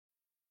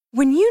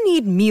When you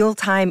need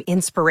mealtime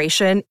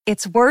inspiration,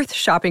 it's worth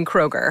shopping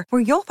Kroger,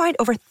 where you'll find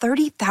over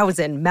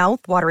 30,000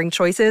 mouth-watering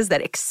choices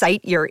that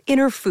excite your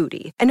inner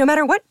foodie. And no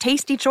matter what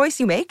tasty choice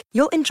you make,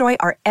 you'll enjoy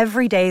our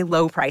everyday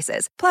low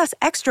prices, plus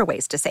extra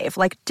ways to save,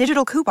 like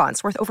digital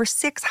coupons worth over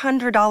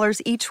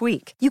 $600 each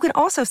week. You can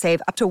also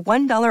save up to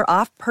 $1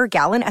 off per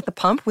gallon at the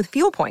pump with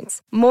fuel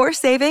points. More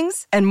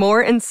savings and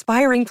more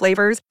inspiring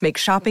flavors make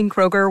shopping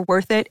Kroger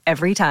worth it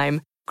every time.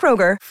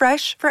 Kroger,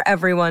 fresh for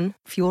everyone.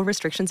 Fuel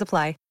restrictions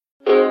apply.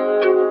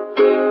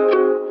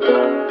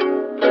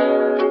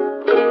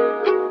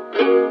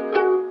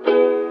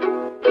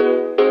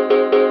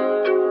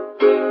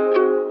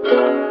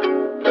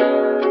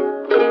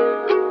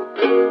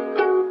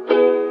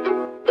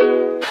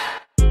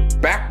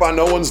 By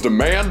no one's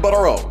demand but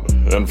our own.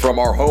 And from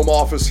our home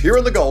office here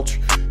in the Gulch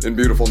in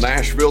beautiful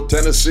Nashville,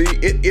 Tennessee,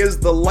 it is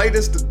the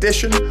latest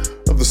edition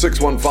of the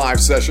 615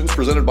 Sessions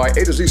presented by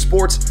A to Z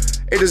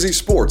Sports, A to Z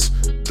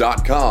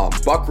Sports.com.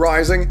 Buck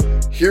Rising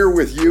here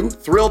with you.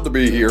 Thrilled to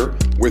be here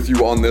with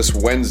you on this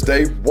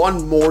Wednesday.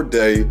 One more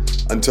day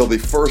until the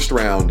first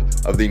round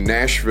of the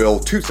Nashville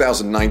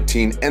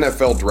 2019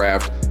 NFL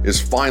Draft is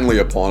finally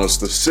upon us.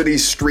 The city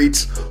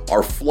streets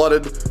are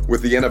flooded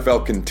with the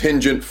NFL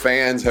contingent.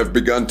 Fans have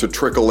begun to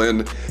trickle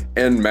in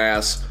en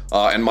masse,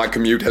 and my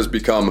commute has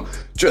become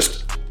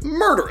just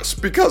murderous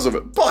because of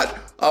it. But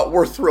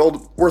we're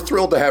thrilled. We're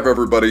thrilled to have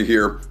everybody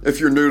here. If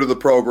you're new to the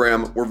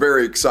program, we're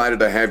very excited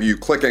to have you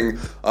clicking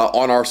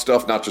on our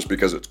stuff, not just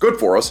because it's good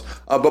for us,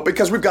 but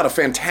because we've got a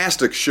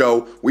fantastic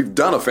show. We've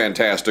done a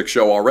fantastic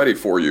show already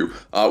for you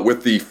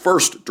with the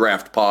first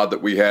draft pod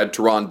that we had,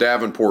 Teron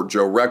Davenport,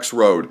 Joe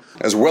Rexrode,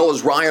 as well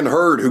as Ryan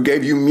Hurd, who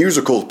gave you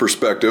musical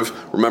perspective.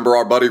 Remember,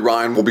 our buddy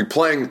Ryan will be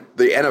playing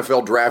the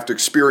NFL Draft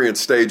Experience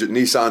stage at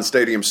Nissan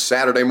Stadium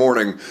Saturday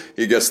morning.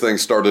 He gets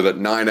things started at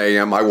 9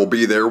 a.m. I will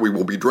be there. We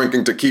will be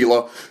drinking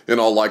tequila in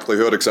all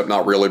likelihood, except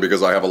not really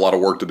because I have a lot of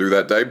work to do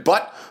that day.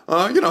 But,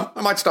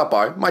 I might stop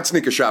by, might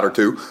sneak a shot or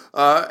two,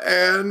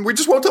 and we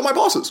just won't tell my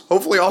bosses.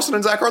 Hopefully Austin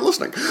and Zach aren't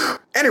listening.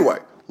 Anyway,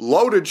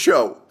 loaded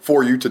show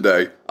for you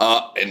today.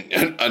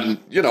 I'm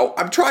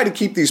trying to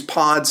keep these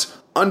pods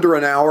under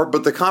an hour,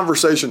 but the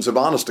conversations have,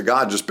 honest to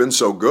God, just been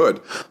so good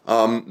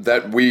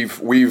that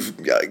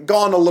we've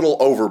gone a little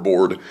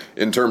overboard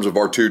in terms of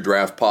our two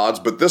draft pods.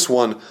 But this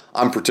one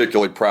I'm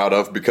particularly proud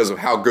of because of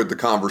how good the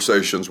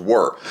conversations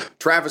were.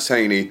 Travis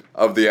Haney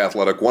of The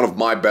Athletic, one of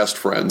my best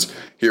friends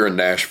here in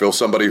Nashville,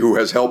 somebody who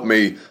has helped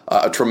me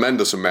a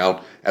tremendous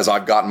amount as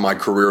I've gotten my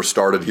career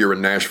started here in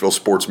Nashville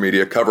sports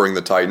media covering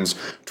the Titans.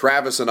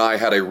 Travis and I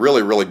had a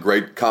really, really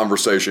great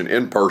conversation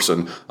in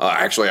person.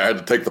 Actually, I had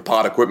to take the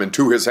pod equipment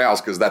to his house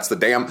because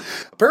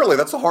apparently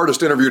that's the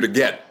hardest interview to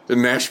get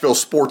in Nashville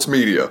sports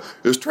media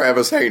is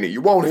Travis Haney.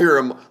 You won't hear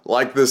him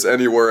like this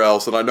anywhere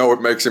else, and I know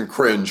it makes him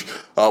cringe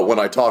when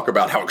I talk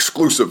about how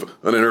exclusive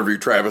an interview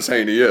Travis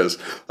Haney is.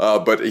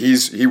 But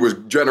he was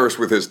generous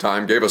with his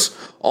time, gave us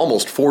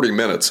almost 40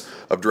 minutes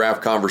of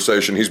draft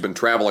conversation. He's been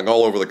traveling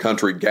all over the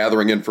country,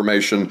 gathering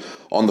information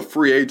on the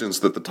free agents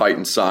that the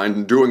Titans signed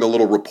and doing a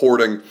little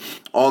reporting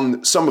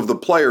on some of the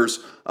players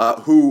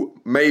who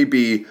may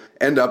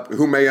end up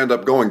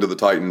going to the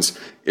Titans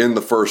in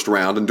the first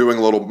round, and doing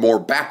a little more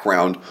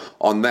background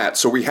on that.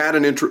 So we had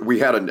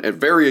a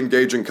very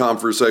engaging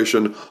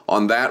conversation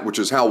on that, which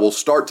is how we'll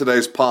start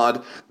today's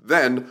pod.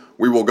 Then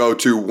we will go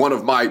to one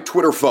of my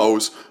Twitter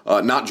foes,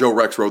 not Joe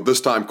Rexrode, this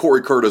time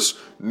Cory Curtis,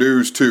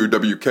 News 2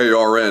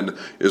 WKRN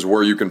is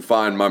where you can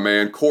find my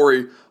man.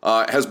 Cory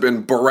has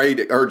been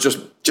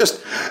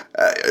just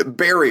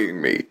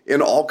burying me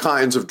in all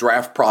kinds of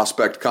draft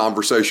prospect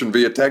conversation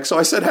via text. So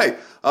I said, hey,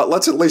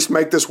 let's at least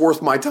make this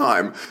worth my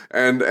time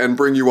and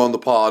bring you on the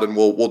pod, and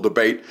we'll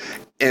debate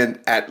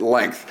at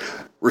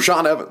length.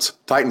 Rashaan Evans,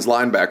 Titans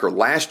linebacker,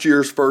 last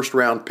year's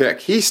first-round pick,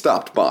 he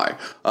stopped by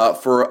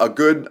for a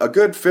good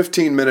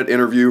 15-minute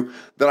interview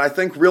that I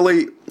think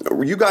really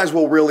you guys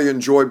will really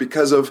enjoy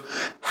because of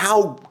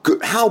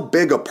how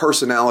big a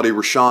personality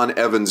Rashaan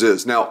Evans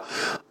is. Now,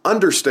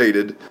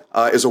 understated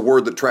is a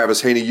word that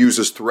Travis Haney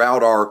uses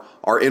throughout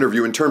our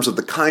interview in terms of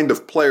the kind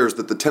of players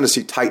that the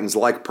Tennessee Titans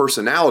like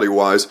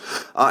personality-wise.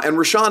 And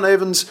Rashaan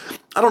Evans,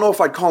 I don't know if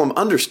I'd call him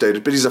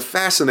understated, but he's a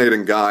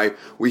fascinating guy.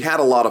 We had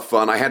a lot of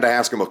fun. I had to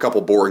ask him a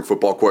couple boring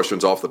football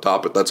questions off the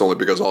top, but that's only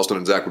because Austin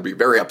and Zach would be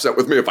very upset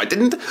with me if I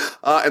didn't.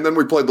 And then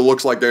we played the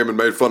looks like game and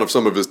made fun of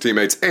some of his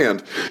teammates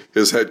and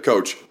his head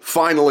coach.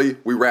 Finally,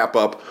 we wrap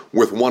up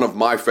with one of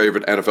my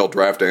favorite NFL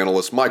draft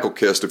analysts, Michael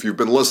Kist. If you've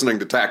been listening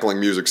to Tackling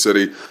Music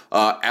City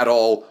at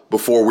all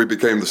before we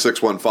became the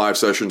 615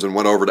 Sessions and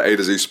went over to A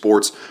to Z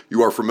Sports,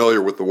 you are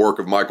familiar with the work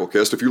of Michael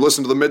Kist. If you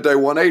listen to the Midday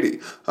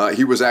 180,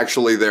 he was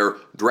actually their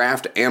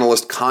draft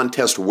analyst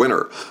contest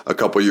winner a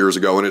couple years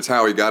ago, and it's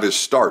how he got his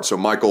start. So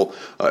Michael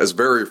is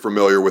very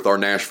familiar with our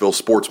Nashville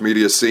sports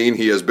media scene.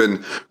 He has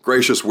been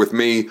gracious with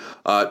me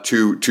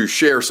to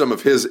share some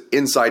of his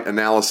insight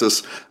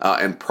analysis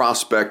and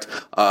prospect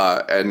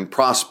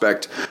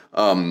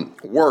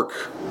work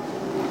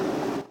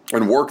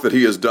and work that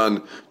he has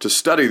done to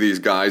study these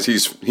guys.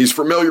 He's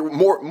familiar,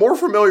 more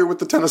familiar with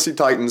the Tennessee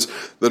Titans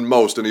than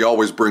most, and he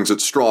always brings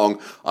it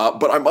strong.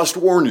 But I must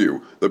warn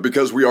you that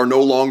because we are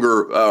no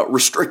longer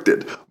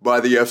restricted by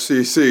the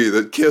FCC,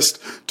 that Kist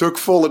took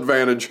full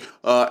advantage,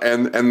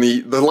 and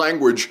the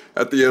language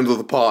at the end of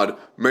the pod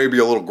may be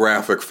a little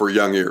graphic for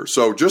young ears.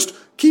 So just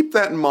keep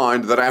that in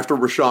mind, that after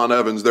Rashaan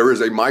Evans, there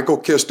is a Michael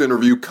Kist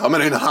interview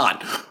coming in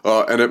hot,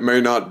 and it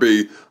may not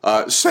be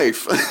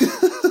safe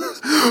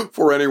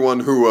for anyone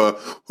who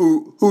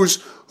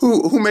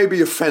may be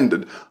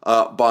offended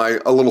by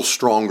a little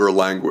stronger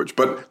language.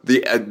 But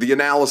the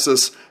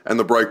analysis and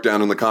the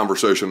breakdown and the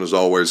conversation, as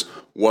always,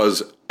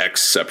 was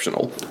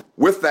exceptional.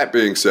 With that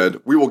being said,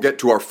 we will get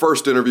to our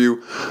first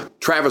interview.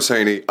 Travis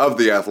Haney of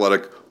The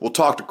Athletic. We'll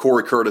talk to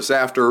Cory Curtis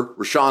after,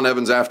 Rashaan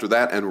Evans after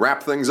that, and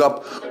wrap things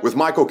up with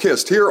Michael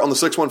Kist here on the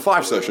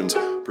 615 Sessions,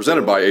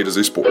 presented by A to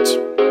Z Sports.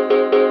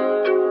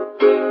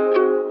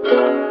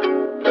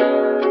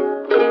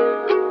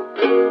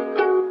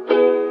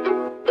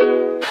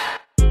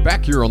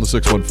 Back here on the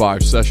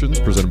 615 Sessions,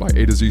 presented by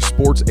A to Z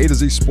Sports, A to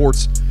Z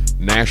Sports,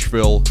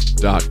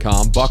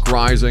 Nashville.com. Buck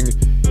Rising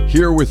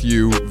here with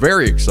you,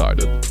 very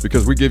excited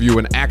because we give you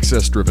an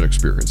access-driven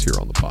experience here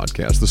on the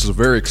podcast. This is a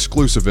very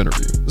exclusive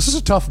interview. This is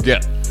a tough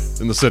get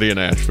in the city of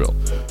Nashville.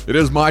 It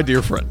is my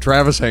dear friend,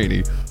 Travis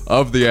Haney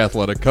of The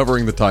Athletic,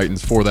 covering the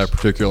Titans for that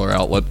particular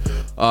outlet.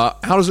 How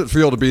does it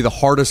feel to be the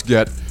hardest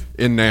get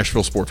in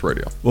Nashville sports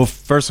radio? Well,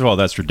 first of all,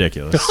 that's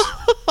ridiculous.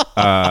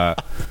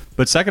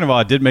 But second of all,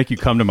 I did make you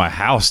come to my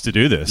house to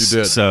do this. You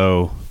did.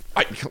 So,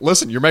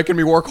 listen, you're making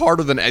me work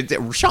harder than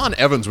Rashaan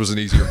Evans was an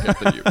easier get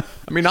than you.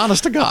 I mean,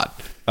 honest to God.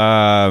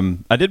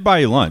 I did buy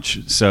you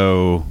lunch,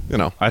 so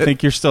I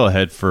think you're still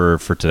ahead for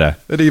today.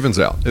 It evens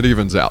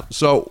out.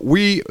 So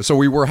we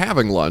were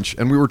having lunch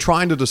and we were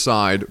trying to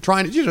decide,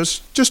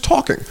 just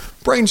talking,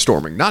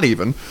 brainstorming, not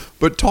even,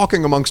 but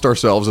talking amongst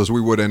ourselves as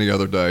we would any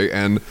other day,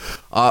 and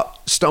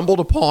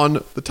stumbled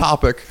upon the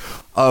topic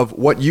of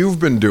what you've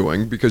been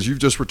doing, because you've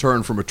just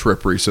returned from a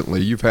trip recently.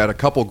 You've had a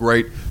couple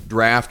great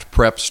draft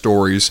prep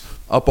stories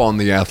up on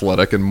The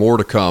Athletic, and more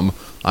to come,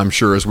 I'm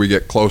sure, as we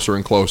get closer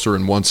and closer,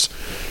 and once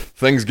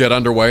things get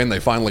underway and they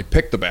finally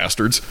pick the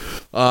bastards.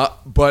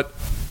 But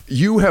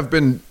you have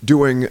been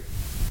doing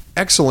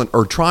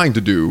trying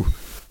to do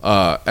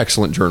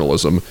excellent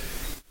journalism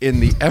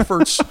in the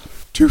efforts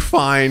to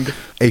find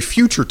a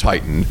future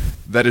Titan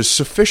that is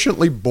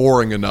sufficiently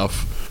boring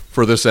enough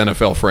for this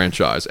NFL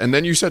franchise. And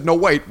then you said, no,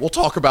 wait, we'll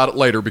talk about it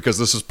later because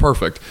this is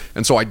perfect.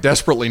 And so I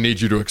desperately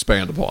need you to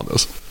expand upon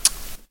this.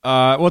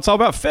 Well, it's all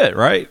about fit,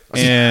 right?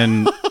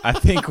 And I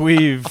think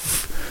we've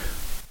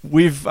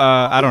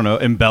I don't know,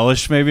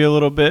 embellished maybe a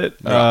little bit.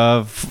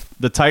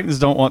 The Titans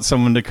don't want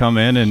someone to come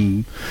in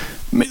and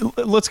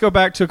let's go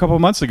back to a couple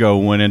of months ago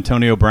when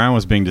Antonio Brown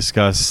was being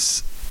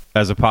discussed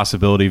as a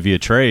possibility via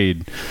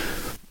trade.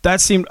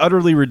 That seemed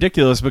utterly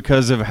ridiculous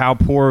because of how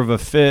poor of a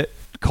fit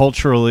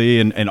culturally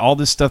and all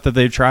this stuff that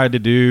they've tried to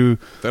do.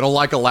 They don't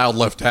like a loud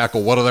left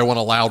tackle. What do they want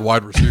a loud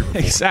wide receiver for?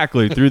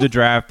 Exactly. Through the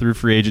draft, through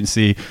free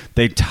agency,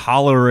 they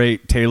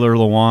tolerate Taylor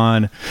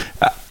Lewan.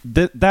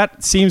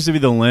 That seems to be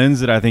the lens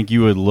that I think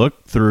you would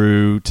look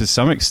through to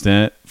some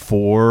extent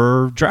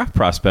for draft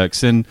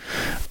prospects. And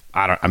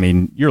I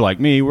mean, you're like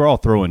me. We're all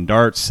throwing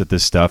darts at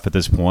this stuff at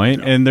this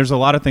point, and there's a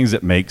lot of things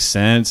that make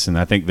sense. And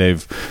I think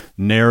they've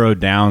narrowed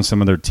down some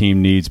of their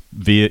team needs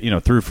via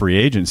through free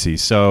agency.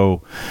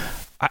 So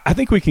I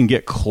think we can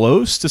get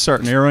close to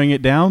start narrowing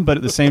it down, but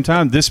at the same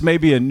time, this may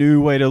be a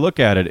new way to look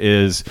at it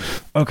is,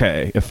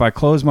 okay, if I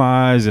close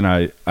my eyes and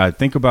I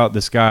think about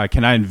this guy,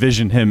 can I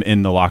envision him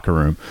in the locker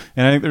room?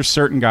 And I think there's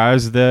certain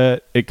guys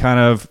that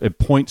it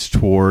points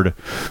toward,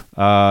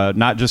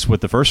 not just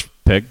with the first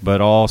pick, but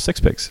all 6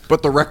 picks.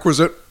 But the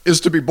requisite is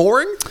to be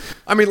boring?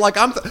 I mean,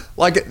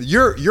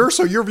 you're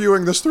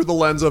viewing this through the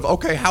lens of,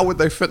 okay, how would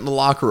they fit in the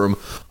locker room?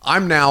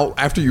 I'm now,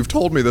 after you've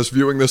told me this,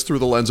 viewing this through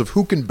the lens of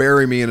who can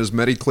bury me in as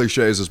many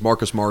cliches as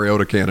Marcus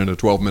Mariota can in a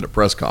 12-minute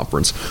press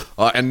conference.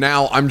 And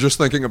now I'm just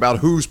thinking about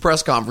whose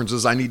press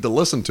conferences I need to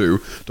listen to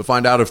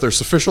find out if they're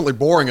sufficiently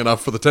boring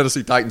enough for the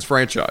Tennessee Titans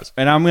franchise.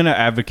 And I'm going to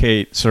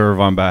advocate sort of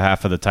on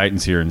behalf of the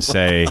Titans here and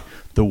say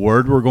the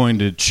word we're going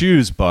to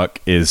choose, Buck,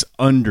 is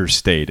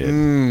understated.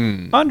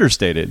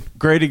 Understated.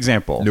 Great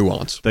example.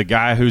 Nuance. The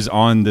guy who's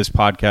on this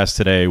podcast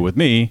today with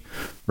me,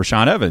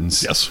 Rashaan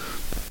Evans. Yes.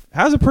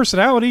 Has a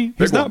personality.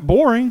 He's not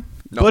boring,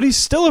 but he's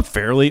still a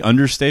fairly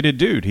understated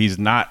dude. He's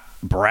not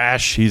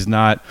brash. He's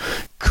not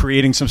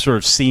creating some sort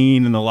of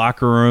scene in the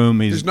locker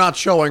room. He's not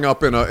showing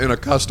up in a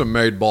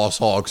custom-made Boss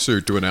Hog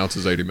suit to announce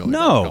his $80 million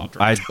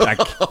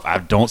contract. I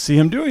don't see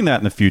him doing that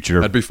in the future.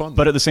 That'd be fun.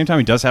 But at the same time,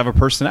 he does have a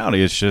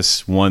personality. It's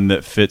just one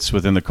that fits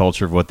within the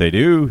culture of what they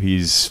do.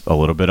 He's a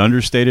little bit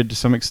understated to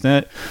some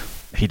extent.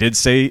 He did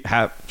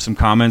have some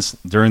comments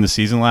during the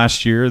season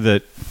last year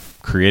that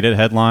created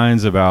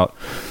headlines about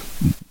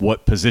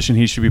what position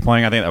he should be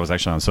playing. I think that was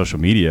actually on social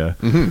media.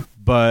 Mm-hmm.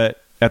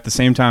 But at the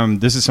same time,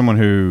 this is someone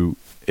who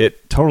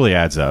it totally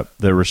adds up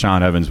that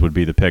Rashaan Evans would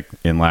be the pick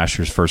in last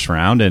year's first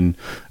round. And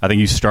I think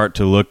you start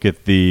to look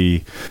at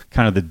the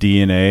kind of the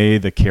DNA,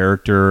 the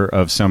character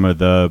of some of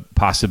the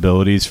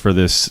possibilities for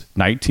this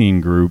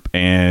 19 group,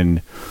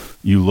 and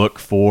you look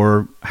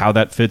for how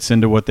that fits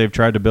into what they've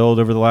tried to build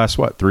over the last,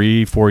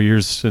 3-4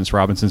 years since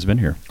Robinson's been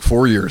here.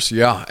 4 years,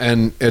 yeah.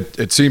 And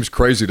it seems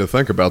crazy to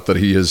think about that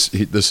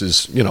this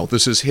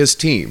is his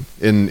team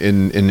in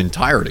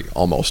entirety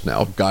almost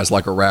now. Guys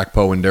like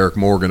Arakpo and Derek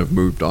Morgan have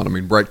moved on. I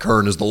mean, Brett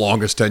Kern is the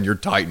longest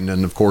tenured Titan,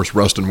 and of course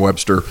Rustin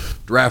Webster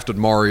drafted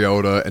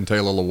Mariota and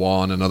Taylor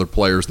Lewan and other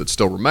players that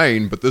still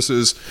remain. But this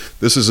is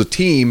a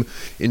team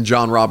in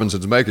John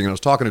Robinson's making. And I was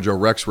talking to Joe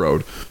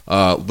Rexrode,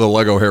 the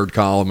Lego-haired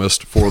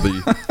columnist for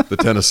the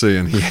Tennessee,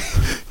 and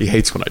he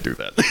hates when I do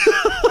that.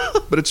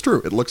 But it's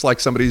true. It looks like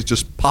somebody's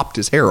just popped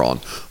his hair on,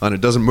 and it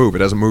doesn't move.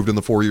 It hasn't moved in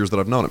the 4 years that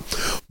I've known him.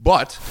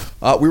 But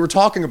we were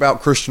talking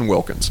about Christian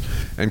Wilkins,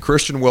 and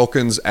Christian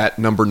Wilkins at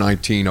number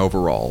 19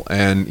 overall.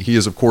 And he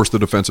is, of course, the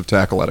defensive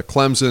tackle out of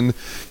Clemson.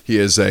 He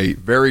is a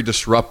very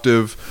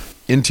disruptive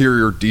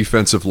interior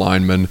defensive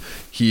lineman.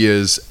 He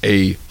is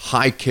a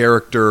high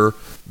character,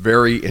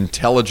 very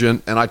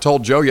intelligent. And I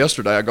told Joe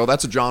yesterday, I go,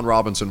 that's a John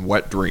Robinson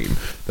wet dream,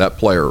 that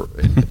player,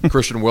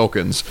 Christian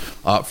Wilkins,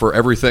 for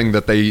everything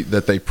that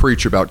they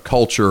preach about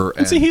culture.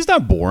 And see, he's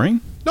not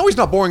boring. No, he's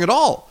not boring at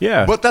all.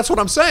 Yeah. But that's what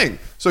I'm saying.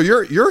 So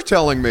you're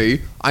telling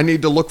me I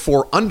need to look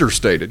for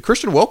understated.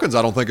 Christian Wilkins,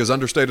 I don't think, is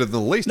understated in the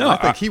least. No, I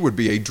think he would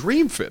be a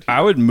dream fit here.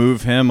 I would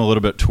move him a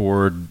little bit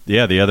toward, the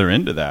other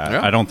end of that.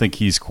 Yeah. I don't think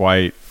he's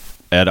quite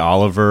Ed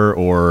Oliver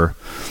or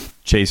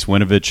Chase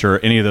Winovich or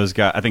any of those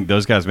guys. I think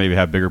those guys maybe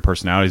have bigger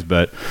personalities,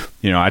 but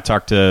I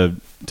talked to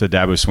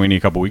Dabo Sweeney a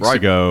couple weeks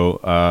ago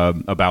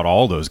about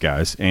all those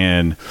guys,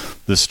 and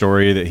the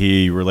story that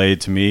he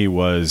relayed to me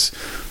was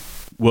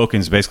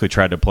Wilkins basically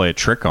tried to play a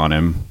trick on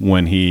him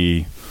when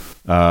he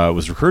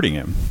was recruiting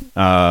him.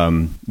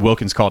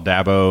 Wilkins called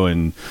Dabo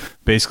and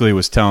basically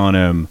was telling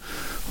him,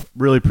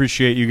 really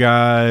appreciate you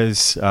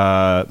guys,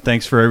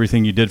 thanks for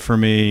everything you did for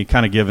me,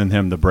 kind of giving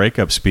him the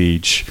breakup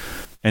speech.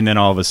 And then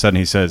all of a sudden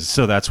he says,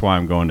 so that's why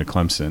I'm going to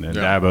Clemson. And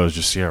Dabo's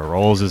just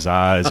rolls his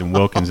eyes, and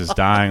Wilkins is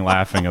dying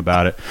laughing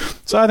about it.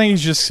 So I think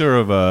he's just sort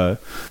of a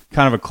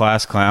kind of a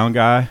class clown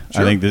guy.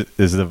 Sure. I think this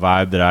is the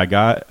vibe that I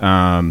got.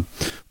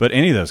 But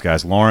any of those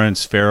guys,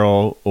 Lawrence,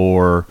 Farrell,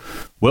 or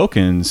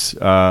Wilkins,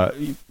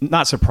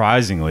 not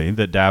surprisingly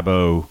that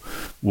Dabo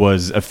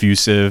was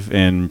effusive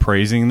in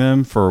praising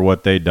them for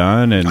what they'd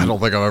done. And I don't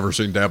think I've ever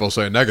seen Dabo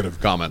say a negative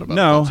comment about it.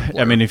 No,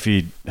 I mean, if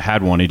he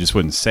had one, he just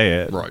wouldn't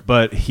say it. Right.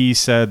 But he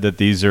said that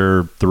these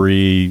are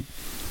 3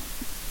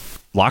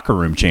 locker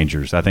room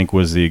changers, I think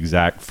was the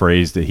exact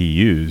phrase that he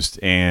used.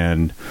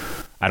 And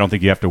I don't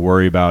think you have to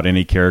worry about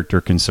any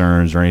character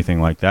concerns or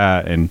anything like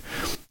that. And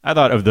I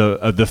thought of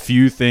the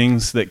few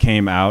things that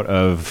came out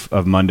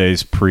of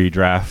Monday's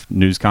pre-draft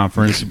news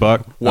conference,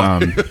 Buck.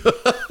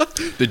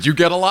 Did you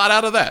get a lot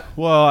out of that?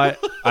 Well,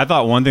 I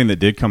thought one thing that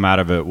did come out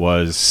of it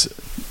was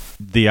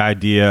the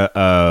idea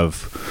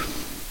of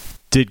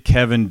did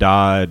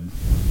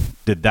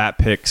that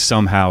pick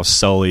somehow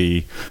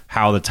sully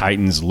how the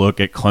Titans look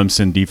at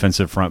Clemson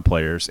defensive front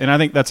players? And I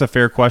think that's a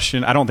fair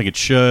question. I don't think it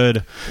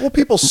should. Well,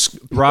 people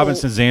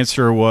Robinson's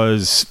answer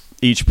was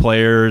each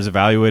player is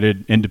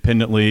evaluated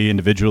independently,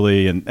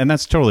 individually, and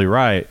that's totally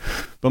right.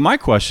 But my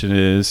question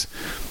is,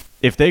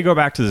 if they go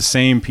back to the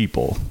same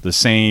people, the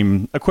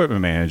same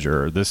equipment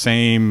manager, the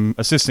same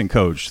assistant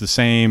coach, the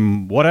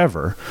same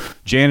whatever,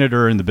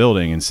 janitor in the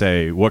building, and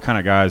say, what kind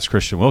of guy is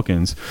Christian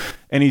Wilkins?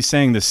 And he's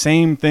saying the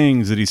same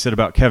things that he said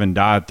about Kevin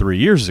Dodd 3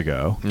 years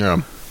ago.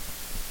 Yeah.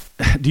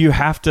 Do you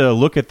have to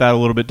look at that a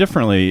little bit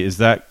differently?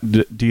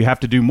 Do you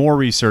have to do more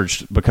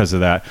research because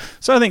of that?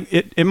 So I think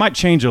it might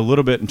change a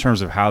little bit in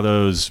terms of how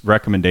those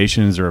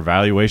recommendations or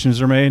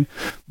evaluations are made.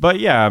 But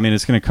yeah, I mean,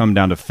 it's going to come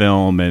down to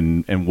film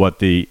and what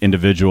the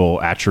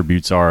individual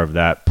attributes are of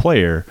that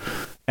player.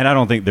 And I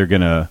don't think they're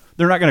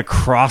not going to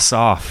cross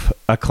off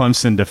a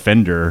Clemson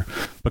defender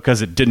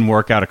because it didn't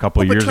work out a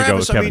couple of years ago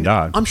with Kevin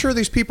Dodd. I'm sure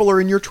these people are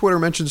in your Twitter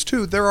mentions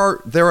too.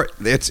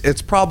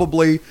 It's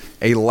probably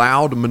a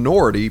loud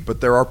minority,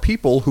 but there are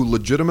people who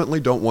legitimately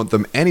don't want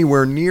them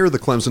anywhere near the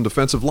Clemson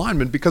defensive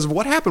lineman because of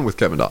what happened with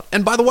Kevin Dodd.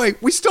 And by the way,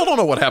 we still don't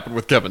know what happened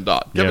with Kevin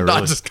Dodd. Kevin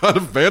Dodd just kind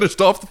of vanished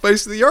off the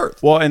face of the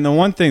earth. Well, and the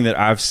one thing that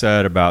I've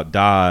said about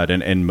Dodd,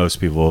 and most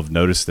people have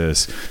noticed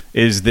this,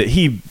 is that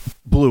he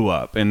blew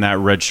up in that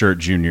redshirt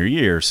junior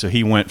year. So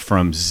he went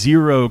from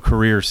 0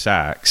 career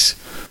sacks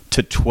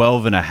to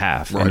 12 and a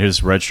half in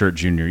his redshirt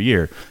junior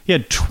year. He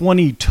had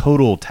 20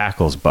 total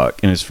tackles,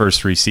 Buck, in his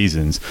first 3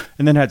 seasons,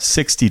 and then had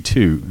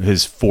 62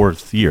 his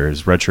 4th year,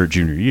 his redshirt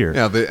junior year.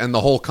 Yeah, and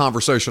the whole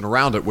conversation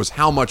around it was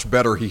how much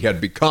better he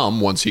had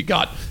become once he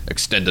got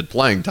extended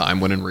playing time,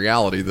 when in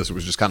reality this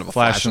was just kind of a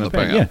flash in the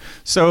pan. Yeah.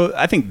 So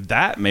I think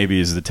that maybe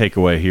is the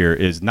takeaway here,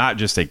 is not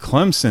just a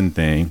Clemson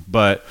thing,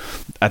 but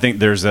I think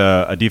there's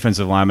a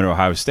defensive lineman at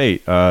Ohio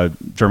State,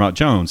 Dermot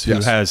Jones, who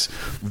has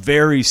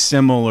very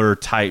similar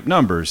type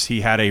numbers.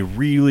 He had a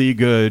really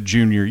good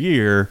junior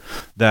year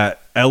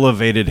that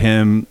elevated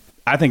him.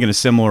 I think in a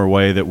similar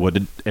way that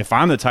would, if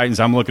I'm the Titans,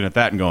 I'm looking at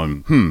that and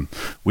going,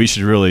 we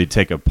should really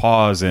take a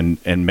pause and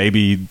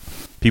maybe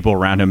people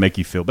around him make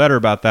you feel better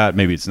about that.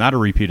 Maybe it's not a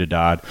repeat of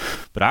Dodd,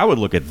 but I would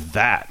look at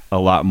that a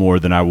lot more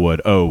than I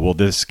would,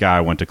 this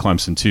guy went to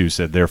Clemson too,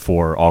 so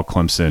therefore all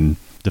Clemson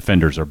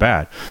defenders are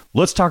bad.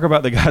 Let's talk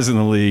about the guys in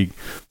the league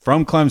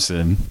from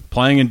Clemson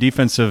playing in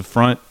defensive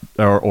front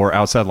or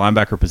outside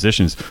linebacker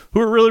positions who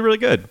are really, really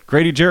good.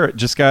 Grady Jarrett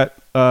just got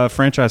a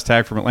franchise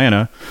tag from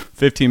Atlanta,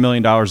 $15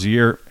 million a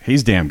year.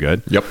 He's damn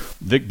good. Yep.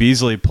 Vic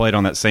Beasley played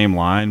on that same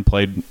line,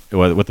 played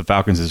with the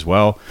Falcons as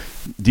well.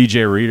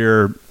 DJ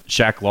Reader,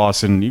 Shaq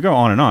Lawson, you go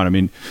on and on. I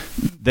mean,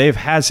 they've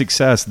had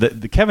success.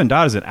 The Kevin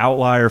Dodd is an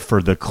outlier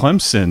for the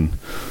Clemson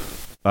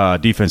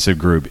defensive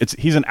group.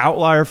 He's an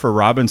outlier for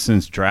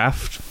Robinson's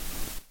draft,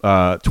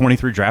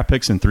 23 draft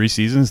picks in 3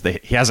 seasons.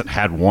 He hasn't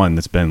had one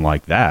that's been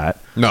like that.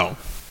 No.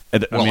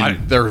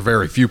 There are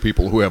very few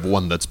people who have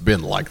one that's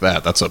been like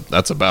that.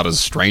 That's about as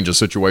strange a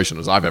situation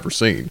as I've ever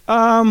seen.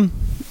 I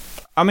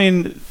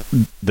mean,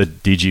 the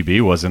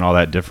DGB wasn't all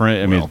that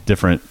different. I mean,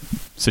 different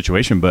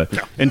situation, but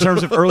in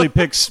terms of early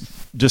picks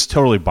just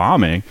totally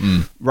bombing,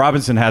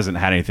 Robinson hasn't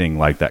had anything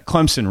like that.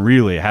 Clemson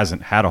really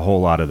hasn't had a whole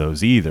lot of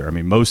those either. I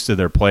mean, most of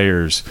their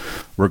players,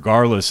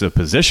 regardless of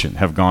position,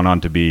 have gone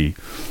on to be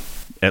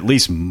at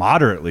least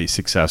moderately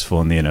successful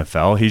in the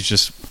NFL. He's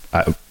just,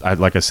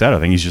 like I said,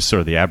 I think he's just sort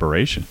of the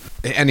aberration.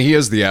 And he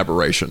is the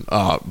aberration,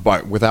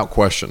 but without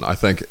question, I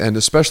think. And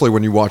especially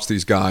when you watch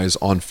these guys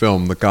on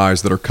film, the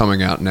guys that are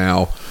coming out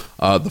now,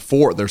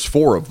 there's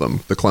 4 of them,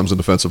 the Clemson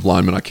defensive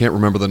linemen. I can't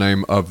remember the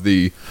name of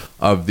the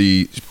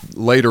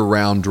later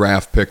round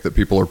draft pick that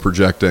people are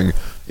projecting.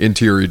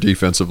 Interior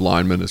defensive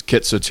lineman, as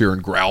Kit sits here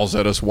and growls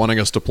at us, wanting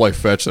us to play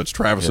fetch. That's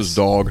Travis's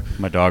dog.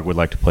 My dog would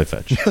like to play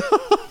fetch.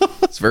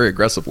 It's very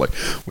aggressively.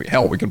 We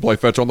can play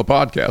fetch on the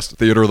podcast,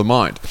 Theater of the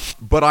Mind.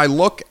 But I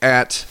look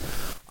at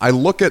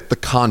the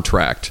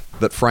contract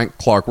that Frank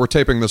Clark, we're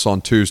taping this on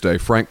Tuesday.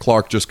 Frank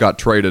Clark just got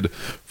traded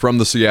from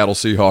the Seattle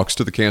Seahawks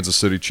to the Kansas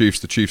City Chiefs.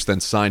 The Chiefs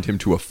then signed him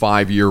to a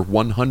 5-year,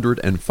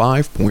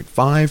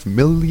 $105.5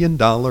 million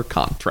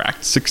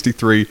contract,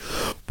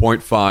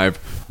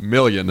 $63.5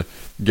 million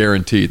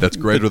guaranteed. That's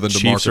greater than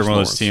DeMarcus Lawrence. Chiefs are one of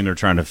those teams that are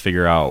trying to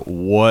figure out,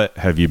 what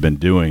have you been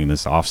doing in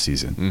this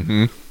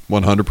offseason?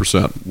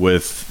 100%.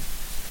 With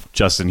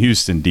Justin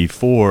Houston, D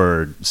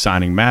Ford,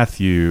 signing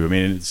Matthew. I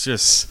mean, it's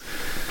just,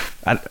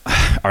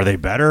 are they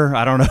better?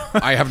 I don't know.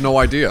 I have no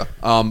idea.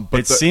 But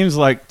it seems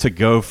like to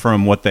go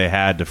from what they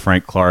had to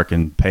Frank Clark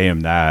and pay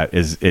him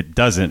it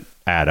doesn't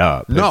add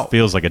up. No. It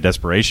feels like a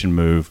desperation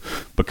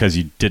move because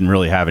you didn't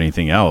really have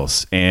anything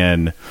else.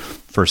 And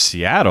for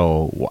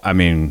Seattle, I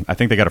mean, I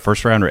think they got a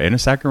first rounder and a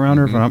second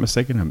rounder, if I'm not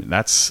mistaken. I mean,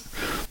 that's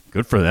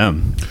good for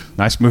them.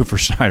 Nice move for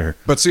Schneider.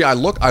 But see, I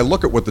look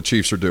at what the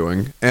Chiefs are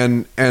doing,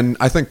 and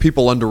I think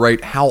people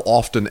underrate how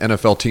often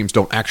NFL teams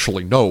don't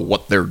actually know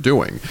what they're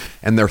doing,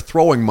 and they're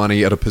throwing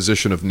money at a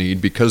position of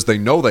need because they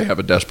know they have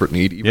a desperate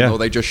need, even though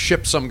they just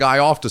shipped some guy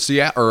off to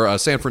Seattle or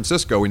San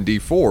Francisco in D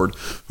Ford,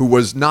 who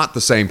was not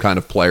the same kind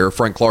of player.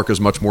 Frank Clark is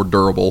much more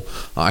durable.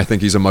 I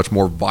think he's a much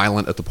more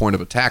violent at the point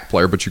of attack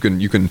player, but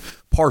you can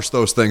parse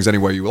those things any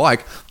way you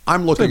like.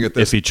 I'm looking at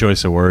this. Iffy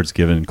choice of words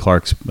given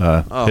Clark's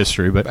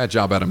history, but bad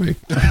job out of me.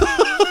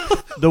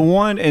 The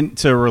one, and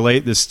to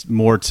relate this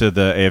more to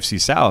the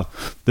AFC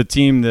South, the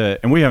team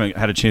that, and we haven't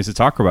had a chance to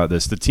talk about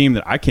this, the team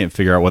that I can't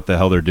figure out what the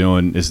hell they're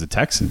doing is the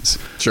Texans.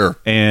 Sure.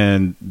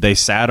 And they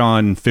sat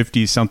on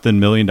 $50-something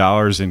million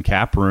in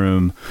cap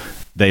room.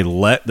 They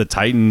let the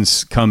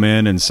Titans come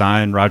in and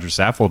sign Roger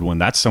Saffold when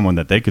that's someone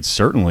that they could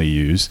certainly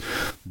use.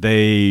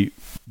 They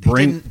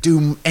didn't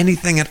do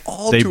anything at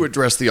all to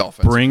address the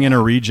offense. Bring in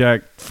a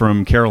reject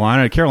from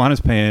Carolina.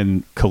 Carolina's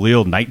paying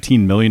Khalil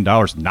 $19 million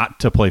not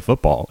to play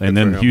football, and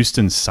then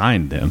Houston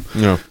signed them.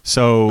 Yeah.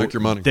 So make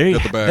your money. They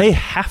get the bag. They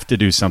have to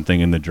do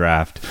something in the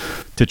draft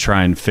to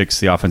try and fix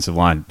the offensive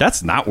line.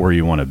 That's not where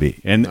you want to be.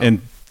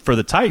 And for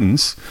the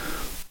Titans,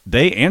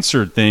 they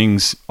answered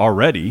things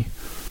already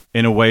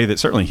in a way that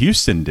certainly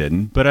Houston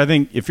didn't. But I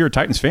think if you're a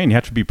Titans fan, you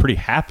have to be pretty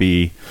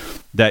happy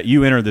that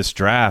you enter this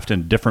draft in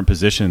a different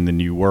position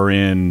than you were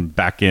in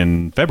back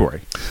in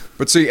February.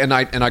 But see, and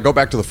I go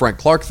back to the Frank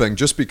Clark thing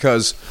just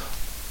because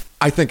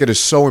I think it is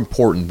so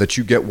important that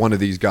you get one of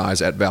these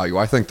guys at value.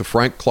 I think the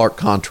Frank Clark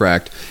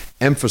contract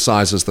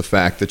emphasizes the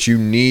fact that you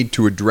need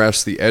to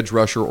address the edge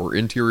rusher or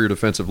interior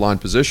defensive line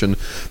position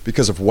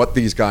because of what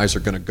these guys are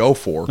going to go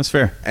for. That's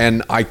fair.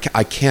 And I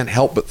can't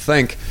help but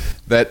think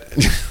that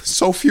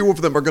so few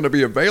of them are going to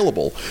be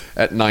available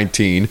at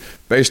 19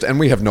 and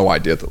we have no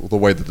idea the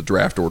way that the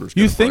draft order is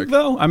going to break. You think,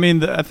 though? I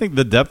mean, I think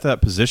the depth of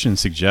that position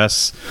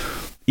suggests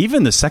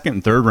even the second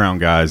and third round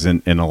guys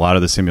in a lot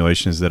of the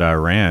simulations that I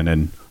ran,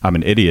 and I'm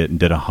an idiot and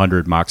did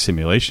 100 mock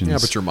simulations. Yeah,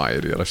 but you're my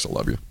idiot. I still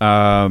love you.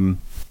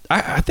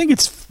 I think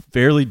it's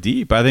fairly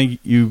deep. I think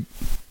you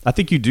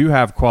do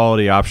have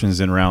quality options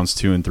in rounds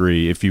 2 and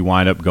 3 if you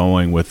wind up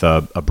going with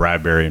a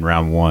Bradbury in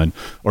round 1,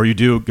 or you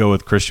do go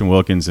with Christian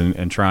Wilkins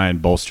and try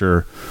and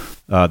bolster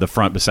the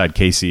front beside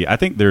Casey. I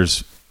think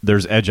there's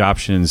edge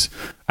options.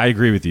 I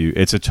agree with you.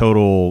 It's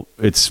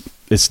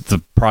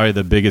probably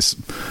the biggest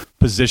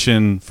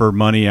position for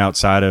money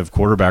outside of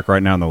quarterback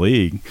right now in the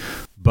league.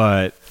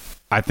 But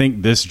I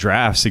think this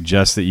draft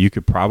suggests that you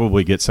could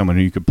probably get someone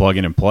who you could plug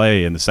in and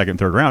play in the second,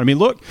 third round. I mean,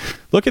 look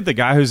at the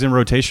guy who's in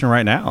rotation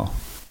right now,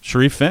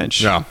 Sharif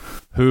Finch. Yeah.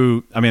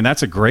 Who, I mean,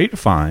 that's a great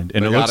find.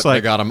 And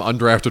they got him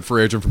undrafted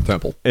free agent from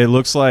Temple. It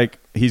looks like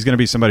he's going to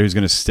be somebody who's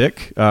going to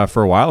stick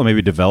for a while and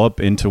maybe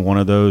develop into one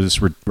of those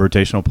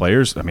rotational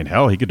players. I mean,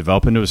 hell, he could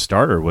develop into a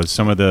starter with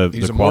some of the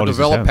He's the a more qualities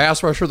developed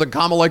pass rusher than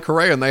Kamale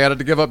Correa, and they had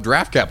to give up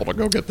draft capital to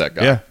go get that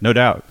guy. Yeah, no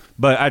doubt.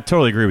 But I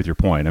totally agree with your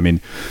point. I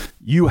mean,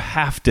 you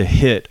have to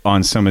hit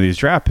on some of these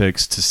draft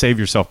picks to save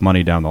yourself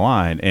money down the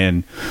line.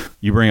 And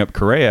you bring up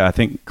Correa. I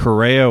think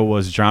Correa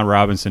was John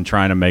Robinson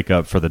trying to make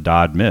up for the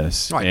Dodd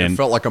miss. Right, and it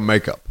felt like a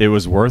makeup. it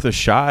was worth a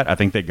shot. I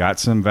think they got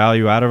some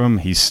value out of him.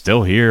 He's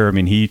still here. I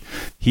mean,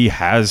 he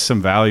has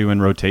some value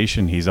in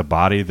rotation. He's a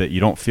body that you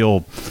don't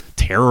feel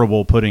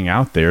terrible putting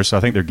out there. So I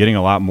think they're getting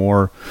a lot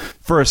more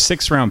for a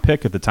 6th-round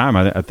pick at the time.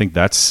 I think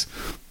that's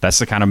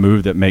the kind of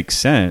move that makes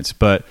sense.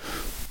 But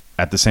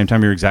at the same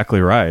time, you're exactly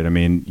right. I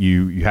mean,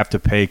 you have to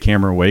pay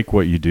Cameron Wake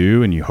what you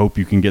do, and you hope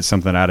you can get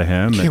something out of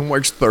him. Cameron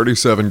Wake's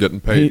 37, getting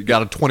paid. He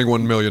got a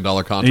 $21 million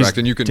contract,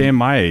 and you can damn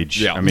my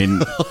age. Yeah. I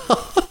mean,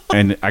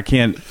 and I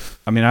can't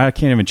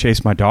even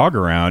chase my dog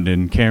around,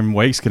 and Cam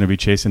Wake's going to be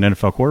chasing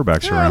NFL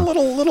quarterbacks around. A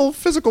little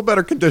physical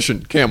better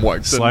condition, Cam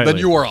Wake, than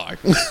you or I.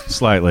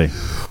 Slightly.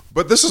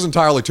 But this is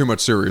entirely too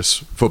much serious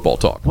football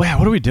talk. Wow,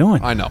 what are we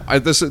doing? I know.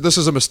 This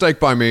is a mistake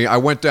by me. I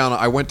went down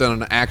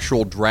an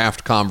actual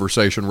draft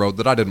conversation road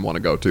that I didn't want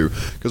to go to,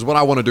 because what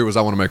I want to do is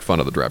I want to make fun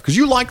of the draft. Because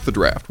you like the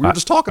draft. We were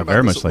just talking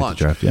about this at lunch.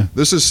 The draft, yeah.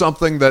 This is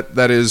something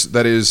that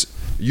is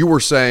you were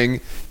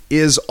saying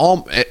is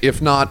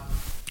if not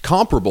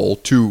comparable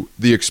to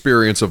the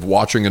experience of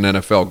watching an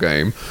NFL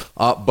game,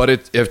 but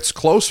it's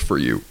close for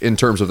you in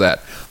terms of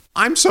that.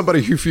 I'm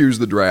somebody who views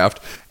the draft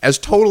as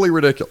totally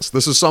ridiculous.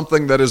 This is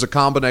something that is a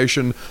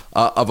combination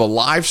of a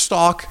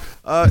livestock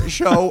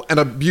show and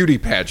a beauty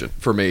pageant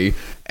for me.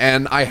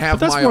 And I have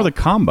but that's more the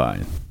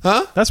combine.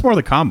 Huh? That's more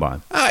the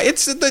combine.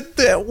 It's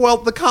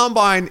the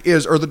combine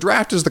is, or the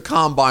draft is the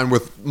combine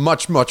with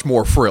much, much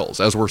more frills,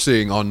 as we're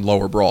seing on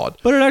Lower Broad.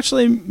 But it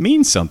actually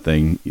means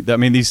something. I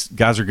mean, these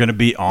guys are going to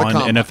be on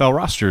NFL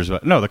rosters.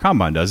 No, the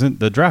combine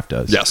doesn't. The draft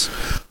does. Yes.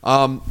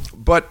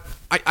 But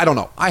I don't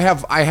know. I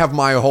have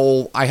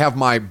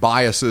my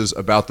biases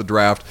about the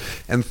draft,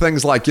 and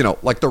things like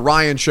the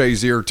Ryan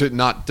Shazier,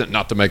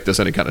 not to make this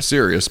any kind of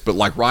serious, but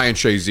like Ryan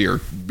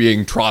Shazier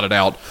being trotted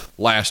out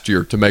last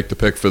year to make the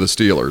pick for the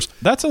Steelers.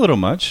 That's a little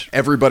much.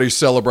 Everybody's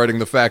celebrating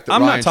the fact that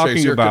Ryan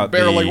Shazier could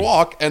barely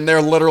walk, and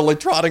they're literally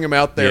trotting him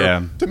out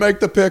there to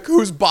make the pick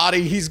whose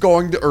body is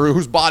going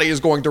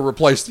to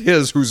replace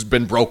his, who's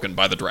been broken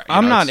by the draft.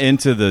 I'm not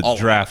into the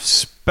draft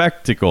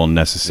spectacle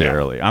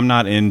necessarily. Yeah. I'm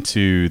not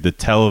into the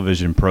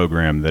television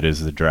program that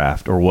is the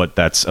draft or what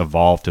that's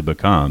evolved to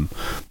become.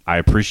 I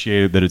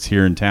appreciate that it's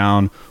here in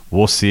town.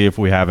 We'll see if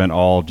we haven't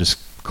all just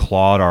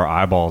clawed our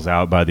eyeballs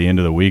out by the end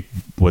of the week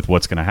with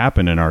what's going to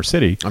happen in our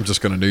city. I'm just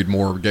going to need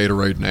more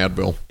Gatorade and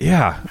Advil.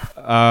 Yeah.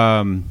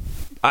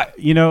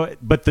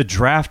 But the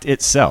draft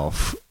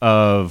itself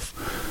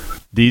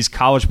of these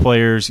college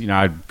players,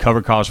 I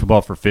covered college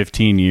football for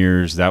 15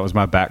 years. That was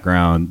my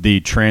background. The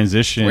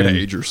transition. Way to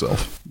age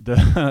yourself.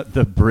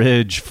 The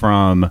bridge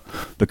from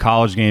the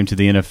college game to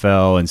the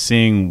NFL and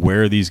seeing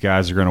where these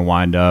guys are going to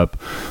wind up.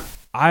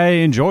 I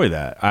enjoy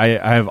that. I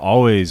have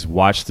always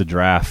watched the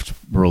draft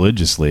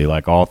religiously,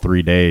 like all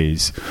 3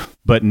 days,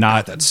 but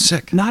not that's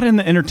sick. Not in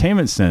the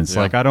entertainment sense.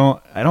 Yeah. Like I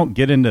don't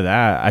get into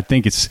that. I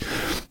think it's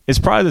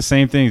probably the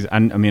same things. I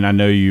mean, I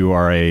know you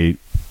are a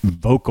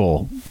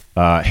vocal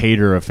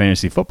hater of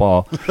fantasy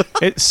football.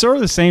 It's sort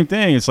of the same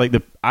thing. It's like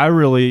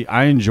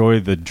I enjoy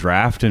the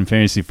draft in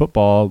fantasy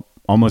football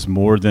almost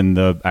more than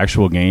the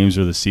actual games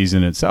or the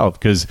season itself,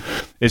 because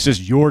it's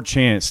just your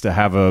chance to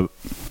have a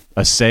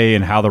say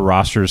in how the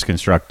roster is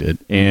constructed.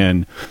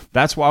 And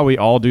that's why we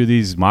all do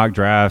these mock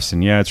drafts.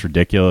 And it's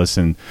ridiculous.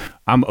 And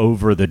I'm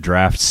over the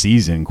draft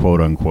season, quote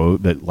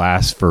unquote, that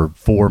lasts for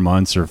 4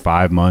 months or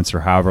 5 months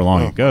or however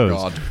long it goes.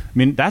 God. I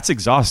mean, that's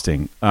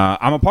exhausting.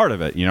 I'm a part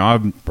of it.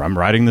 I'm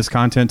writing this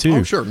content too.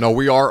 Oh, sure. No,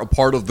 we are a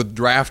part of the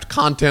draft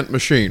content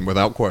machine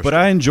without question. But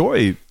I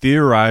enjoy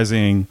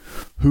theorizing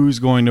who's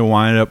going to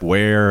wind up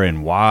where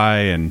and why.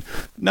 And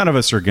none of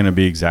us are going to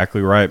be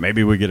exactly right.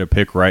 Maybe we get a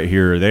pick right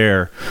here or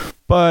there.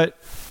 But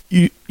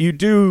you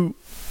do,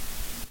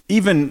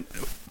 even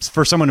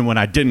for someone when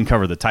I didn't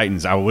cover the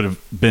Titans, I would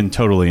have been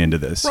totally into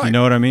this. Right. You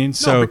know what I mean?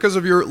 No, because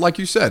of like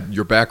you said,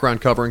 your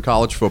background covering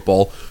college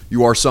football,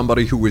 you are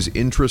somebody who is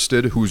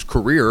interested, whose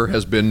career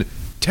has been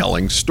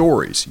telling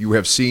stories. You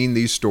have seen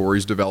these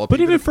stories develop. But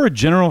even for a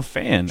general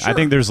fan, sure. I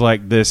think there's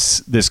like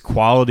this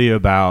quality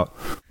about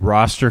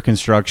roster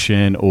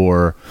construction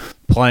or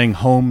playing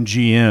home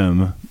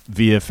GM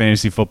via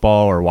fantasy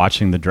football or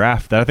watching the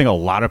draft that I think a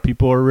lot of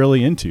people are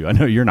really into. I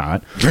know you're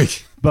not.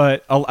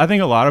 But I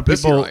think a lot of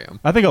people.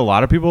 I think a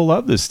lot of people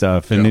love this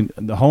stuff, and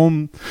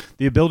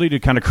the ability to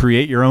kind of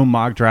create your own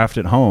mock draft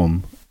at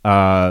home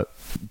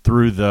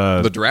through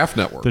the Draft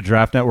Network. The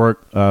Draft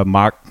Network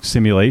mock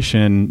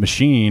simulation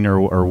machine,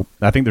 or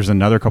I think there's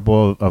another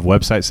couple of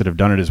websites that have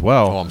done it as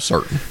well. Oh, I'm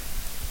certain.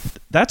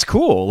 That's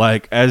cool.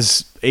 Like,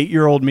 as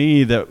 8-year-old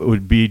me that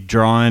would be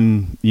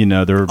drawing,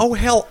 they're... Oh,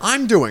 hell,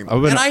 I'm doing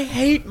them. And I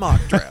hate mock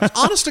drafts.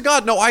 Honest to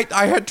God, no,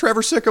 I had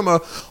Trevor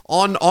Sikkema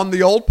on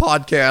the old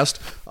podcast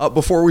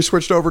before we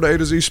switched over to A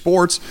to Z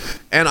Sports,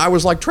 and I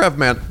was like, Trev,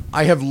 man,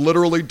 I have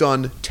literally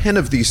done 10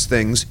 of these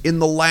things in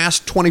the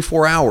last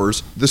 24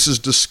 hours. This is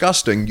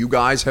disgusting. You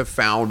guys have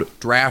found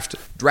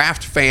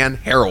draft fan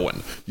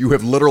heroin. You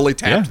have literally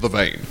tapped the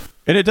vein.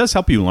 And it does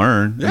help you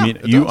learn. Yeah, I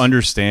mean, you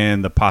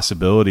understand the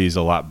possibilities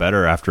a lot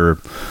better after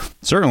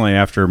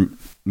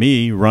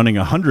me running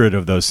 100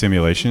 of those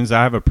simulations.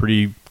 I have a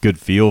pretty good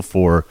feel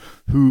for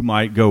who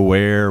might go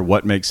where,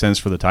 what makes sense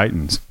for the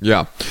Titans.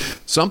 Yeah.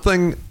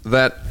 Something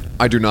that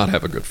I do not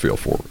have a good feel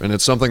for, and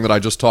it's something that I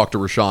just talked to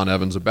Rashaan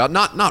Evans about,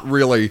 not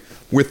really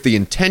with the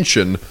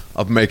intention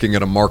of making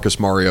it a Marcus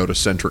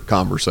Mariota-centric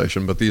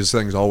conversation, but these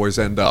things always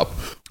end up.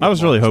 I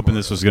was really hoping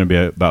this was going to be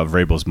about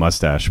Vrabel's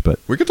mustache, but...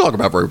 We could talk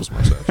about Vrabel's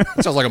mustache.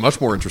 It sounds like a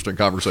much more interesting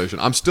conversation.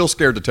 I'm still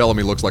scared to tell him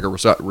he looks like a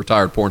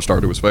retired porn star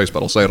to his face,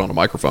 but I'll say it on a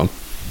microphone.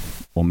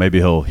 Well, maybe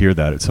he'll hear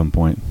that at some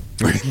point.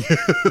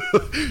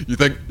 You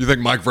think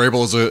Mike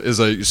Vrabel is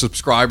a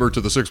subscriber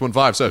to the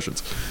 615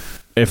 sessions?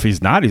 If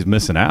he's not, he's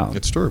missing out.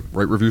 It's true.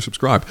 Rate, review,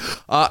 subscribe.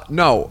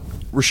 No,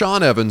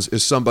 Rashaan Evans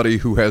is somebody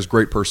who has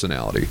great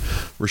personality.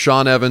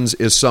 Rashaan Evans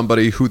is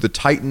somebody who the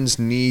Titans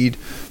need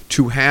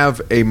to make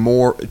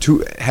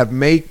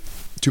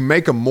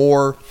a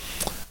more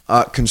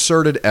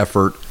concerted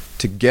effort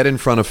to get in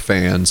front of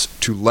fans,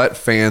 to let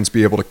fans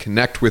be able to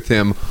connect with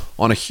him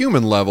on a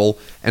human level,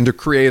 and to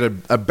create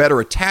a better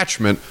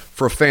attachment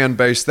for a fan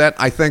base that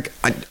I think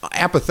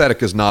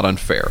apathetic is not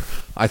unfair.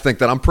 I think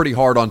that I'm pretty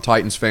hard on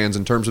Titans fans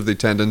in terms of the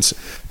attendance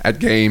at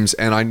games,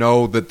 and I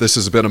know that this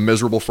has been a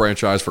miserable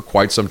franchise for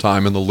quite some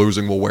time, and the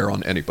losing will wear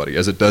on anybody,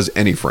 as it does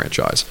any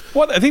franchise.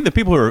 Well, I think the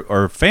people who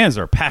are fans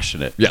are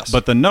passionate. Yes.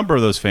 But the number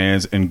of those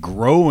fans and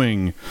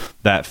growing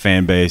that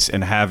fan base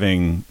and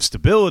having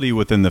stability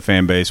within the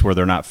fan base where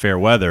they're not fair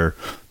weather,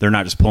 they're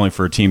not just pulling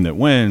for a team that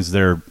wins,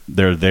 they're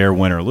there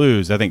win or lose.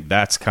 I think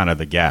that's kind of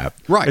the gap.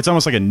 Right. It's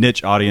almost like a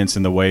niche audience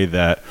in the way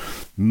that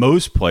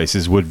most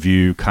places would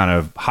view kind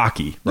of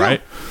hockey,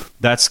 right? Yeah.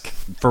 That's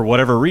for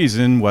whatever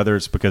reason, whether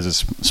it's because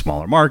it's a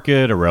smaller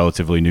market, a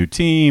relatively new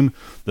team.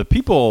 The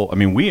people, I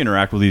mean, we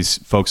interact with these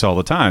folks all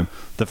the time.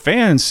 The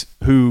fans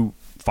who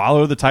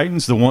follow the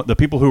Titans, the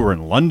people who were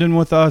in London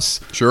with us,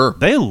 sure,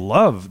 they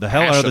love the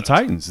hell out of the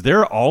Titans.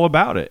 They're all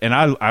about it. And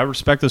I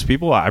respect those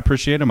people. I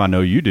appreciate them. I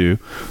know you do.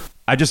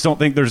 I just don't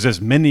think there's as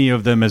many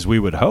of them as we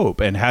would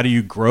hope. And how do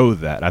you grow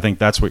that? I think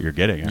that's what you're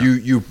getting at.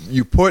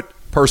 You put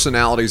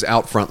personalities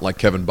out front like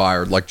Kevin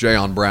Byard, like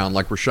Jayon Brown,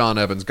 like Rashaan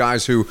Evans,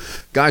 guys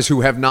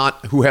who have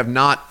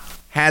not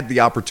had the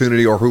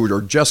opportunity or who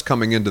are just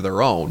coming into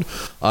their own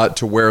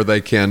to where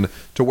they can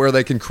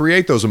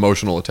create those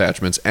emotional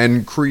attachments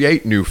and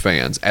create new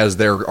fans, as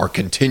there are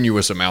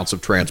continuous amounts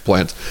of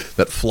transplants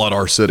that flood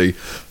our city.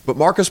 But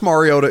Marcus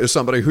Mariota is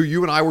somebody who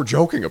you and I were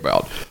joking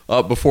about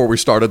before we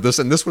started this,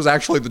 and this was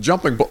actually the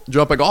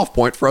jumping off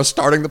point for us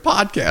starting the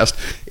podcast,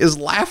 is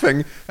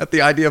laughing at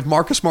the idea of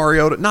Marcus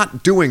Mariota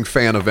not doing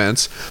fan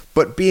events,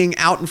 but being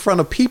out in front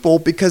of people,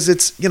 because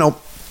it's,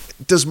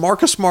 does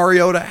Marcus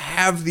Mariota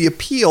have the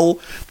appeal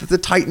that the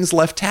Titans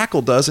left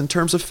tackle does in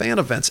terms of fan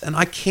events? And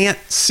I can't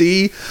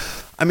see.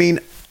 I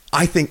mean,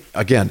 I think,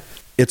 again,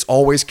 it's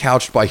always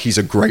couched by he's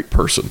a great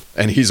person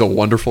and he's a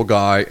wonderful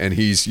guy and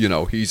he's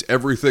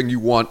everything you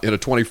want in a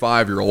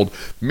 25-year-old.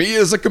 Me,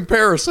 as a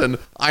comparison,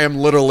 I am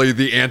literally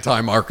the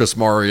anti-Marcus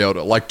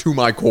Mariota, like to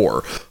my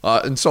core.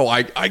 And so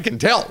I can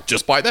tell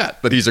just by that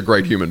he's a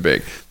great human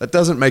being. That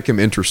doesn't make him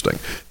interesting.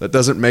 That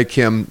doesn't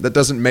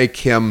make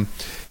him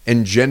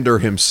engender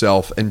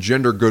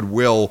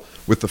goodwill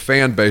with the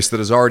fan base that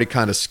is already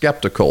kind of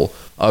skeptical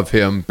of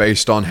him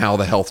based on how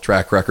the health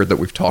track record that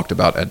we've talked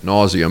about ad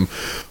nauseum.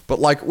 But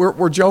like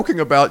we're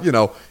joking about,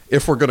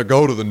 if we're going to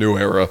go to the new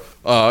era,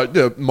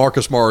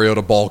 Marcus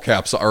Mariota ball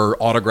caps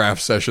our autograph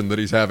session that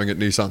he's having at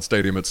Nissan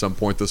Stadium at some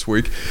point this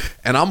week,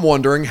 and I'm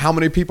wondering how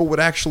many people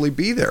would actually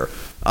be there,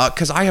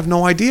 because I have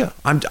no idea.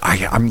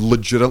 I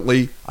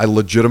legitimately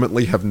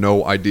have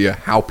no idea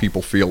how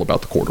people feel about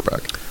the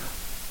quarterback.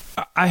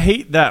 I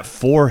hate that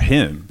for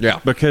him. Yeah.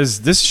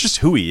 Because this is just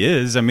who he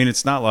is. I mean,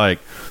 it's not like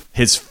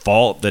his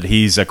fault that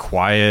he's a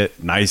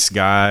quiet, nice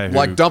guy.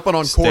 Like dumping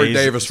on Corey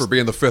Davis for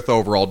being the 5th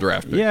overall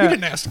draft pick. Yeah. He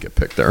didn't ask to get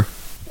picked there.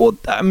 Well,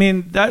 I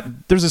mean,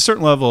 there's a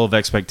certain level of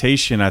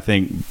expectation, I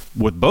think,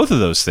 with both of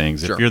those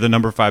things. Sure. If you're the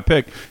number 5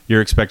 pick,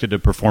 you're expected to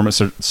perform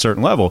at a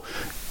certain level.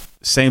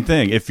 Same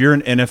thing. If you're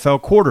an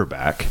NFL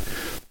quarterback,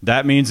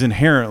 that means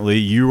inherently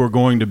you are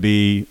going to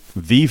be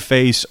the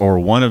face or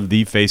one of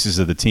the faces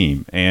of the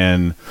team.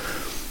 And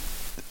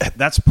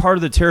that's part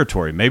of the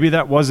territory. Maybe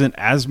that wasn't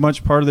as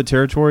much part of the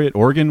territory at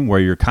Oregon, where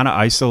you're kind of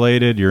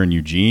isolated. You're in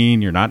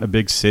Eugene. You're not in a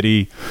big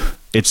city.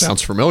 It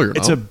sounds familiar.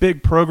 It's a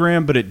big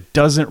program, but it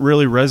doesn't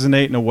really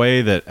resonate in a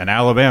way that an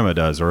Alabama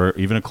does, or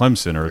even a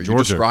Clemson or a Georgia. You're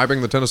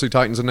describing the Tennessee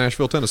Titans in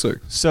Nashville, Tennessee.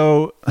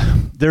 So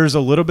there's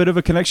a little bit of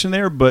a connection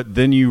there, but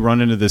then you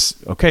run into this,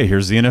 okay,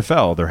 here's the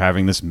NFL. They're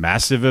having this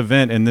massive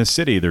event in this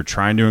city. They're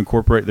trying to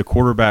incorporate the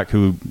quarterback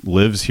who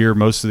lives here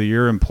most of the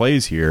year and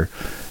plays here,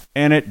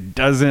 and it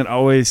doesn't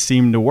always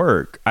seem to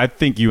work. I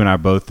think you and I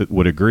both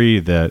would agree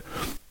that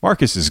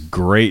Marcus is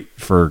great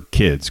for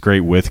kids,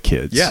 great with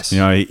kids. Yes.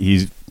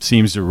 He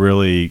seems to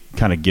really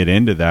kind of get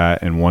into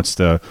that and wants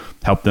to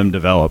help them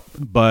develop.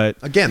 But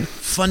again,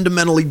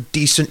 fundamentally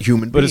decent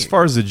human being. But as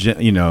far as the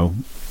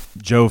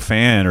Joe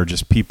fan or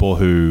just people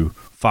who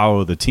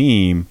follow the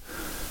team,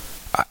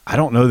 I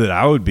don't know that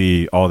I would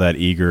be all that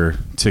eager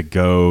to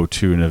go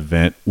to an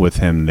event with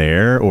him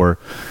there. Or,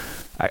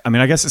 I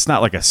mean, I guess it's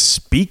not like a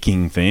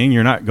speaking thing.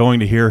 You're not going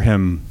to hear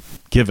him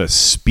give a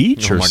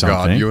speech or something.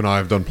 Oh my God, you and I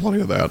have done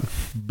plenty of that.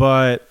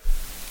 But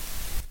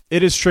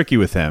it is tricky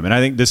with him. And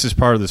I think this is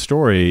part of the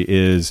story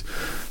is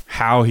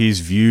how he's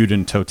viewed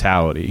in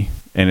totality.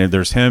 And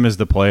there's him as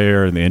the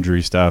player and the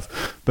injury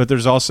stuff. But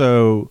there's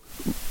also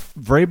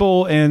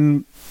Vrabel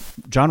and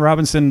John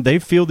Robinson. They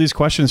field these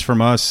questions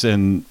from us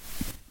and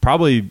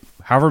probably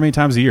however many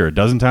times a year, a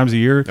dozen times a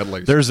year, at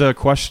least. There's a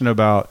question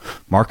about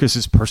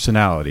Marcus's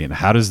personality and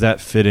how does that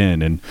fit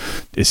in, and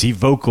is he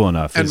vocal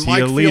enough? And is Mike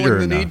he a leader feeling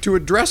the enough? need to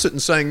address it and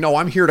saying, no,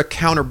 I'm here to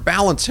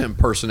counterbalance him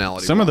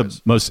personality. Some of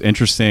the most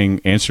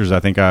interesting answers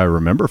I think I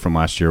remember from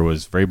last year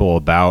was Vrabel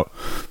about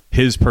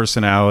his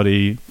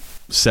personality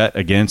set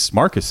against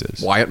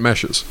Marcus's. Why it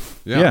meshes.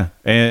 Yeah.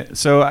 And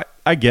so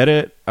I get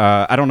it.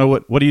 I don't know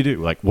what do you do?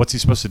 Like, what's he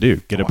supposed to do?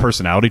 Get a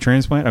personality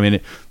transplant? I mean,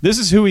 this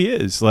is who he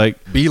is.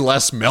 Like, be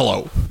less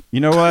mellow.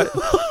 You know what?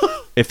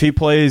 If he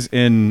plays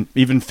in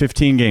even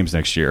 15 games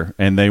next year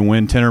and they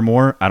win 10 or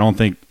more, I don't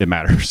think it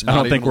matters. I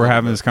don't think we're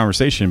having this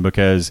conversation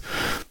because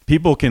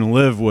people can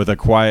live with a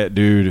quiet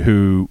dude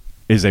who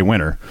is a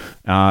winner.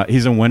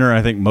 He's a winner,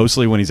 I think,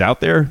 mostly when he's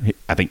out there.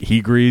 I think he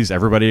agrees.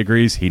 Everybody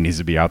agrees. He needs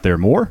to be out there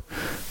more.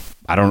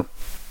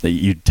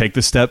 You take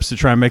the steps to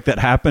try and make that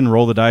happen,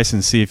 roll the dice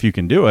and see if you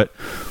can do it.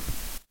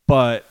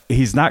 But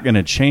he's not going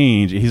to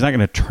change. He's not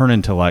going to turn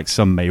into like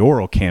some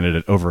mayoral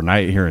candidate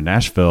overnight here in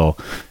Nashville.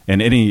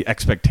 And any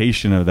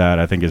expectation of that,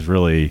 I think, is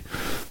really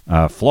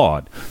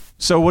flawed.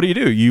 So what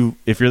do?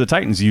 If you're the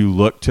Titans, you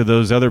look to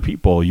those other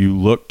people. You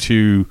look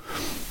to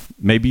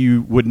maybe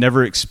you would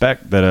never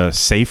expect that a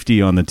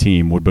safety on the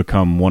team would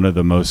become one of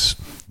the most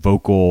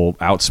vocal,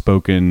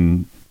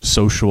 outspoken,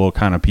 social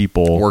kind of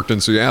people. Worked in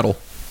Seattle.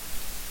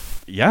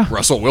 Yeah.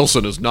 Russell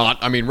Wilson is not.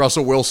 I mean,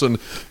 Russell Wilson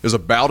is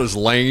about as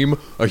lame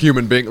a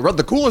human being.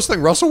 The coolest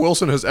thing Russell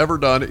Wilson has ever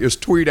done is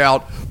tweet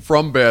out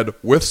from bed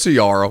with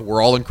Ciara.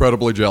 We're all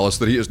incredibly jealous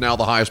that he is now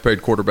the highest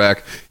paid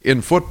quarterback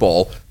in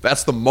football.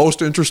 That's the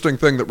most interesting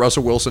thing that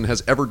Russell Wilson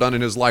has ever done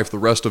in his life. The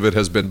rest of it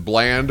has been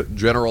bland,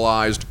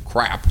 generalized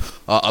crap,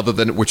 other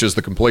than which is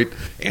the complete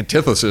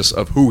antithesis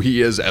of who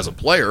he is as a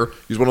player.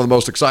 He's one of the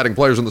most exciting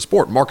players in the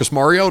sport. Marcus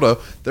Mariota,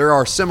 there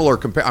are similar.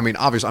 I mean,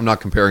 obviously, I'm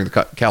not comparing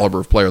the caliber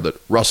of player that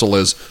Russell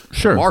is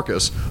to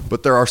Marcus,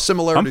 but there are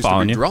similarities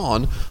to be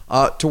drawn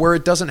to where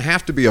it doesn't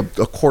have to be a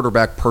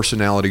quarterback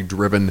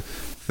personality-driven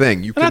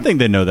thing. I think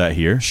they know that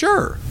here.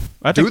 Sure.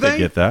 I think they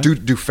get that.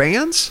 Do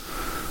fans?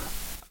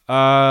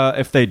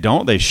 If they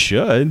don't, they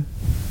should.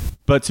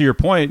 But to your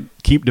point,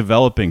 keep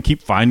developing,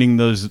 keep finding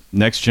those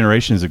next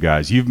generations of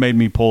guys. You've made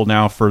me pull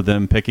now for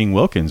them picking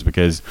Wilkins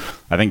because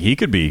I think he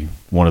could be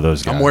one of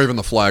those guys. I'm waving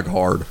the flag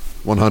hard.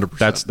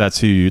 100%. That's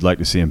who you'd like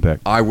to see him pick.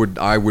 I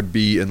would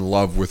be in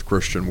love with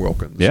Christian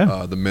Wilkins.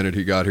 Yeah. The minute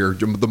he got here,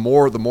 the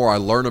more I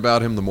learn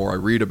about him, the more I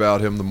read about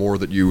him, the more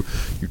that you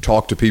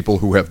talk to people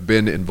who have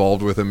been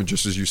involved with him. And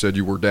just as you said,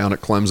 you were down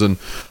at Clemson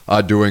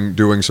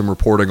doing some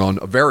reporting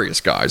on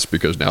various guys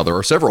because now there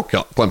are several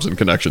Clemson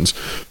connections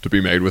to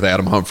be made with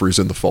Adam Humphries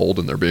in the fold,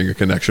 and there being a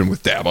connection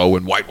with Dabo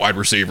and white wide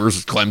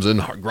receivers,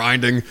 Clemson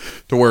grinding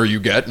to where you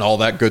get and all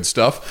that good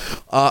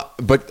stuff.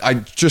 But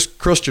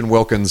Christian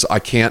Wilkins, I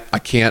can't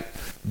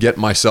get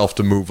myself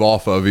to move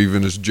off of,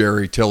 even as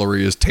Jerry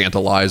Tillery is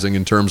tantalizing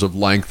in terms of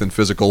length and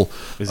physical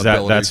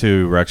ability. That's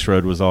who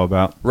Rexroad was all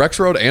about?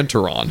 Rexroad and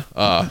Tehran.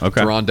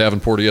 Tehran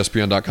Davenport,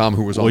 ESPN.com,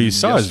 who was on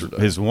yesterday. Well, you saw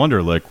his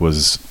Wonderlic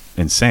was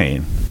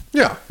insane.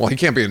 Yeah. Well, he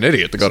can't be an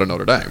idiot to go to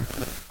Notre Dame.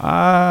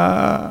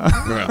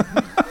 Yeah.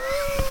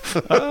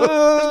 There's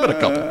been a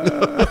couple.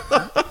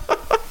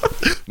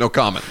 No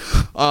comment.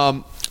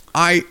 I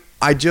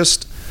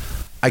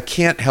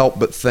can't help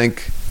but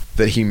think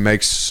that he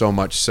makes so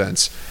much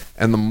sense.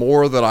 And the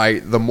more that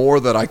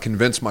I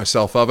convince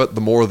myself of it,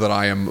 the more that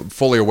I am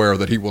fully aware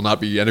that he will not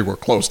be anywhere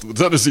close to the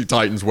Tennessee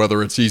Titans,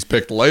 whether he's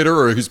picked later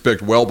or he's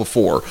picked well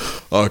before,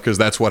 because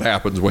that's what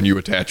happens when you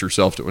attach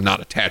yourself to, not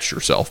attach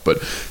yourself, but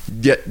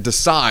yet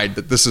decide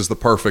that this is the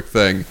perfect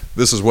thing.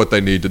 This is what they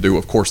need to do.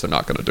 Of course, they're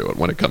not going to do it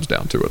when it comes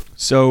down to it.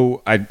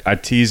 So I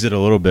teased it a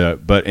little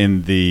bit, but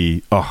in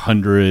the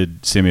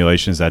 100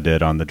 simulations I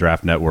did on the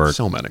Draft Network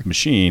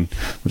machine,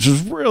 which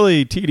was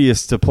really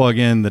tedious to plug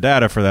in the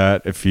data for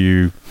that, if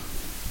you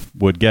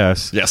would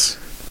guess. Yes.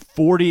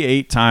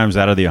 48 times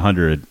out of the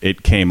 100,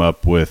 it came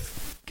up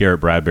with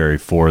Garrett Bradbury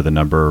for the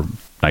number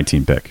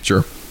 19 pick.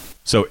 Sure.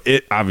 So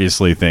it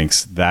obviously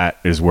thinks that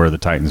is where the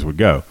Titans would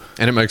go.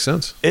 And it makes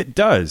sense. It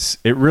does.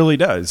 It really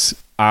does.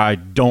 I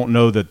don't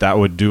know that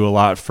would do a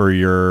lot for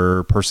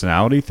your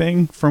personality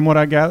thing, from what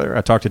I gather.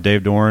 I talked to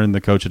Dave Doran,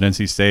 the coach at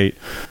NC State.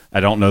 I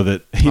don't know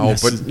that.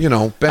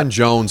 But Ben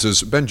Jones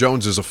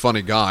is a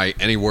funny guy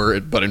anywhere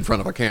but in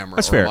front of a camera.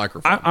 That's or fair. A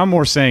microphone. I'm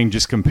more saying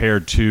just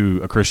compared to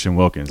a Christian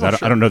Wilkins. I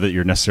don't know that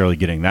you're necessarily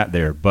getting that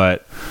there,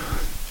 but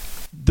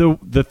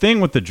the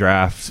thing with the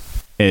draft,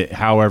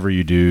 however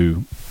you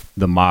do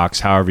the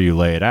mocks, however you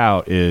lay it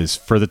out, is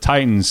for the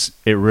Titans,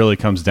 it really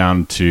comes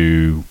down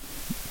to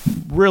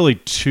really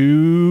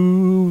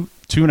two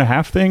and a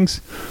half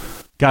things.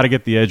 Got to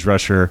get the edge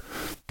rusher,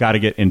 got to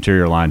get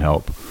interior line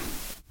help,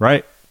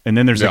 right? And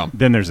then there's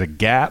a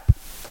gap,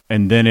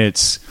 and then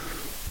it's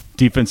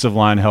defensive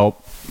line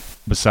help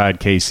beside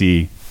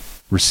Casey,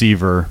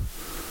 receiver,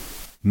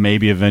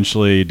 maybe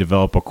eventually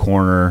develop a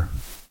corner,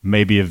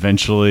 maybe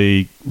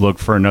eventually look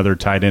for another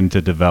tight end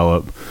to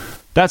develop.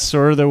 That's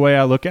sort of the way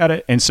I look at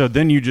it. And so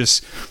then you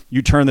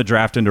turn the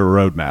draft into a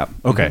roadmap.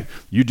 Okay,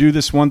 you do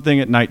this one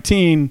thing at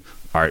 19.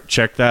 All right,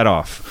 check that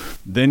off.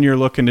 Then you're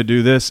looking to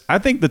do this. I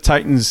think the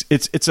Titans,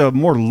 it's a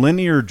more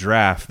linear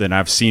draft than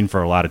I've seen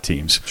for a lot of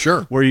teams.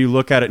 Sure. Where you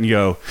look at it and you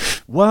go,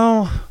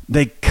 well,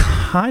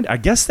 I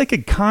guess they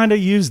could kind of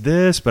use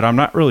this, but I'm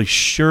not really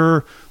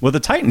sure. Well, the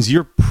Titans,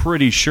 you're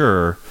pretty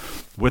sure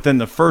within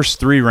the first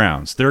 3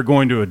 rounds, they're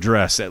going to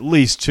address at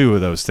least 2 of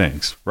those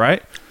things,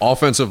 right?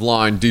 Offensive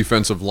line,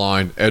 defensive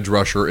line, edge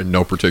rusher in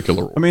no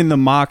particular order. I mean, the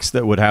mocks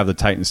that would have the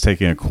Titans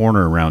taking a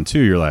corner in round 2,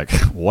 you're like,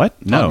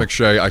 what? No. Todd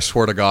McShay, I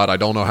swear to God, I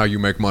don't know how you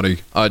make money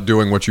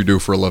doing what you do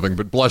for a living,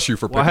 but bless you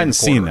for picking I hadn't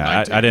seen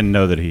that. I didn't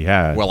know that he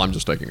had. Well, I'm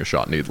just taking a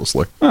shot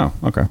needlessly. Oh,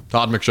 okay.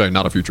 Todd McShay,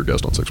 not a future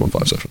guest on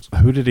 615 Sessions.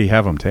 Who did he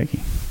have him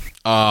taking?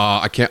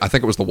 I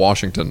think it was the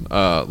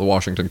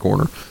Washington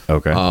corner.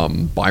 Okay.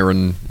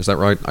 Byron, is that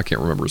right? I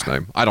can't remember his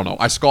name. I don't know.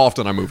 I scoffed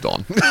and I moved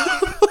on.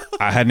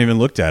 I hadn't even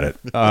looked at it.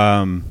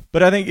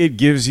 But I think it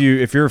gives you,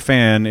 if you're a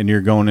fan and you're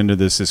going into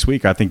this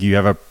week, I think you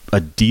have a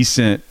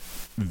decent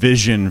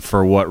vision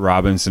for what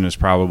Robinson is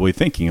probably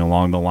thinking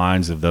along the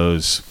lines of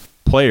those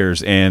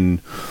players. And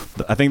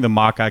I think the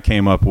mock I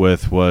came up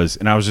with was,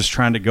 and I was just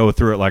trying to go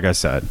through it like I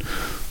said,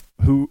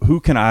 who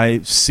can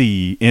I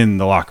see in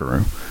the locker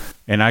room?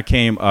 And I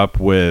came up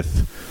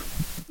with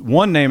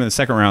one name in the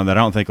second round that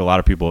I don't think a lot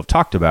of people have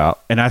talked about.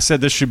 And I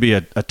said this should be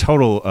a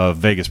total of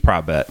Vegas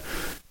prop bet,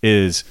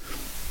 is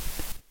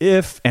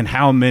if and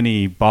how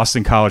many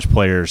Boston College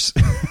players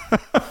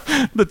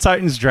the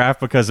Titans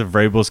draft because of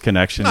Vrabel's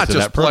connection Not to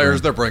just that program.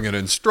 players, they're bringing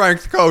in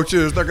strength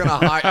coaches. They're going to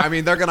hire. I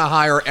mean, they're going to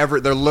hire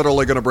they're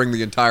literally going to bring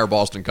the entire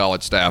Boston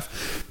College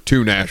staff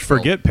to Nashville.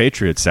 Forget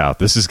Patriot South.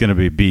 This is going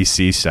to be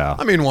BC South.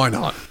 I mean, why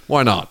not?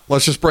 Why not?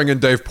 Let's just bring in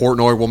Dave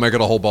Portnoy. We'll make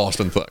it a whole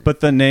Boston thing.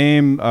 But the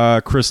name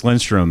Chris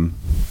Lindstrom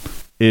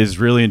is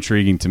really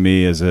intriguing to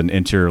me as an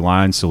interior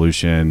line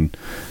solution.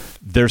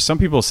 There's some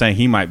people saying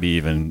he might be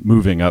even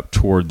moving up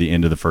toward the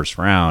end of the first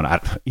round.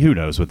 Who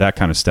knows with that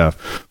kind of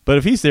stuff. But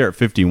if he's there at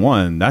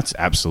 51, that's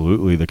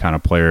absolutely the kind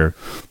of player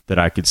that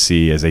I could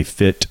see as a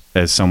fit,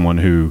 as someone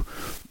who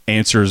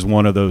answers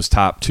one of those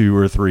top 2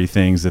 or 3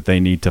 things that they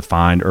need to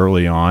find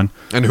early on.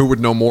 And who would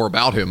know more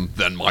about him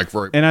than Mike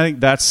Vrabel? And I think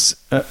that's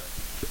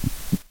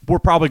we're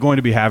probably going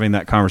to be having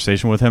that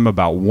conversation with him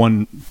about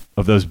one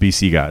of those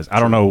BC guys. I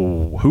don't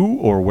know who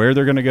or where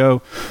they're going to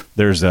go.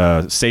 There's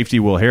a safety,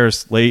 Will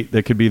Harris late,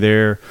 that could be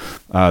there.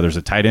 There's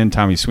a tight end,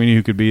 Tommy Sweeney,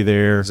 who could be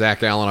there.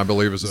 Zach Allen, I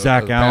believe, is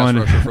Zach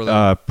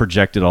Allen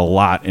projected a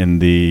lot in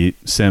the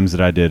sims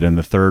that I did in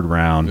the 3rd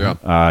round.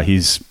 Yeah.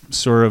 He's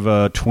sort of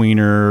a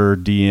tweener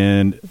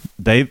DN.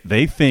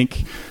 They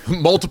think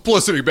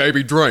multiplicity,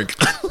 baby, drink.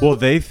 Well,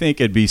 they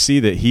think at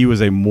BC that he was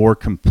a more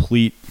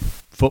complete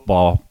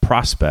football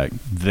prospect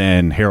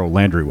than Harold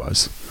Landry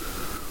was.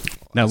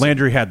 Now,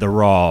 Landry had the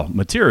raw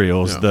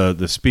materials,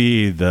 the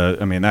speed,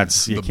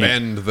 that's the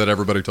bend that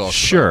everybody talks about.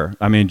 Sure.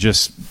 I mean,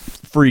 just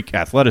freak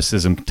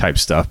athleticism type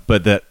stuff,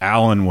 but that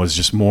Allen was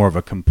just more of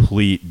a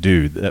complete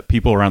dude. That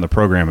people around the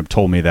program have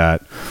told me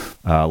that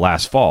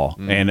last fall.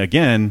 And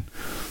again,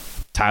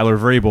 Tyler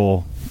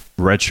Vrabel,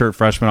 redshirt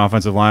freshman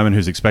offensive lineman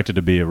who's expected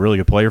to be a really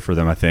good player for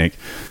them, I think,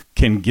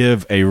 can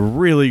give a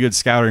really good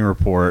scouting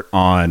report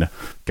on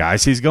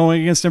guys he's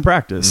going against in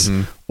practice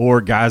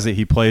or guys that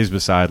he plays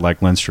beside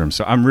like Lindstrom.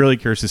 So I'm really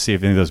curious to see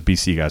if any of those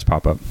BC guys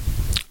pop up.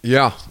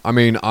 Yeah. I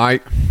mean, I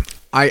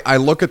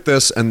look at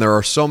this and there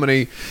are so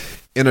many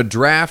in a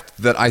draft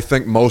that I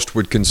think most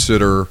would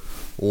consider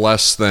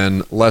less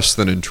than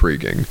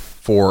intriguing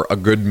for a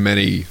good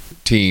many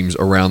teams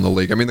around the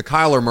league. I mean, the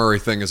Kyler Murray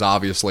thing is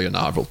obviously a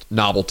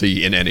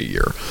novelty in any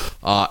year.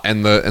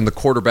 and the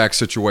quarterback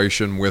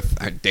situation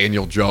with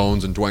Daniel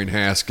Jones and Dwayne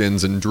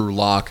Haskins and Drew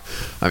Lock.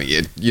 I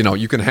mean,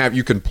 you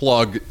can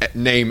plug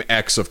name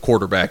X of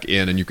quarterback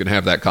in, and you can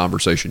have that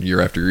conversation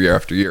year after year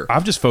after year.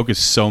 I've just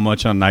focused so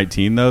much on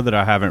 19 though that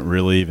I haven't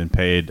really even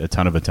paid a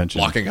ton of attention.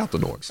 Blocking out the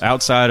noise.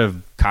 Outside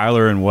of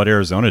Kyler and what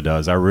Arizona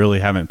does, I really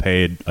haven't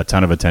paid a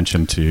ton of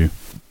attention to.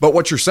 But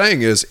what you're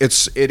saying is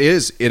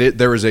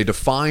there is a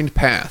defined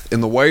path in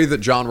the way that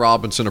John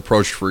Robinson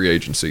approached free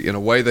agency, in a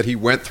way that he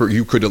went through.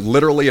 You could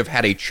literally have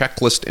had a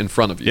checklist in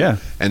front of you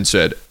and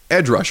said,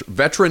 edge rush,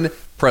 veteran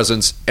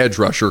presence, edge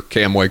rusher,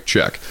 Cam Wake,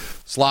 check.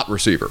 Slot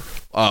receiver,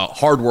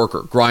 hard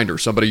worker, grinder,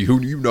 somebody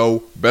who you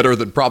know better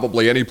than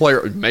probably any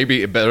player,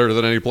 maybe better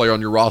than any player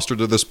on your roster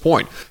to this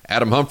point.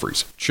 Adam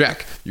Humphries,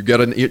 check. You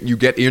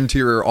get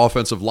interior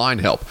offensive line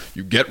help.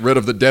 You get rid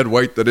of the dead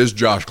weight that is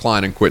Josh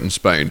Klein and Quentin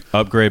Spain.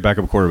 Upgrade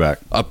backup quarterback.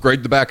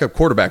 Upgrade the backup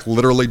quarterback.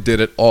 Literally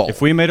did it all.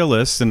 If we made a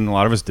list, and a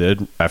lot of us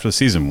did after the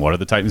season, what do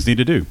the Titans need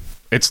to do?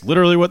 It's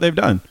literally what they've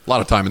done. A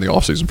lot of time in the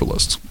offseason for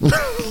lists.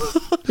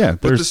 Yeah,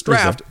 but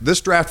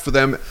this draft for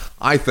them,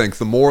 I think,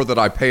 the more that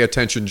I pay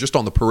attention just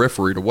on the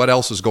periphery to what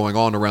else is going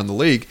on around the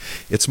league,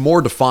 it's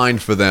more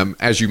defined for them,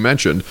 as you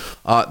mentioned,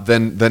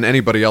 than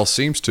anybody else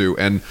seems to.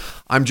 And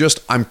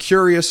I'm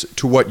curious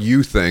to what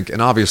you think.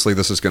 And obviously,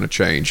 this is going to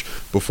change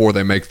before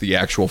they make the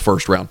actual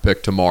first round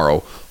pick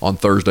tomorrow on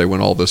Thursday when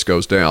all this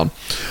goes down.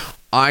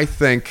 I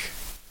think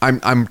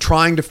I'm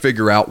trying to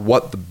figure out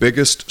what the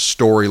biggest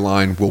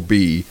storyline will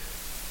be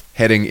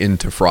heading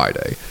into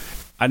Friday.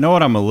 I know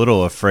what I'm a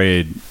little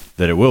afraid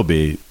that it will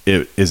be.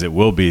 It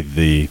will be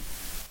the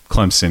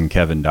Clemson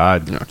Kevin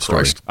Dodd story.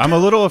 Christ. I'm a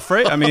little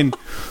afraid. I mean,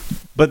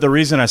 but the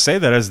reason I say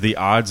that is the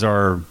odds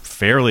are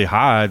fairly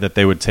high that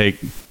they would take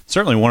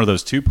certainly one of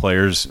those two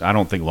players. I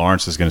don't think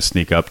Lawrence is going to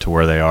sneak up to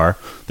where they are.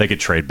 They could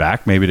trade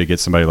back maybe to get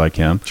somebody like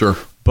him. Sure.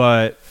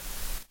 But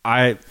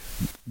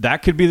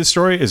that could be the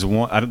story.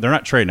 They're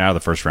not trading out of the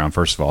first round.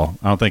 First of all,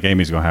 I don't think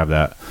Amy's going to have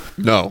that.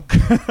 No,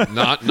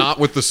 not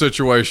what the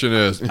situation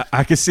is.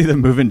 I could see them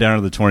moving down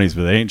to the 20s,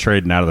 but they ain't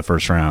trading out of the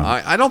first round.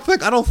 I don't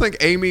think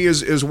Amy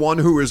is one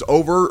who is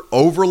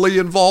overly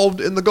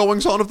involved in the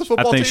goings on of the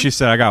football team. I think she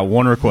said, "I got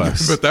one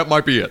request, but that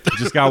might be it.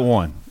 Just got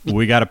one.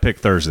 We got to pick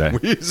Thursday.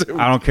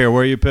 I don't care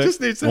where you pick.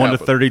 Just needs to 1 happen.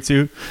 to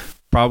 32,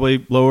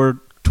 probably lower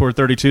toward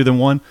 32 than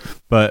 1,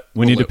 but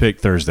we need to pick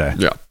Thursday.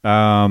 Yeah.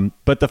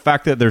 But the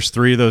fact that there's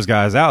 3 of those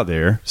guys out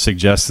there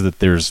suggests that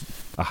there's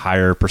a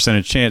higher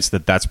percentage chance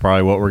that that's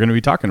probably what we're going to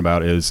be talking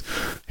about is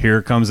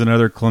here comes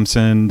another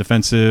Clemson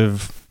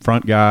defensive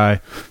front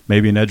guy,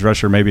 maybe an edge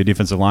rusher, maybe a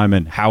defensive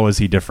lineman. How is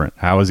he different?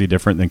 How is he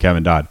different than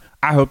Kevin Dodd?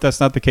 I hope that's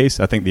not the case.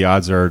 I think the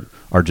odds are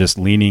just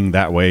leaning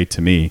that way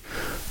to me.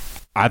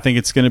 I think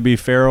it's going to be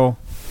Farrell.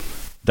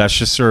 That's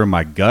just sort of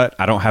my gut.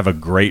 I don't have a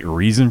great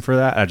reason for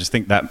that. I just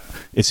think that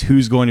it's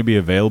who's going to be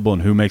available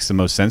and who makes the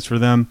most sense for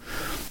them.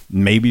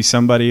 Maybe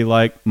somebody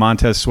like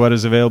Montez Sweat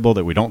is available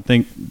that we don't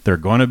think they're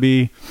going to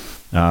be.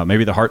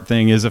 Maybe the heart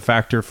thing is a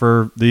factor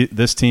for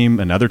this team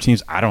and other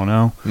teams. I don't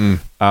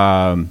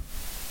know.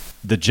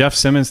 The Jeff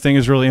Simmons thing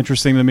is really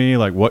interesting to me.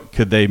 Like, what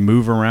could they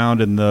move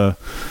around in the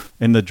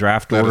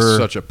draft order? That is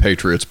such a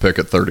Patriots pick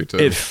at 32.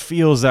 It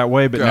feels that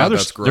way, but God,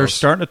 now they're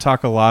starting to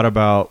talk a lot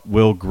about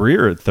Will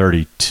Grier at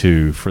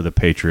 32 for the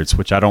Patriots,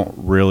 which I don't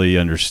really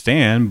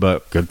understand,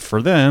 but good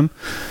for them.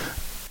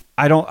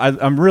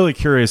 I'm really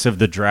curious of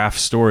the draft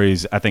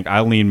stories. I think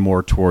I lean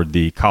more toward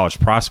the college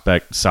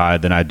prospect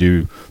side than I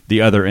do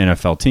the other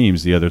NFL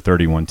teams, the other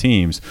 31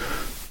 teams.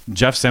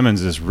 Jeff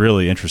Simmons is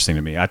really interesting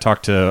to me. I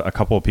talked to a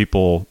couple of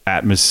people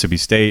at Mississippi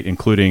State,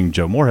 including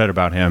Joe Moorhead,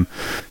 about him,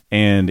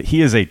 and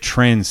he is a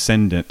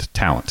transcendent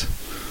talent.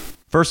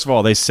 First of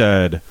all, they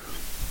said,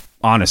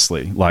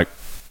 honestly, like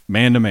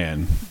man to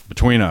man,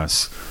 between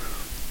us,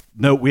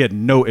 no, we had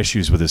no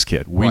issues with this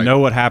kid. We know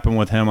what happened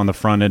with him on the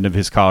front end of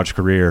his college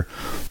career.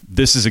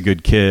 This is a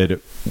good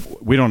kid.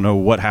 We don't know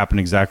what happened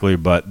exactly,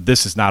 but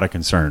this is not a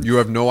concern. You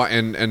have no,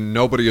 and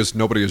nobody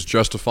is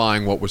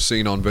justifying what was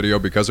seen on video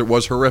because it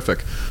was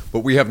horrific.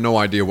 But we have no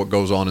idea what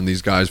goes on in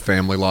these guys'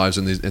 family lives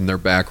and in their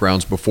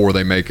backgrounds before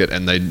they make it,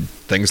 and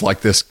things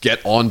like this get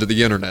onto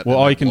the internet. Well,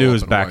 all you can do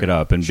is back it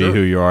up and be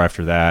who you are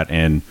after that.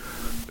 And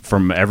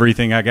from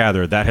everything I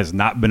gather, that has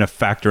not been a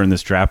factor in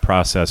this draft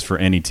process for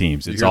any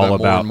teams. It's all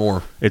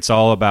about It's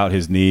all about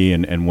his knee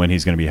and when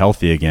he's going to be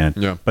healthy again.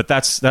 Yeah. But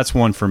that's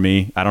one for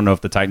me. I don't know if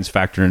the Titans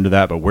factor into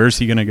that, but where's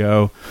he going to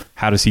go?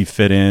 How does he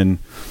fit in?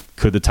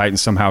 Could the Titans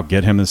somehow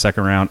get him in the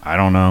second round? I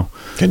don't know.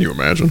 Can you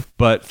imagine?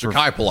 But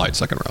Ja'Kai Polite,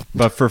 second round.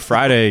 But for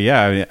Friday,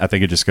 yeah, I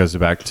think it just goes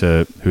back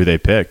to who they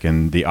pick,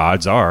 and the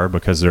odds are,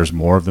 because there's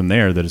more of them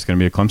there, that it's going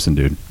to be a Clemson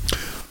dude.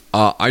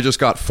 I just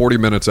got 40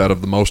 minutes out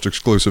of the most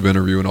exclusive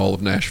interview in all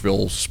of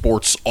Nashville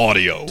sports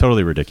audio.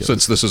 Totally ridiculous.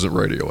 Since this isn't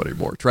radio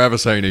anymore.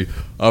 Travis Haney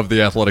of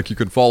The Athletic. You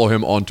can follow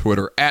him on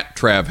Twitter at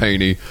Trav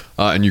Haney,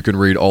 and you can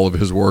read all of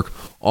his work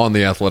on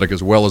The Athletic,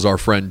 as well as our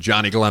friend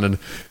Johnny Glennon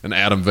and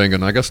Adam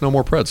Vingan. I guess no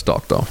more Preds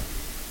talk, though.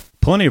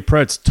 Plenty of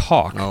Preds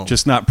talk,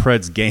 just not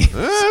Preds game.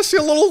 See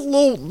a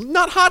little,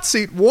 not hot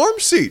seat, warm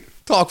seat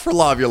Talk for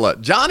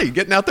Lavulette. Johnny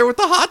getting out there with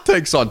the hot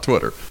takes on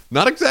Twitter.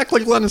 Not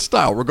exactly Glenn's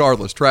style,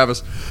 regardless.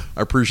 Travis,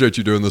 I appreciate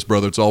you doing this,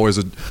 brother. It's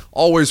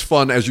always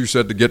fun, as you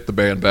said, to get the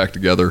band back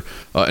together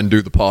and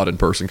do the pod in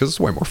person, because it's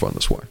way more fun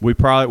this way. We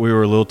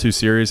were a little too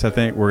serious, I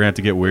think. We're going to have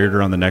to get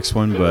weirder on the next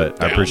one,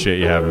 but I appreciate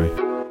you having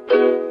me.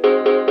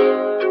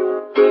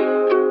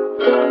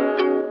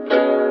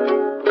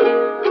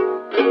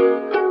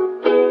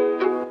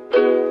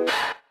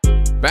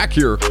 Back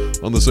here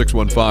on the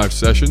 615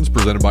 Sessions,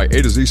 presented by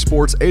A to Z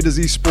Sports, A to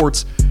Z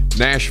Sports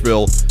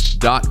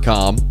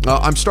Nashville.com.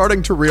 I'm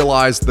starting to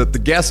realize that the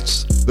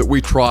guests that we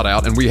trot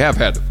out, and we have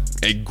had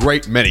a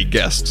great many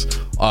guests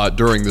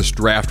during this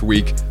draft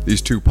week,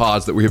 these two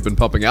pods that we have been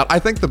pumping out. I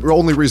think the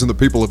only reason that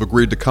people have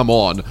agreed to come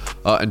on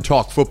and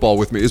talk football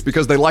with me is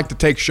because they like to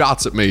take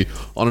shots at me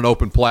on an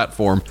open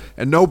platform,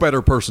 and no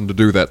better person to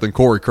do that than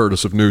Cory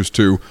Curtis of News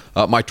 2,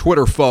 my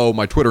Twitter foe,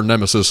 my Twitter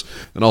nemesis,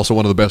 and also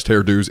one of the best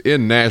hairdos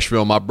in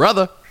Nashville. My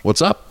brother,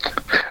 what's up?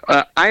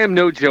 I am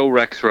no Joe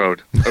Rexrode,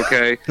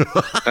 okay?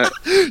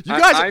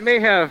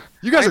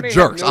 You guys are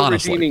jerks,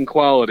 honestly. Redeeming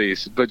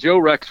qualities, but Joe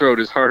Rexrode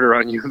is harder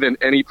on you than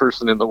any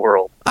person in the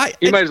world.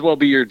 He might as well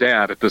be your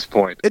dad at this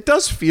point. It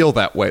does feel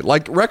that way.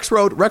 Like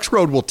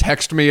Rexrode will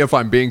text me if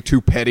I'm being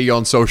too petty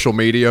on social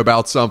media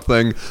about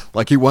something.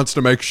 Like he wants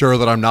to make sure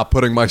that I'm not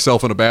putting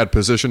myself in a bad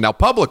position. Now,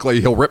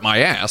 publicly, he'll rip my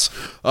ass,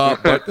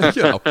 but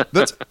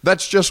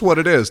that's just what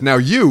it is. Now,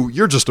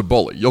 you're just a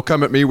bully. You'll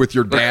come at me with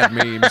your dad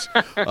memes,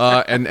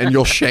 and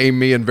you'll shame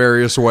me in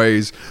various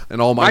ways.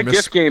 And all my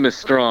gift game is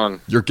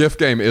strong. Your gift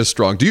game is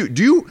strong. Do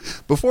you?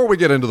 Before we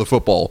get into the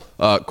football,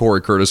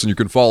 Cory Curtis, and you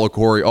can follow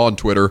Cory on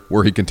Twitter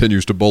where he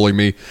continues to bully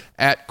me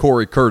at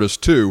Cory Curtis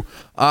 2.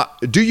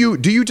 Do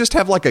you just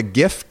have like a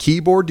GIF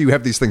keyboard? Do you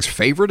have these things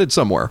favorited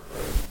somewhere?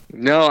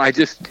 No,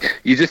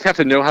 you just have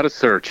to know how to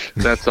search.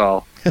 That's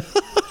all.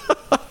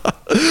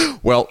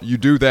 Well, you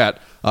do that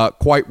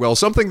quite well.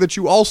 Something that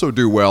you also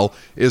do well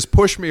is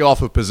push me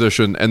off a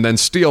position and then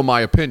steal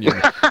my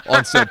opinion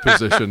on said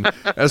position.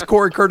 As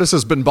Cory Curtis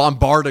has been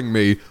bombarding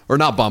me, or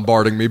not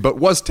bombarding me, but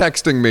was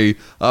texting me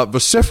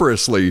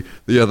vociferously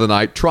the other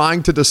night,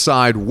 trying to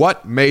decide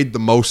what made the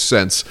most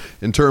sense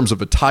in terms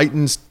of a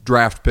Titans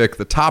draft pick,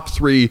 the top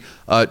three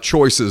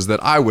choices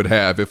that I would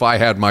have if I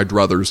had my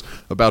druthers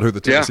about who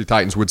the Tennessee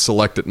Titans would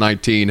select at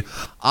 19.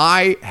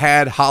 I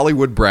had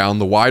Hollywood Brown,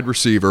 the wide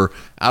receiver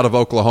out of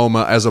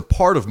Oklahoma, as a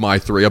part of my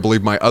three. I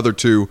believe my other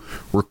two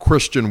were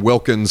Christian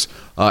Wilkins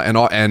and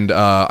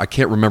I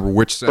can't remember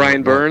which center.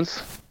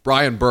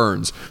 Brian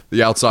Burns,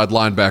 the outside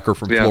linebacker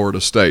from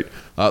Florida State.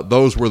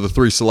 Those were the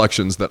three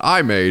selections that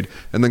I made.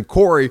 And then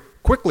Cory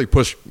quickly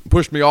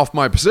pushed me off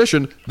my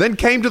position, then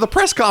came to the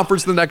press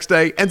conference the next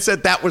day and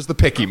said that was the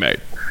pick he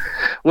made.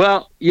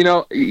 Well,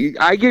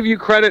 I give you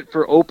credit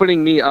for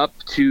opening me up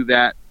to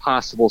that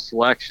possible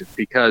selection,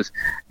 because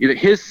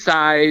his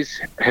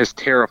size has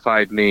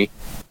terrified me.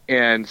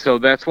 And so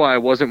that's why I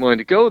wasn't willing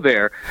to go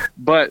there.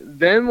 But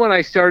then when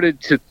I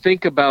started to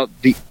think about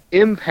the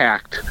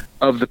impact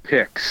of the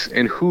picks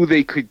and who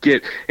they could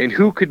get and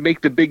who could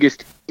make the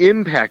biggest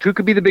impact, who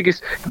could be the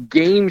biggest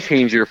game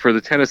changer for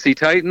the Tennessee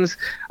Titans,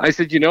 I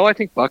said, I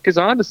think Buck is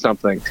onto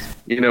something,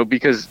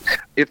 because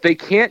if they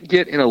can't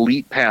get an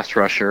elite pass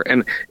rusher,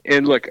 and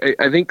look,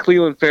 I think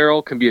Cleveland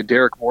Farrell can be a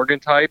Derek Morgan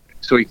type,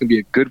 so he can be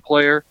a good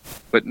player,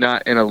 but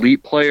not an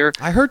elite player.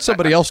 I heard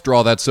somebody else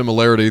draw that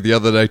similarity the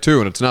other day too,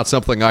 and it's not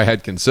something I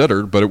had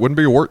considered, but it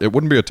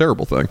wouldn't be a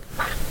terrible thing.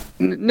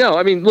 No,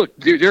 I mean, look,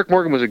 Derek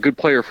Morgan was a good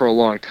player for a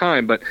long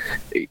time, but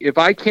if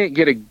I can't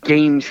get a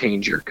game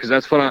changer, because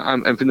that's what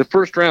I'm in the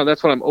first round,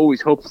 that's what I'm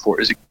always hoping for,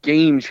 is a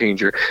game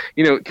changer.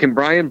 Can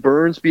Brian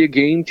Burns be a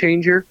game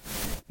changer?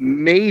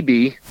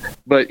 Maybe,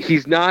 but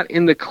he's not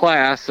in the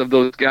class of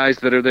those guys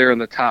that are there in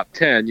the top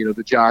 10,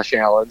 the Josh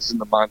Allens and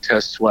the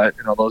Montez Sweat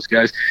and all those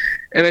guys.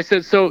 And I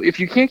said, so if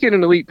you can't get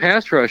an elite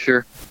pass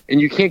rusher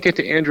and you can't get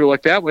to Andrew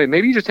Luck that way,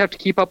 maybe you just have to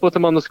keep up with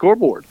him on the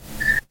scoreboard.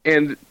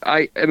 And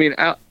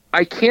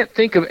I can't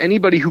think of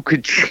anybody who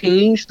could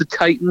change the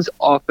Titans'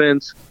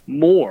 offense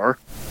more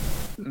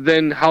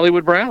than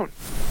Hollywood Brown.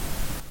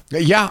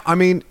 Yeah,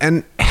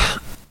 and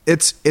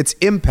it's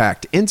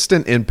impact,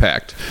 instant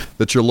impact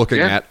that you're looking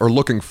at or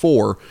looking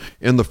for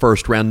in the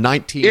first round.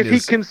 19 if he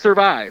can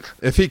survive.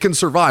 If he can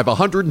survive,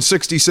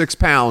 166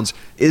 pounds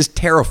is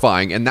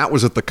terrifying, and that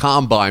was at the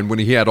combine when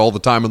he had all the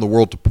time in the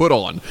world to put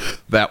on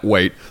that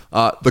weight.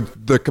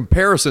 The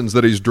comparisons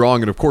that he's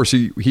drawing, and of course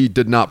he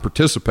did not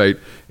participate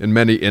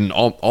in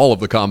all of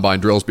the combine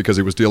drills because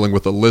he was dealing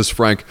with a Liz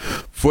Frank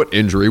foot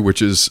injury,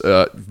 which is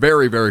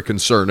very, very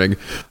concerning.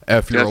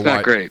 That's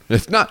not great.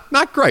 It's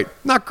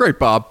not great,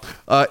 Bob.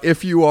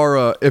 If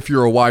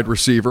you're a wide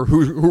receiver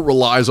who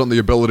relies on the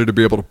ability to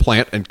be able to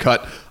plant and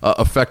cut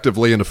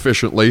effectively and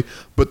efficiently,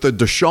 but the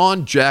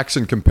Deshaun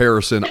Jackson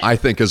comparison, I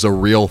think, is a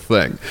real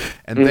thing.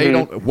 And they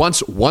don't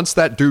once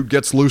that dude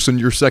gets loose in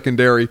your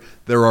secondary,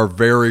 there are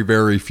very,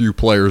 very, very few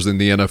players in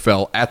the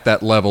NFL at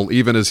that level,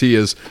 even as he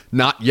is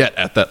not yet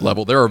at that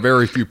level. There are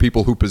very few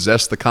people who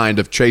possess the kind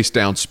of chase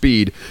down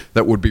speed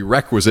that would be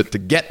requisite to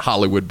get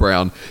Hollywood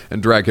Brown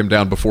and drag him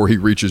down before he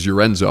reaches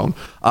your end zone.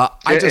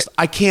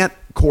 I can't,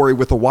 Cory,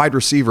 with a wide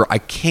receiver, I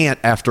can't,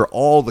 after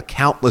all the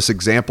countless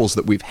examples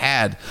that we've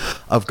had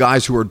of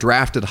guys who are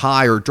drafted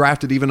high or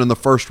drafted even in the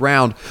first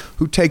round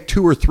who take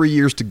 2 or 3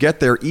 years to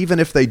get there, even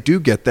if they do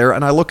get there.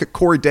 And I look at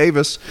Corey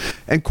Davis,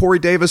 and Corey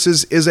Davis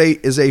is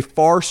a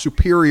far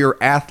superior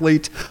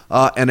athlete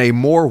and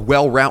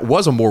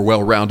was a more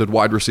well-rounded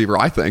wide receiver,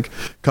 I think,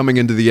 coming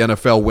into the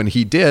NFL when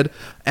he did.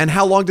 And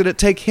how long did it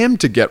take him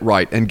to get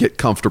right and get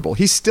comfortable?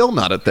 He's still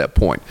not at that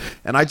point.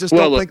 And I just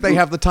don't think they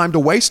have the time to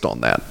waste on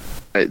that.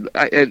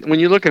 And when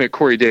you're looking at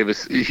Corey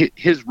Davis,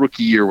 his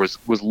rookie year was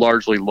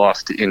largely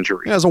lost to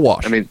injury. As a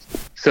wash. I mean,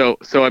 so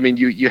I mean,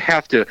 you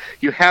have to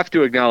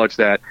acknowledge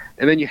that,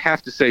 and then you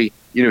have to say,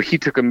 he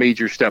took a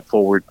major step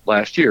forward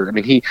last year. I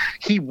mean,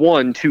 he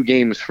won 2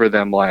 games for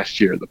them last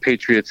year, the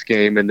Patriots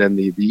game and then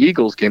the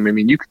Eagles game. I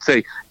mean, you could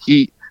say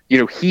he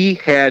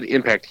had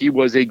impact. He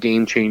was a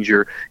game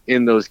changer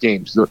in those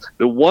games.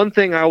 The one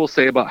thing I will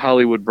say about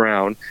Hollywood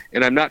Brown,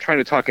 and I'm not trying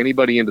to talk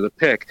anybody into the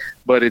pick,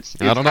 but it's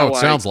I don't know. It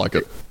sounds like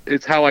it.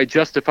 It's how I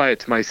justify it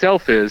to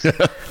myself is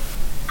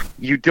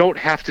you don't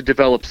have to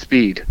develop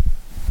speed.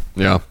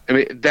 Yeah. I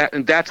mean,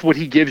 that's what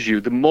he gives you.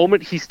 The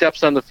moment he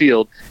steps on the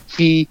field,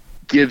 he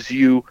gives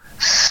you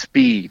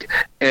speed,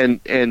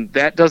 and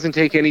that doesn't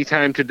take any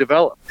time to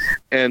develop.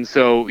 And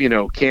so,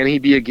 can he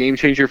be a game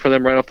changer for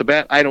them right off the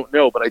bat? I don't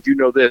know, but I do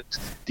know that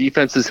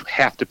defenses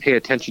have to pay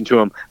attention to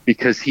him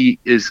because he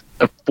is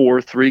a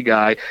 4.3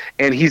 guy,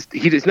 and he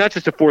is not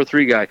just a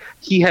 4.3 guy.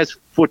 He has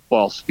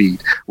football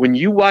speed. When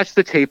you watch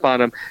the tape on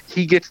him,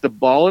 he gets the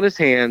ball in his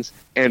hands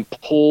and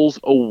pulls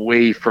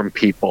away from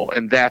people,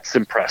 and that's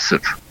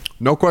impressive.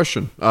 No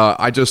question.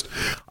 I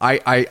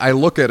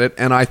look at it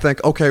and I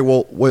think, okay,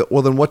 well,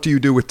 then what do you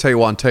do with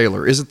Taywan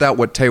Taylor? Isn't that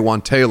what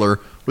Taywan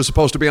Taylor was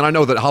supposed to be? And I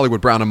know that Hollywood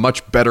Brown, a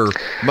much bigger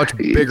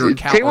caliber.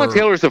 Taywan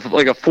Taylor's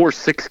like a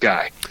 4.6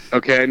 guy.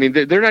 Okay, I mean,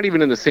 they're not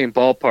even in the same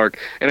ballpark.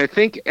 And I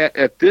think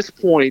at this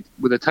point,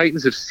 where the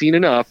Titans have seen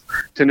enough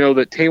to know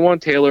that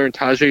Taywan Taylor and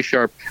Tajay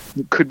Sharp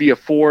could be a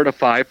 4 and a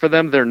 5 for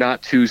them, they're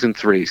not 2s and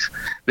 3s.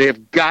 They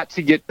have got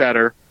to get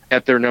better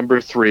at their number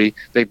 3.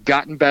 They've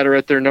gotten better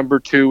at their number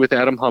 2 with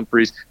Adam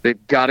Humphries.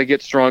 They've got to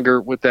get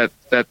stronger with that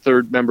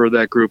third member of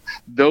that group.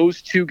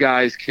 Those 2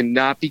 guys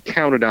cannot be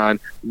counted on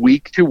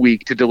week to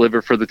week to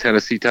deliver for the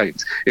Tennessee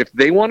Titans. If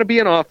they want to be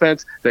an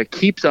offense that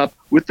keeps up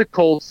with the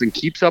Colts and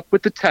keeps up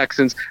with the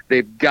Texans,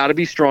 they've got to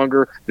be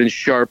stronger than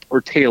Sharp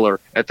or Taylor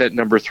at that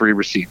number 3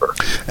 receiver.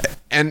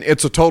 And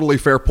it's a totally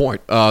fair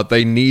point.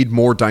 They need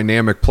more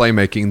dynamic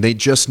playmaking. They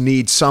just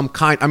need some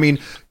kind. I mean,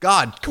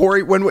 God,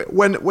 Cory, when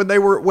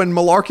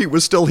Malarkey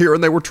was still here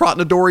and they were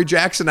trotting Adoree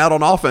Jackson out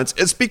on offense,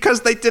 it's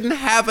because they didn't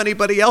have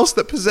anybody else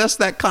that possessed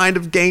that kind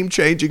of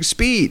game-changing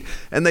speed,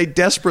 and they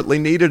desperately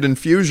needed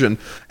infusion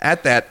on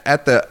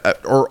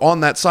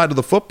that side of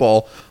the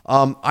football.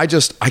 I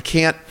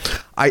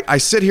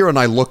sit here and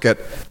I look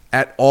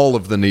at all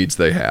of the needs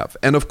they have.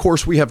 And of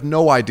course, we have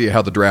no idea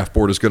how the draft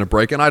board is going to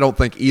break, and I don't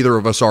think either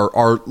of us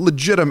are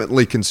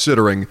legitimately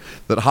considering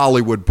that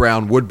Hollywood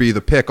Brown would be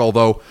the pick,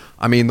 although,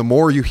 I mean, the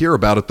more you hear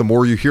about it, the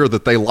more you hear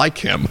that they like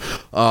him.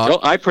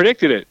 I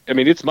predicted it. I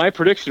mean, it's my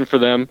prediction for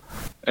them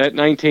at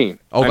 19.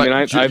 Oh,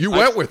 you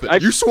went with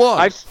it. You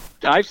swung.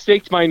 I've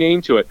staked my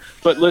name to it.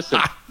 But listen,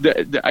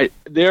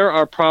 there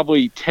are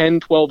probably 10,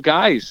 12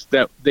 guys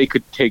that they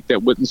could take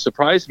that wouldn't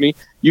surprise me.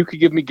 You could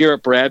give me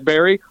Garrett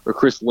Bradbury or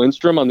Chris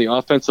Lindstrom on the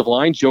offensive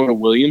line, Jonah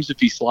Williams if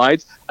he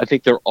slides. I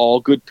think they're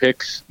all good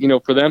picks,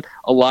 for them.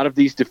 A lot of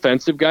these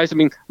defensive guys. I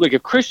mean, look,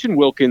 if Christian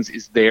Wilkins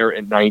is there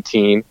at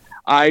 19,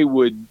 I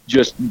would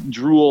just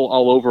drool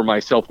all over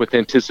myself with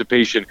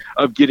anticipation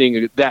of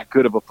getting that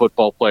good of a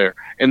football player.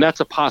 And that's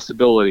a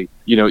possibility,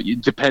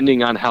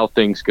 depending on how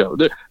things go.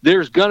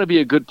 There's going to be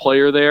a good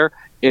player there.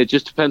 It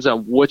just depends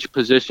on which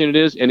position it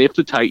is and if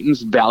the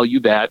Titans value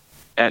that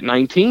at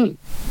 19.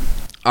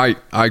 I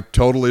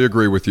totally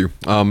agree with you,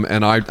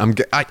 and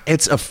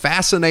it's a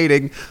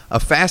fascinating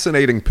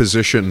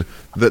position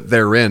that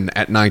they're in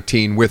at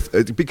 19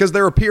 because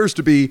there appears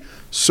to be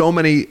so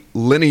many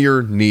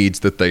linear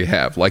needs that they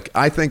have. Like,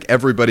 I think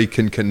everybody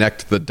can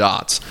connect the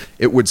dots,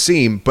 it would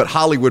seem, but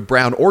Hollywood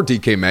Brown or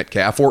DK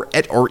Metcalf or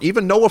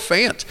even Noah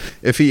Fant,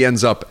 if he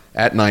ends up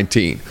at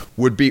 19,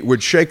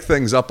 would shake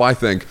things up, I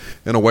think,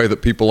 in a way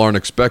that people aren't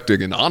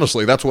expecting. And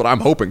honestly, that's what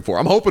I'm hoping for.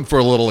 I'm hoping for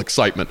a little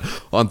excitement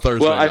on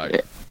Thursday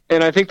night.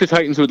 And I think the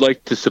Titans would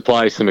like to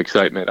supply some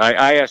excitement.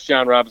 I asked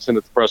John Robinson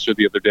at the presser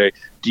the other day,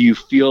 do you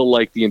feel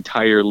like the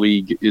entire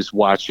league is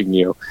watching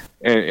you?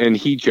 And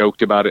he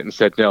joked about it and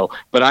said no.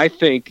 But I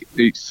think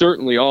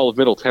certainly all of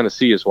Middle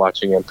Tennessee is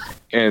watching him.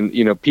 And,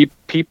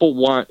 people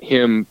want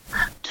him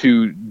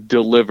to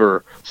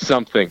deliver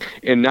something.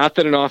 And not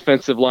that an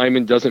offensive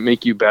lineman doesn't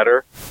make you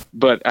better,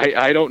 but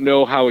I don't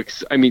know how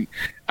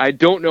I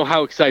don't know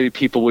how excited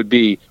people would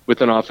be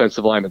with an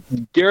offensive lineman.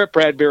 Garrett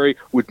Bradbury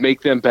would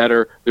make them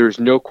better. There's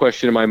no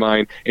question in my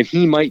mind. And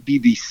he might be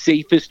the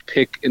safest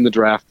pick in the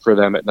draft for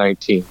them at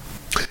 19.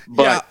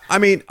 But yeah, I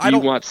mean, do you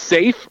want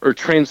safe or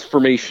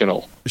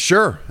transformational?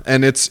 Sure,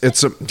 and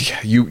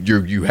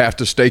you have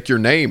to stake your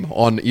name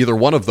on either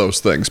one of those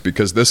things,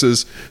 because this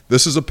is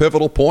a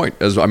pivotal point.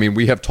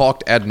 We have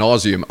talked ad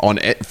nauseum on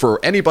it, for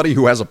anybody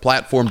who has a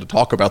platform to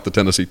talk about the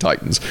Tennessee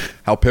Titans,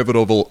 how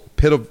pivotal,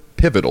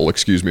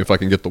 excuse me if I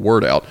can get the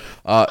word out,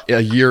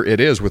 a year it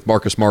is with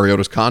Marcus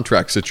Mariota's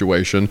contract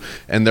situation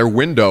and their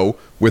window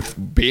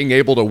with being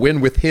able to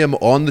win with him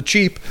on the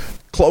cheap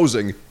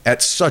closing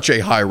at such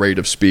a high rate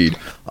of speed.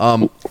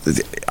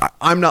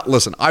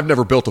 Listen, I've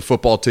never built a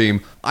football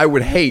team. I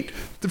would hate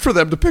for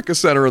them to pick a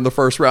center in the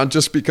first round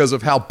just because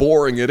of how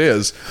boring it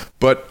is.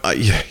 But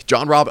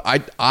John Robb,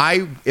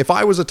 if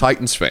I was a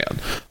Titans fan,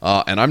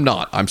 and I'm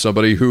not, I'm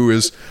somebody who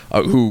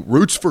who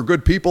roots for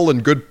good people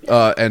and good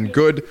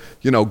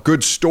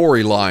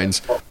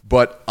storylines.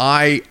 But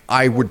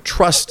I would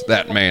trust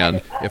that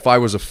man if I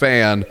was a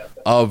fan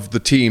of the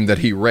team that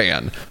he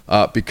ran,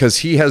 because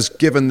he has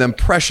given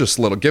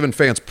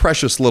fans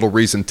precious little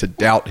reason to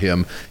doubt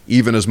him,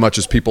 even as much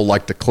as people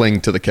like to cling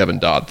to the Kevin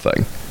Dodd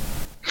thing.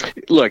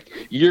 Look,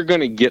 you're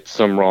going to get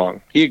some wrong.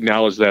 He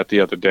acknowledged that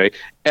the other day.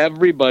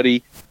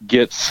 Everybody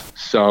gets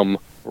some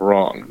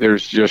wrong.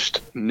 There's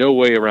just no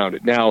way around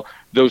it. Now,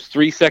 those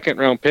 3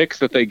 second-round picks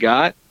that they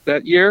got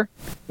that year,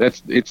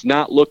 it's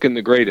not looking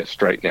the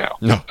greatest right now.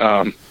 No.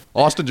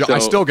 I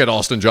still get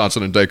Austin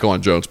Johnson and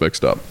Daquan Jones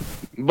mixed up.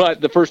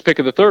 But the first pick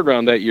of the third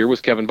round that year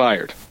was Kevin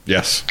Byard.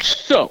 Yes.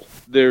 So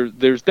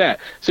there's that.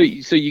 So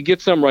you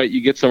get some right,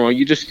 you get some wrong.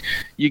 You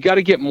got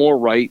to get more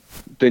right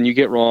than you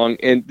get wrong.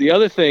 And the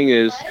other thing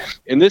is,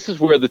 and this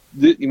is where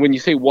when you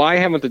say why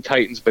haven't the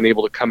Titans been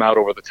able to come out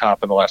over the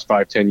top in the last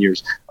 5-10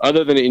 years,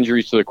 other than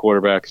injuries to the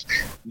quarterbacks,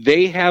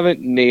 they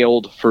haven't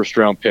nailed first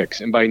round picks.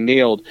 And by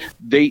nailed,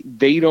 they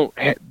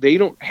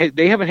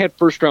haven't had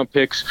first round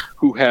picks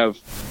who have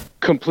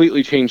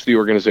completely changed the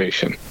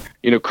organization.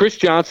 Chris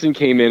Johnson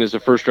came in as a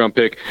first-round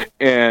pick,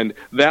 and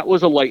that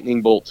was a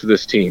lightning bolt to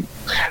this team.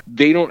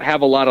 They don't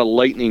have a lot of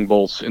lightning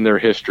bolts in their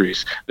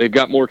histories. They've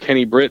got more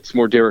Kenny Britts,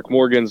 more Derek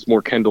Morgans,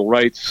 more Kendall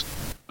Wrights.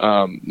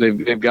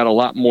 They've got a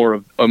lot more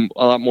of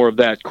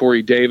that.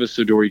 Corey Davis,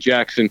 Adoree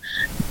Jackson.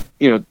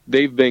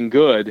 They've been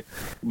good,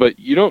 but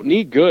you don't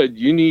need good.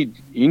 You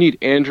need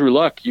Andrew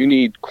Luck. You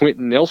need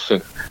Quentin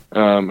Nelson.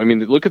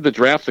 Look at the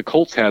draft the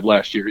Colts had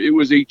last year. It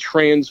was a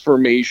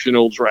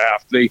transformational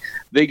draft. They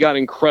got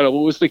incredible.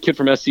 What was the kid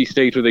from SC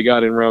State who they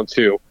got in round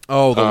 2?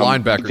 Oh, the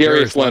linebacker,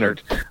 Darius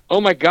Leonard. Oh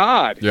my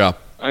God. Yeah.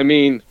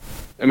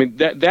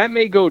 That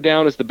may go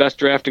down as the best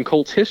draft in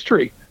Colts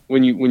history.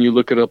 When you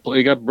look at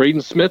they got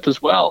Braden Smith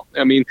as well.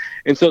 And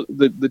so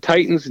the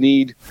Titans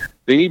need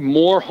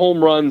more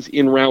home runs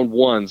in round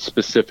 1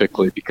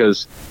 specifically,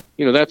 because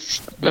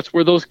that's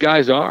where those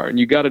guys are, and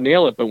you got to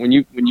nail it. But when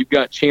you've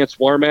got Chance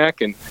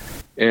Warmack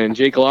and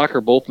Jake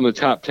Locker both in the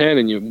top 10,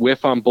 and you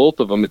whiff on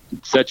both of them, it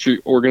sets your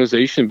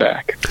organization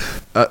back.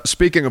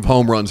 Speaking of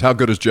home runs, how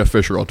good is Jeff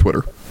Fisher on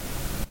Twitter?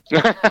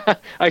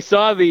 I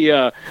saw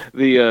the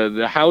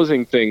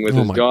housing thing with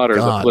his daughter,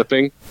 the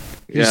flipping.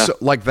 Yeah.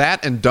 Like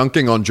that, and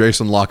dunking on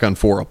Jason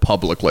LaCanfora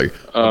publicly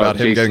about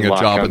him getting a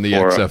job in the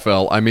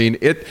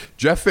XFL.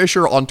 Jeff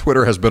Fisher on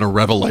Twitter has been a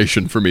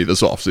revelation for me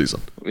this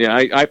offseason. Yeah,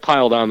 I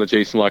piled on the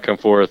Jason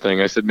LaCanfora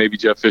thing. I said maybe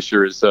Jeff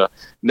Fisher is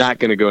not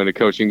going to go into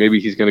coaching. Maybe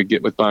he's going to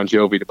get with Bon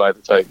Jovi to buy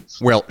the Titans.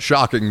 Well,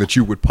 shocking that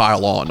you would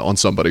pile on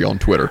somebody on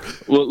Twitter.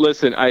 Well,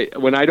 listen,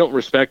 when I don't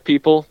respect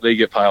people, they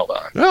get piled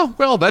on.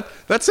 Well,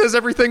 that says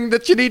everything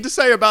that you need to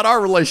say about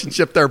our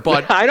relationship there,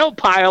 bud. I don't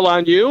pile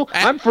on you.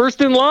 I'm first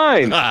in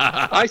line.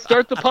 I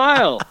start the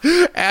pile.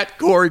 At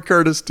Cory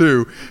Curtis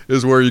 2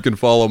 is where you can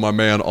follow my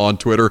man on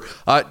Twitter.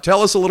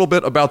 Tell us a little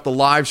bit about the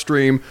live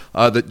stream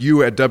that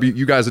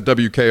you guys at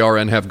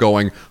WKRN have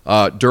going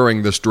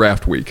during this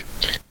draft week.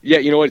 Yeah,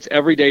 it's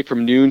every day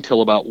from noon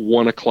till about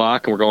 1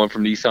 o'clock, and we're going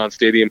from Nissan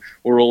Stadium.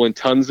 We're rolling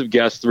tons of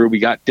guests through. We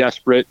got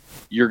Desperate.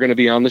 You're going to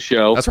be on the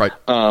show. That's right.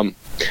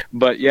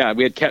 But yeah,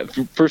 we had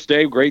first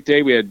day, great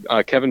day. We had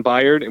Kevin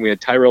Byard, and we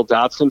had Tyrell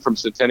Dodson from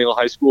Centennial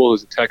High School,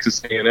 who's at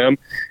Texas A&M,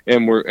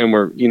 and we're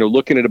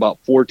looking at about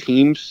 4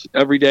 teams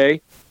every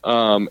day.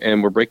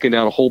 And we're breaking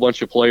down a whole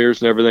bunch of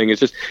players and everything. It's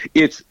just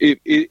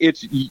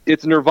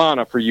it's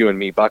nirvana for you and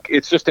me, Buck.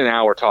 It's just an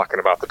hour talking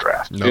about the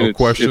draft. No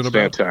question about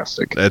it. It's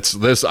fantastic. It's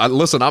this.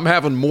 Listen, I'm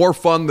having more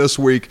fun this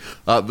week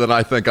than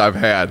I think I've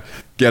had.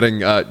 Getting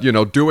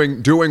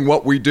doing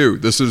what we do.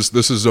 This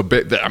is a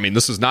bit.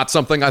 This is not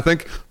something I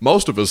think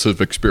most of us have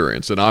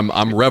experienced, and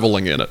I'm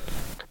reveling in it.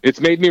 It's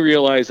made me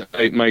realize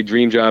my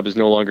dream job is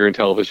no longer in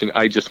television.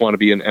 I just want to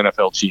be an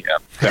NFL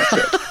GM. That's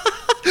it.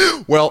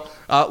 Well,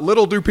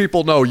 little do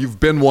people know you've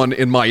been one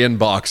in my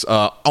inbox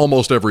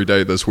almost every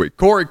day this week.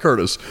 Cory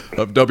Curtis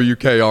of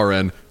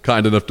WKRN,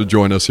 kind enough to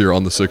join us here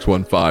on the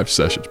 615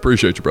 Sessions.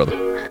 Appreciate you,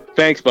 brother.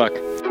 Thanks, Buck.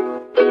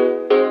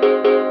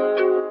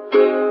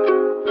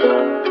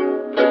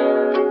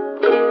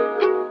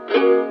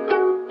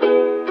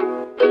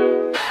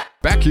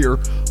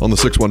 the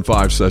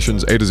 615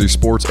 sessions, A to Z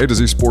Sports, A to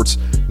Z Sports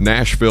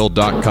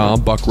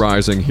Nashville.com. Buck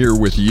Rising here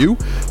with you.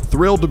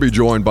 Thrilled to be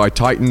joined by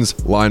Titans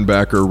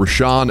linebacker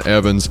Rashaan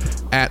Evans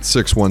at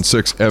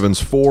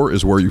 616Evans4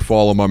 is where you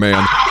follow my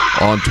man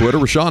on Twitter.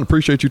 Rashaan,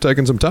 appreciate you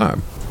taking some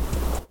time.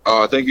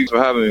 Thank you for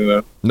having me,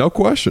 man. No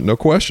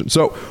question.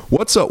 So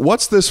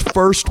what's this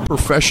first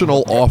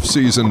professional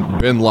offseason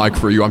been like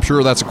for you? I'm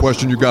sure that's a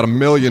question you've got a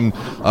million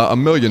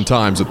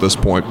times at this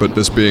point, but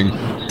this being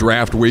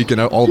draft week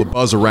and all the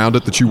buzz around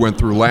it that you went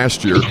through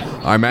last year,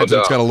 I imagine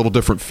it's got a little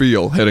different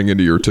feel heading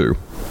into year two.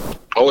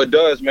 Oh, it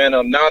does, man.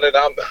 Now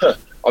that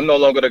I'm no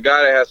longer the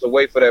guy that has to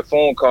wait for that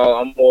phone call.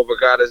 I'm more of a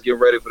guy that's getting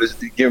ready for this,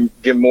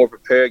 getting more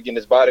prepared, getting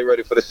his body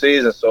ready for the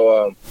season.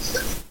 So,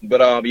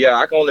 yeah,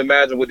 I can only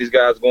imagine what these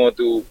guys are going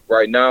through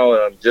right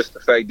now. Just the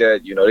fact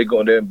that,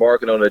 they're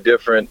embarking on a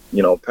different,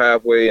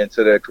 pathway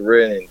into their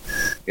career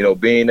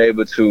and, being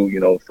able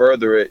to,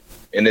 further it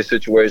in this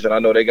situation. I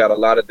know they got a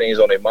lot of things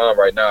on their mind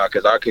right now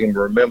because I can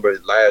remember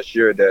last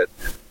year that,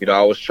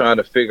 I was trying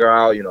to figure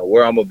out,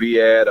 where I'm going to be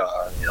at,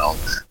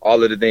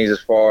 all of the things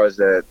as far as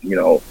that,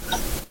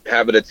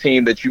 having a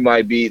team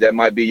that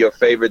might be your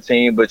favorite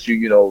team, but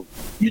you're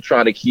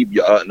trying to keep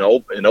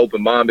an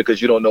open mind because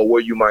you don't know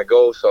where you might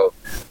go. So,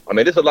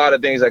 there's a lot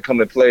of things that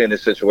come into play in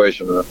this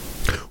situation, man.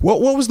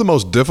 What was the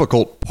most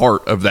difficult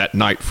part of that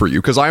night for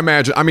you? Because I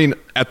imagine,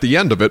 at the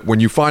end of it, when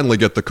you finally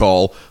get the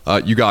call,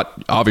 you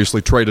got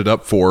obviously traded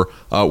up for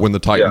when the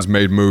Titans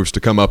made moves to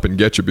come up and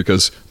get you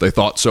because they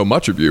thought so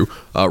much of you,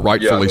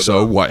 rightfully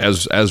so,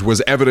 as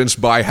was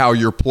evidenced by how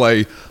your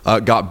play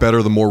got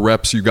better the more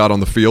reps you got on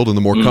the field and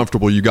the more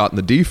comfortable you got in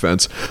the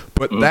defense.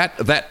 But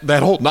that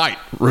whole night,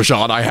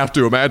 Rashaan, I have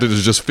to imagine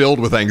is just filled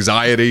with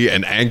anxiety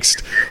and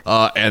angst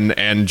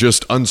and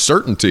just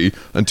uncertainty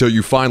until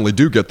you finally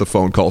do get the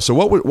phone call. So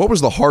what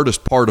was the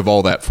hardest part of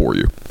all that for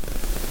you?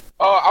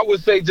 I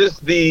would say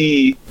just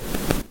the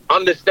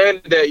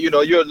understanding that,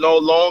 you're no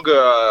longer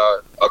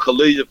a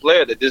collegiate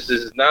player, that this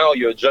is now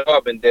your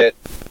job and that,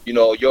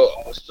 you're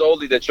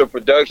solely that your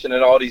production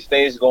and all these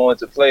things go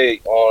into play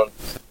on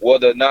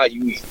whether or not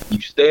you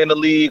stay in the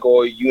league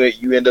or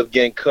you end up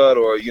getting cut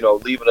or,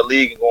 leaving the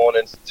league and going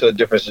into a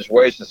different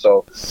situation.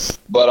 So,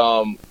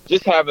 but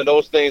just having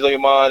those things on your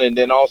mind and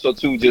then also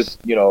too,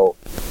 just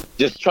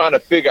trying to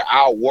figure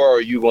out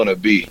where you're going to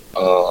be.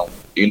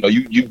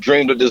 You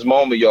dreamed of this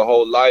moment your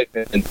whole life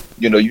and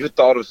you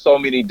thought of so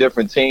many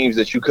different teams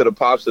that you could have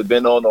possibly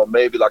been on, or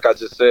maybe, like I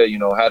just said,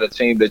 had a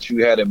team that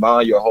you had in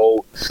mind your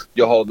whole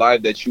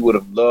life that you would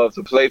have loved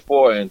to play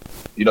for. And,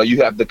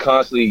 you have to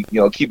constantly,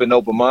 keep an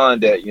open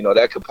mind that,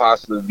 that could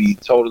possibly be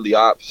totally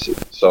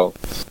opposite. So,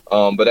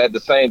 but at the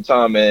same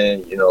time,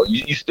 man,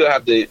 you still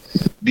have to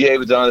be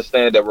able to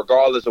understand that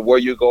regardless of where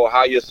you go,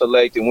 how you're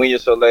selected, when you're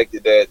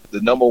selected, that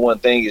the number one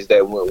thing is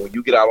that when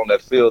you get out on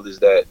that field is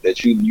that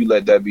you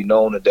let that be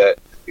known and that,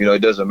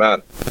 it doesn't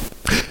matter.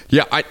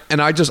 Yeah,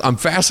 I'm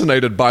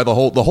fascinated by the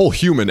whole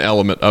human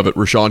element of it,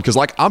 Rashaan, because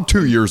I'm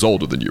 2 years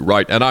older than you,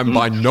 right? And I'm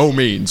by no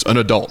means an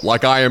adult.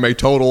 I am a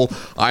total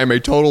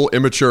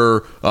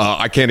immature.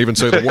 I can't even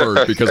say the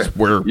word because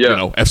we're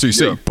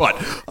FCC. Yeah.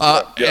 But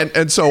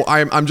and so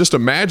I'm just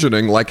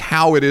imagining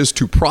how it is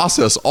to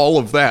process all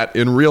of that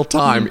in real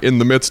time in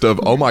the midst of,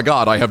 oh my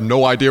God, I have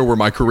no idea where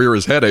my career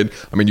is headed.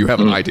 You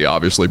have an idea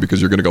obviously because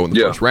you're going to go in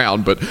the first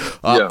round, but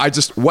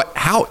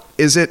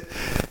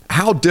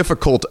how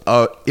difficult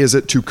is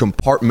it to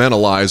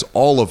compartmentalize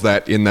all of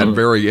that in that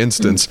very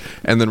instance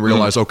and then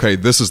realize, okay,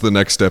 this is the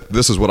next step.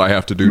 This is what I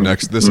have to do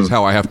next. This is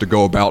how I have to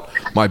go about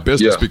my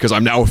business because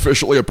I'm now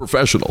officially a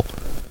professional.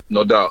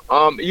 No doubt.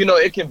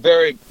 It can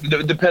vary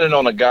depending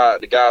on the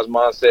guy's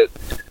mindset.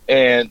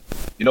 And,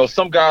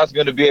 some guys are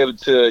going to be able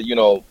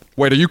to,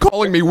 Wait, are you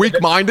calling me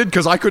weak-minded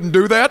because I couldn't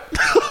do that?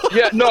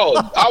 Yeah, no.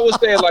 I would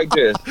say it like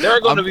this. There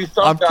are going to be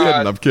some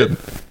guys. I'm kidding.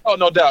 Oh,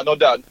 no doubt.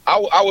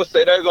 I would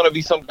say there are going to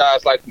be some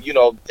guys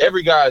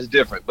every guy is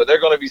different, but there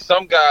are going to be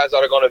some guys that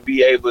are going to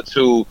be able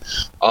to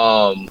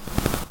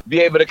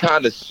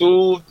kind of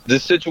soothe the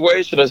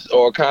situation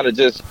or kind of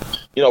just,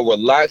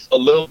 relax a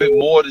little bit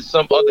more than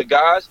some other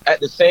guys. At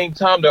the same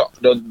time,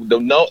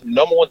 the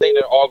number one thing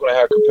they're all going to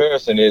have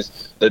comparison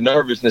is the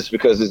nervousness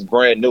because it's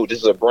brand new. This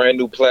is a brand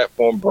new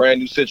platform, brand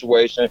new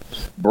situation,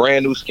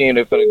 brand new scheme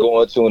they're going to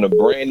go into in a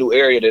brand new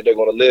area that they're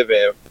going to live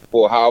in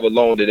for however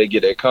long that they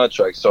get their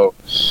contract. So,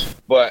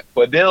 but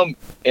for them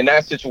in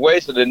that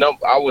situation,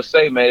 I would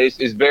say, man,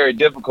 it's very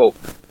difficult.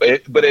 But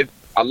if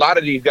a lot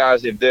of these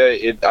guys, I'm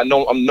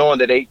knowing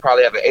that they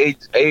probably have an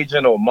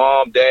agent or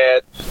mom,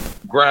 dad,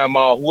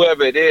 grandma,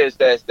 whoever it is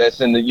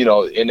that's in the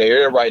in the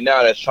area right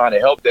now that's trying to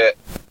help that.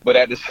 But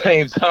at the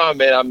same time,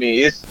 man,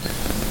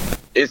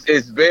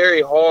 it's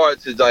very hard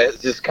to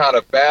just kind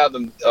of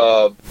fathom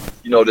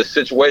the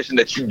situation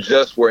that you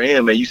just were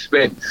in, man. You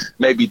spent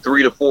maybe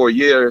 3 to 4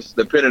 years,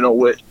 depending on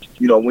what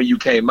when you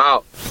came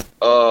out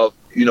of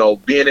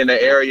being in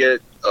the area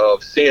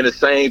of seeing the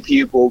same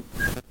people,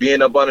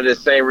 being up under the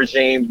same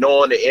regime,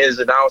 knowing the ins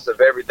and outs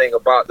of everything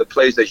about the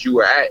place that you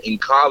were at in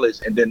college,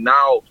 and then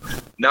now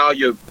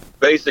you're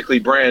basically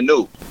brand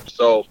new.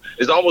 So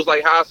it's almost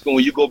like high school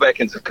when you go back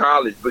into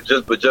college, but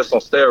just on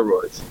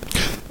steroids.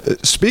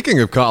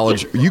 Speaking of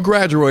college, you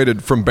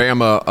graduated from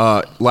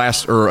Bama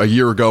a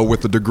year ago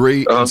with a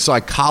degree in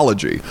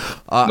psychology.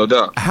 No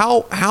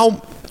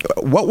doubt.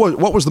 What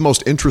was the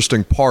most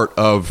interesting part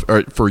of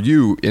for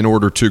you in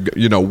order to,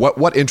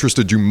 what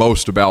interested you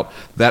most about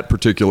that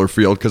particular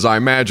field? Because I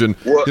imagine,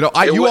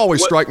 you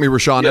always strike me,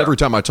 Rashaan, every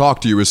time I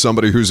talk to you, as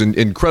somebody who's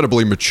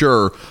incredibly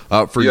mature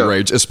for your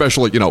age,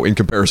 especially, in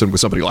comparison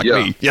with somebody like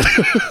me.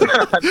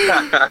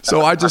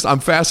 So I'm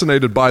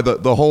fascinated by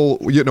the whole,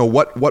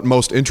 what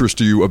most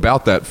interests you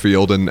about that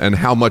field and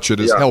how much it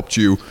has helped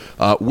you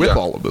with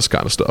all of this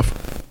kind of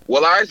stuff.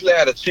 Well, I actually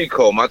had a cheat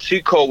code. My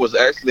cheat code was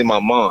actually my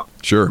mom.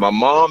 Sure. My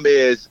mom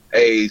is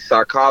a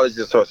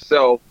psychologist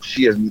herself.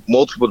 She has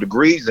multiple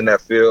degrees in that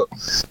field.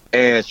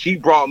 And she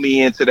brought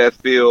me into that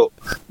field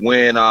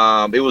when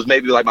it was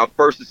maybe like my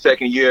first and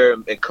second year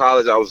in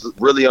college. I was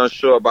really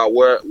unsure about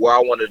where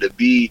I wanted to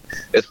be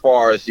as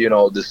far as,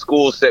 the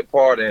school set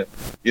part. And,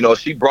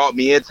 she brought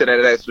me into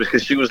that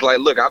because she was like,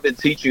 look, I've been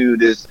teaching you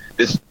this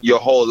your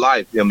whole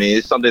life. I mean,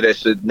 it's something that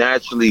should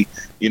naturally,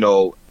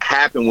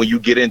 happen when you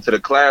get into the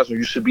classroom.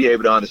 You should be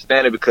able to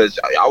understand it because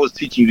I was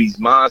teaching you these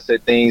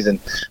mindset things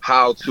and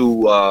how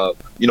to,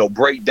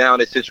 break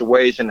down a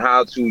situation,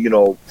 how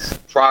to,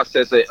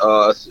 process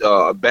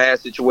a bad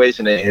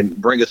situation and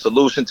bring a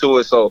solution to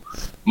it. So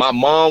my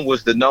mom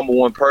was the number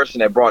one person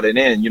that brought it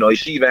in.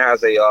 She even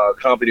has a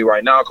company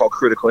right now called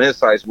Critical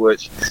Insights,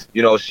 which,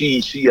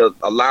 she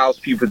allows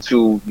people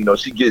to,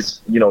 she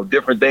gets,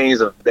 different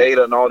things of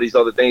data and all these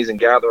other things and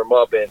gather them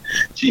up. And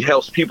she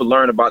helps people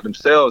learn about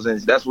themselves.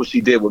 And that's what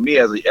she did with me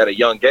at a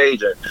young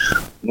age. And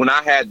when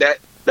I had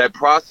that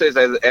process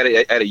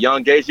at a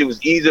young age, it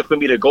was easier for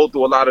me to go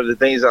through a lot of the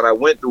things that I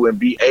went through and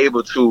be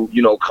able to,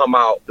 come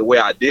out the way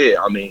I did.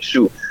 I mean,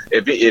 shoot,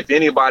 if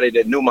anybody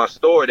that knew my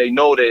story, they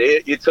know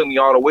that it took me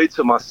all the way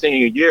to my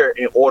senior year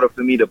in order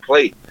for me to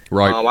play.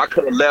 Right. I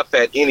could have left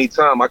at any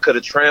time. I could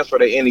have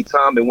transferred at any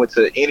time and went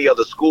to any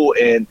other school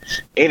and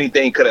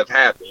anything could have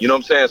happened. You know what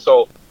I'm saying?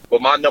 So,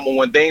 but my number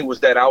one thing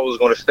was that I was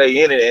going to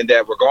stay in it and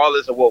that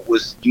regardless of what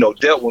was,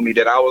 dealt with me,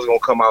 that I was going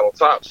to come out on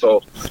top.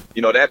 So,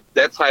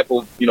 that type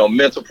of,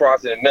 mental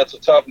process and mental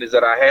toughness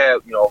that I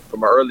had,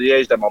 from an early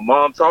age that my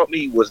mom taught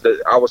me was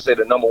I would say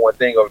the number one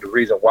thing of the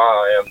reason why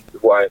I am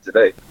who I am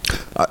today.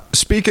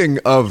 Speaking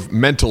of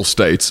mental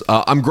states,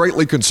 I'm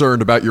greatly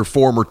concerned about your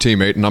former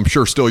teammate, and I'm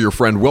sure still your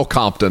friend, Will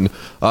Compton.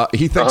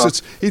 He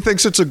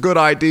thinks it's a good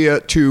idea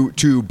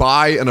to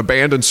buy an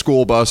abandoned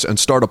school bus and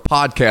start a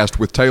podcast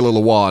with Taylor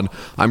Lewan.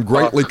 I'm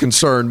greatly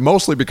concerned,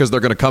 mostly because they're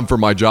going to come for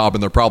my job,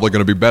 and they're probably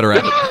going to be better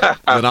at it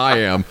than I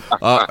am.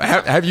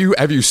 Have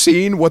you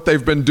seen what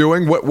they've been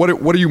doing?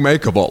 What do you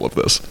make of all of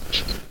this?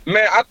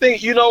 Man, I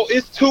think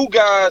it's two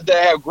guys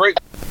that have great.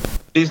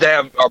 These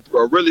that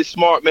are really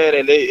smart, man,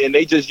 and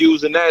they just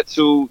using that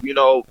to,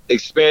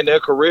 expand their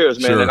careers,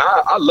 man. Sure. And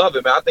I love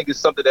it, man. I think it's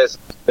something that's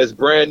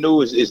brand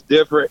new, is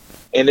different.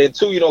 And then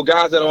too,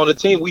 guys that are on the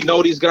team, we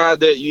know these guys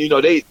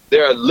that,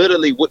 they're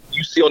literally what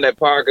you see on that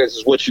podcast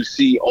is what you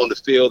see on the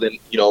field and,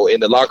 in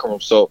the locker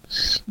room. So,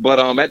 but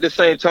at the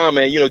same time,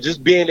 man,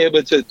 just being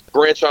able to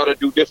branch out and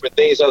do different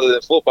things other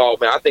than football,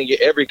 man, I think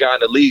every guy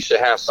in the league should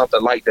have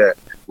something like that,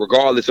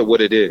 regardless of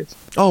what it is.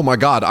 Oh my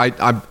God,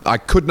 I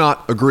could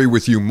not agree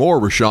with you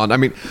more, Rashaan. I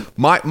mean,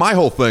 my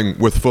whole thing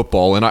with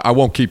football, and I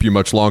won't keep you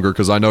much longer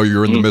because I know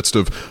you're in the midst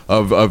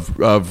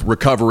of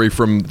recovery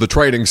from the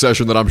training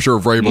session that I'm sure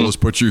Vrabel has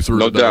put you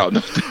through. No doubt.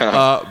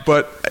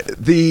 But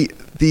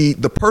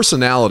the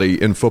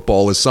personality in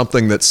football is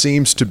something that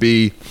seems to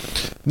be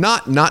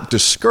not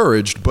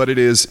discouraged, but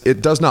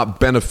it does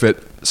not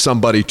benefit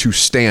somebody to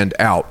stand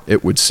out,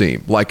 it would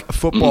seem. Like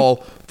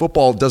football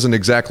doesn't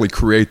exactly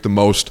create the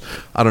most,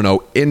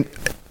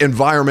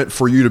 environment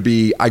for you to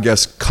be, I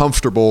guess,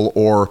 comfortable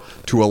or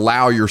to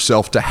allow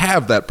yourself to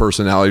have that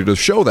personality, to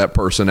show that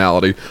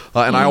personality.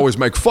 And I always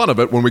make fun of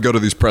it when we go to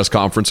these press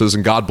conferences,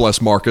 and God bless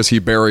Marcus, he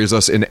buries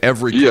us in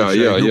every cliche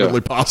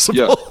humanly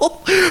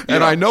possible.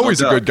 And I know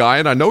he's a good guy,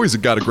 and I know he's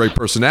got a great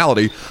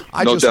personality.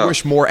 I just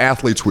wish more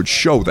athletes would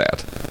show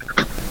that.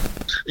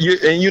 Yeah,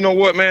 and you know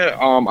what, man?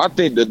 I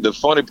think the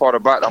funny part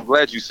about it, I'm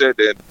glad you said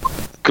that,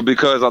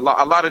 because a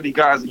lot of these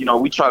guys,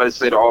 we try to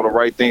say all the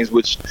right things,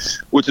 which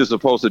is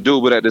supposed to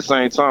do, but at the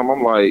same time,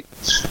 I'm like,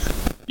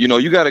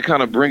 you got to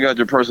kind of bring out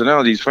your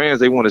personality. These fans,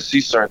 they want to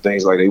see certain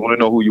things, like they want to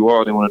know who you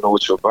are, they want to know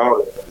what you're about.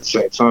 And at the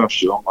same time,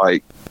 I'm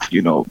like,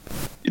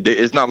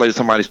 it's not like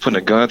somebody's putting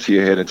a gun to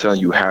your head and telling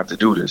you have to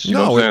do this.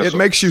 It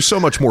makes you so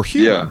much more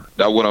human. Yeah,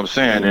 that's what I'm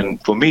saying.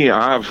 And for me,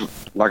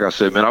 like I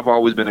said, man, I've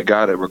always been a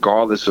guy that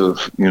regardless of,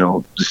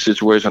 the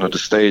situation or the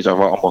stage, I'm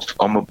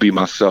going to be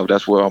myself.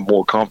 That's where I'm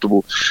more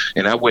comfortable.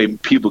 And that way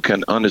people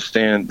can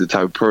understand the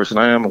type of person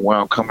I am and where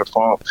I'm coming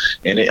from.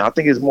 And I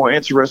think it's more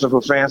interesting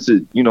for fans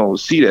to,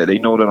 see that. They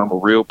know that I'm a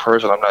real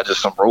person. I'm not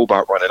just some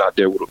robot running out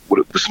there with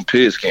some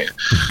pigskin.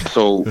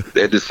 So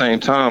at the same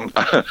time,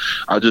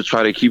 I just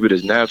try to keep it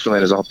as natural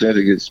and as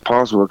authentic as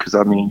possible because,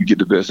 you get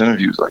the best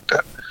interviews like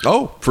that.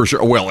 Oh, for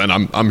sure. Well, and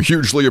I'm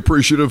hugely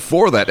appreciative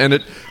for that. And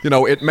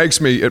it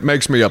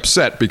makes me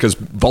upset because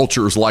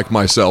vultures like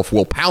myself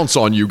will pounce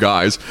on you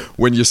guys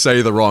when you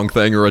say the wrong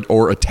thing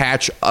or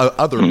attach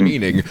other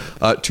meaning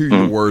to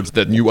your words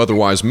that you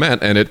otherwise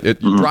meant, and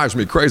it drives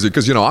me crazy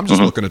because I'm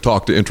just looking to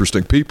talk to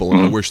interesting people,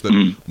 and I wish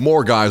that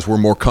more guys were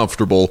more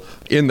comfortable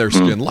in their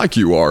skin like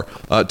you are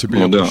to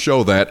be able to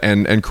show that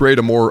and create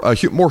a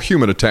more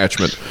human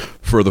attachment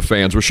for the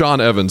fans. Rashaan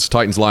Evans,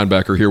 Titans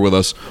linebacker, here with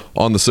us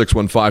on the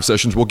 615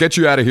 Sessions. We'll get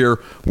you out of here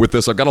with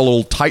this. I've got a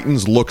little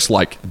Titans looks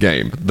like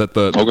game that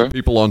the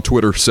people on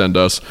Twitter send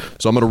us.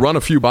 So I'm going to run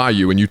a few by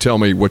you, and you tell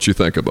me what you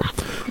think of them.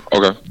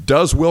 Okay.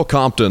 Does Will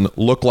Compton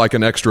look like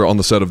an extra on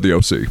the set of The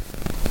OC?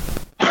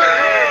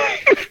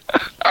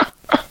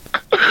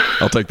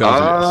 I'll take that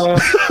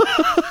as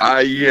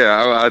a yes.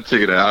 I'll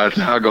check it out.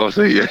 I'll go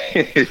say yeah.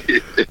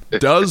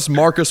 Does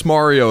Marcus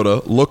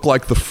Mariota look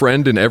like the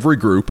friend in every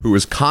group who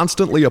is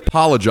constantly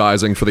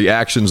apologizing for the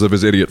actions of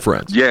his idiot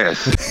friends?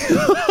 Yes.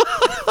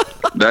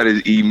 That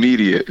is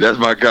immediate. That's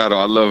my guy.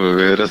 I love it,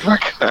 man. That's my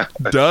guy.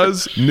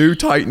 Does new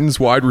Titans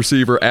wide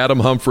receiver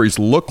Adam Humphries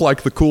look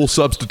like the cool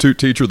substitute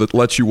teacher that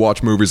lets you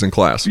watch movies in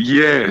class?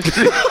 Yes.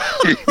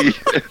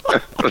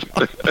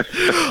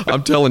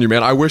 I'm telling you,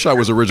 man, I wish I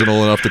was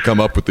original enough to come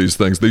up with these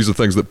things. These are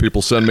things that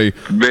people send me.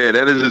 Man,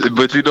 that is,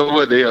 but you know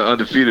what? They are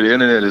undefeated. The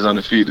internet is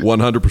undefeated.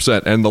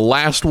 100%. And the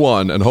last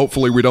one, and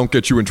hopefully we don't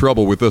get you in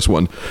trouble with this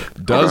one.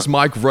 Does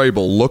Mike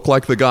Vrabel look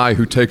like the guy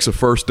who takes a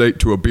first date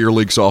to a beer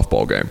league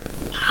softball game?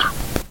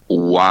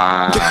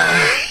 Wow.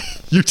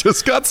 You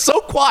just got so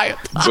quiet.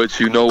 But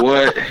you know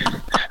what?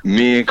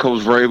 Me and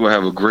Coach Vrabel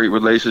have a great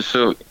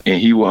relationship,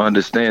 and he will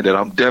understand that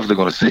I'm definitely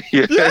going to say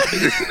it.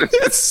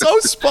 It's so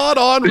spot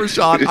on,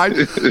 Rashaan. I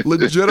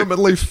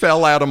legitimately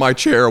fell out of my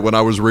chair when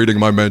I was reading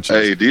my mentions.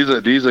 Hey, these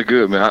are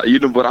good, man.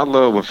 But I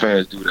love when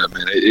fans do that,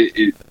 man.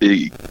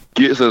 It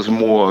gets us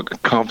more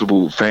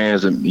comfortable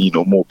fans and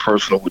more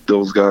personal with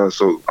those guys.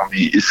 So I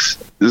mean, this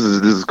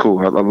is cool.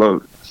 I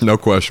love it. No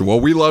question.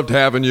 Well, we loved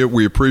having you.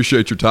 We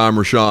appreciate your time,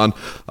 Rashaan.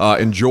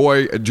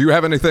 Enjoy. Do you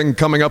have anything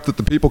coming up that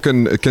the people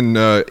can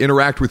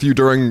interact with you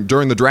during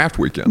the draft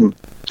weekend?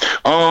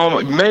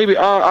 Maybe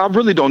I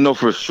really don't know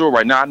for sure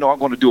right now. I know I'm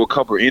going to do a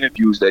couple of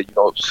interviews that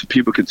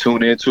people can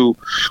tune into.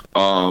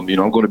 I'm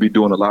going to be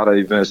doing a lot of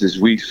events this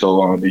week,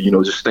 so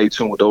just stay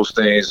tuned with those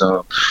things.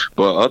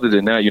 But other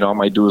than that, I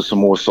might do some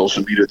more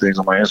social media things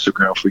on my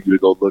Instagram for you to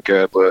go look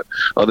at. But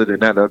other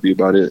than that, that'll be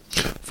about it.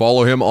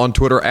 Follow him on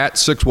Twitter at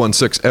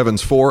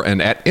 616evans4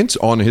 and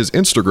on his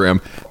Instagram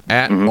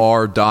at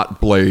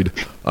r.blade_.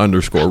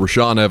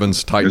 Rashaan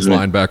Evans, Titans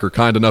linebacker,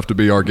 kind enough to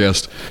be our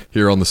guest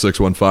here on the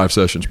 615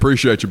 Sessions.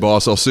 Appreciate you,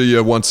 boss. I'll see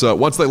you once they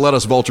let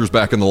us vultures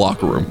back in the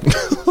locker room.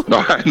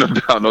 All right, no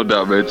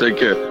doubt, man. Take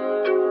care.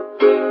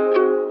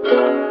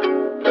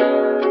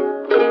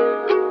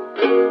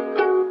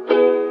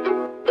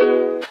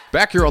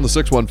 Back here on the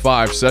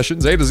 615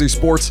 Sessions, A to Z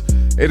Sports,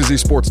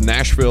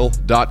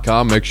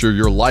 AtoZSportsNashville.com. Make sure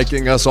you're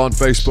liking us on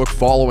Facebook,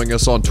 following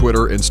us on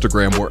Twitter,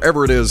 Instagram,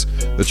 wherever it is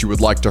that you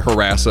would like to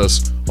harass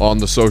us on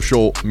the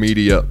social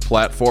media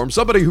platform.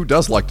 Somebody who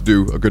does like to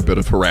do a good bit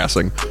of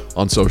harassing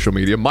on social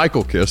media,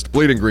 Michael Kist,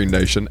 Bleeding Green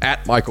Nation,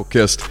 at Michael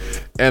Kist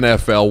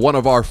NFL, one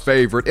of our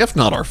favorite, if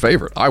not our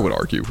favorite, I would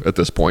argue at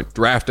this point,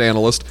 draft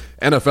analyst,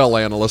 NFL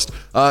analyst,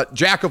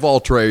 jack of all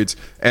trades,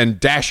 and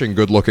dashing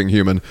good-looking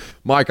human.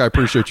 Mike, I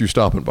appreciate you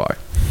stopping by.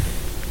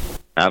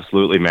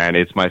 Absolutely, man.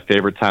 It's my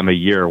favorite time of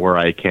year where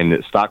I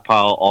can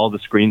stockpile all the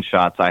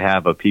screenshots I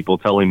have of people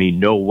telling me,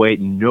 no way,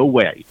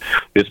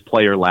 this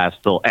player lasts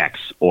till X,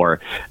 or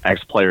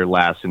X player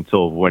lasts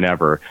until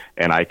whenever,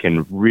 and I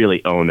can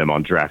really own them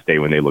on draft day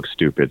when they look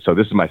stupid. So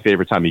this is my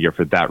favorite time of year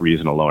for that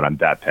reason alone. I'm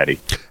that petty.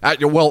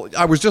 Well,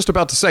 I was just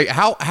about to say,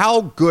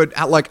 how good,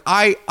 like,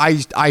 I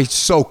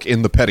soak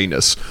in the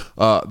pettiness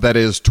that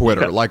is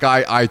Twitter. Like,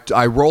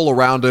 I roll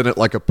around in it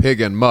like a pig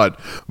in mud.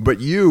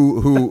 But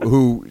you,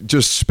 who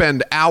just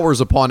spend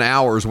hours upon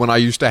hours when I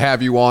used to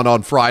have you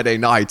on Friday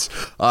nights,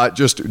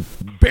 just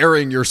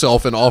burying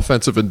yourself in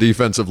offensive and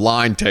defensive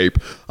line tape.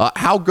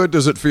 How good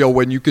does it feel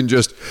when you can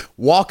just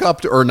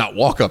not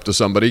walk up to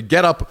somebody,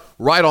 get up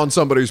right on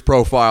somebody's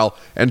profile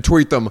and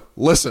tweet them,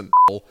 listen,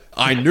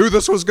 I knew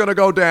this was going to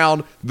go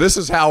down. This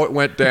is how it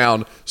went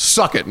down.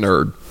 Suck it,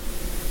 nerd.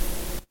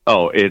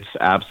 Oh, it's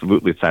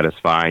absolutely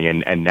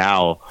satisfying. And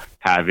now,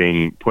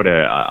 having put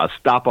a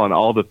stop on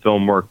all the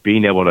film work,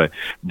 being able to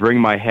bring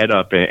my head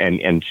up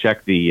and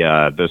check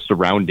the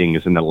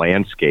surroundings and the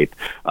landscape,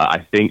 I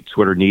think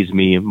Twitter needs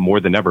me more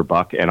than ever,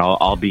 Buck, and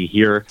I'll be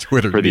here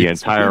Twitter for the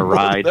entire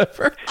ride.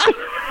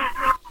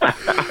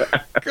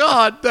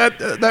 God,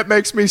 that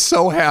makes me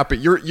so happy.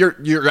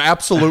 You're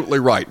absolutely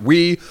right.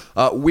 We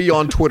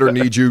on Twitter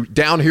need you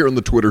down here in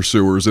the Twitter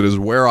sewers. It is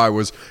where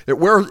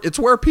it's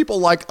where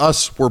people like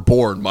us were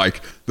born,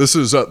 Mike. This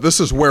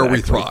is where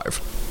we thrive.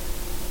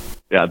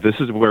 Yeah, this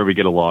is where we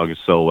get along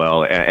so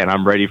well, and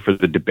I'm ready for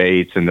the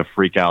debates and the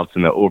freakouts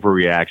and the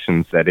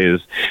overreactions that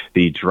is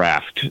the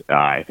draft.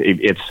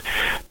 It's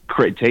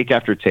take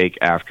after take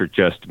after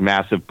just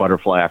massive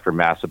butterfly after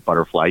massive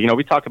butterfly. You know,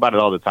 we talk about it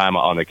all the time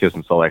on the Kist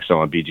and Select show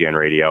on BGN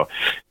Radio.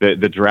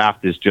 The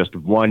draft is just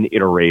one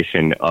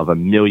iteration of a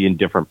million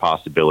different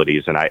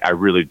possibilities, and I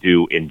really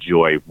do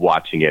enjoy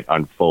watching it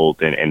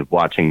unfold and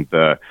watching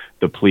the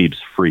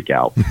plebes freak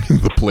out.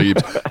 The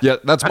plebes. Yeah,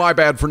 that's my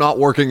bad for not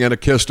working in a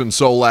Kist and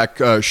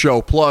Solak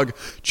show. Plug.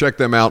 Check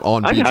them out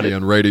on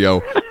BGN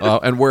Radio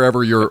and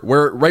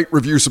rate,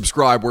 review,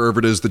 subscribe, wherever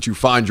it is that you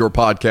find your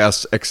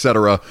podcasts,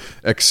 etc.,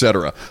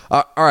 etc.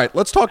 All right,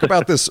 let's talk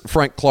about this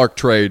Frank Clark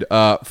trade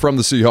from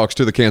the Seahawks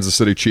to the Kansas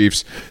City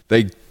Chiefs.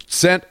 They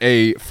sent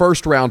a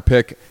first-round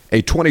pick,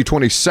 a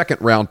 2020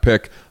 second-round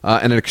pick,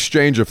 and an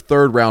exchange of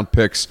third-round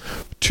picks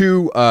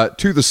to the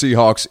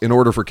Seahawks in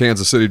order for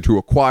Kansas City to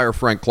acquire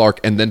Frank Clark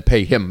and then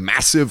pay him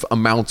massive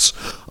amounts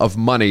of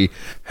money.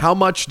 How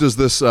much does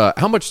this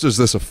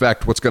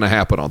affect what's going to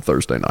happen on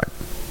Thursday night?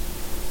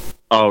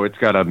 Oh, it's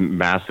got a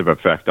massive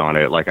effect on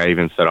it. Like I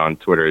even said on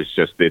Twitter, it's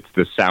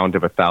the sound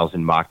of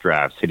 1,000 mock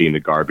drafts hitting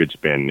the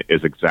garbage bin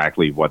is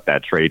exactly what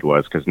that trade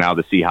was, because now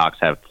the Seahawks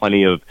have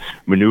plenty of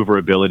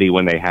maneuverability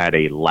when they had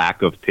a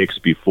lack of picks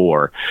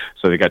before.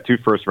 So they got 2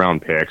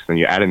 first-round picks, and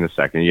you add in the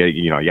second,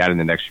 you add in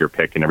the next year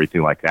pick and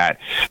everything like that.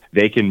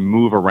 They can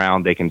move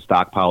around. They can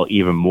stockpile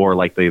even more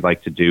like they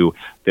like to do.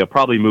 They'll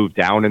probably move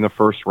down in the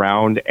first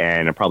round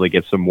and probably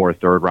get some more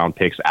third-round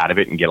picks out of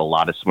it and get a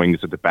lot of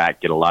swings at the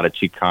back, get a lot of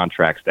cheap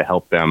contracts to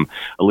help them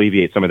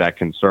alleviate some of that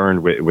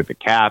concern with the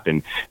cap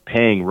and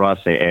paying Russ.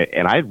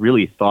 And I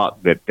really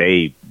thought that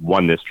they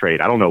won this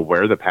trade. I don't know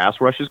where the pass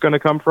rush is going to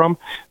come from.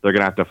 They're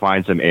going to have to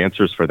find some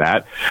answers for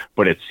that.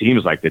 But it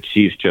seems like the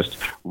Chiefs just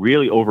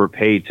really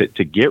overpaid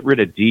to get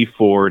rid of D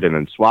Ford and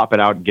then swap it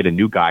out and get a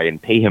new guy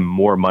and pay him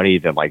more money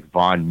than like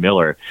Von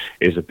Miller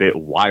is a bit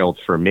wild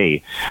for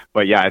me.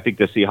 But yeah, I think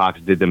the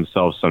Seahawks did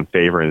themselves some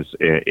favors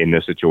in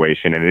this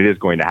situation, and it is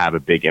going to have a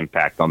big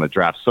impact on the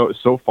draft.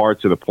 So far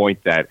to the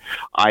point that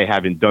I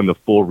haven't done the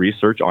full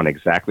research on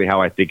exactly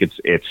how I think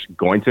it's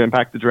going to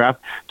impact the draft,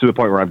 to the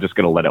point where I'm just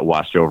going to let it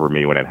wash over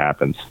me when it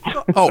happens.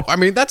 Oh, I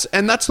mean, that's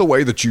the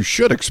way that you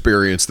should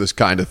experience this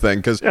kind of thing,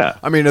 because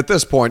I mean, at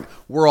this point,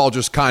 we're all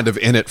just kind of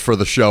in it for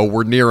the show.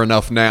 We're near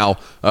enough now,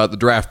 the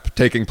draft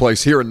taking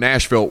place here in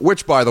Nashville,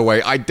 which, by the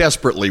way, I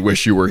desperately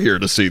wish you were here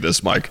to see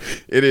this, Mike.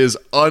 It is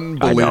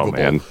unbelievable.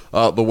 I know, man.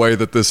 The way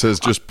that this has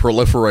just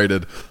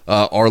proliferated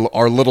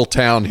our little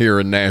town here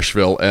in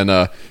Nashville, and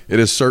it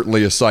is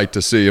certainly a sight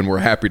to see, and we're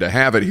happy to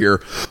have it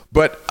here.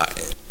 But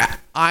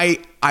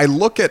I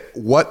look at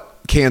what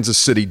Kansas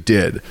City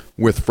did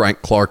with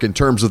Frank Clark in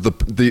terms of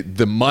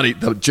the money,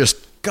 the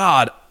just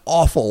god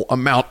awful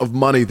amount of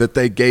money that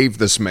they gave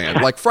this man.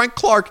 Like, Frank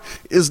Clark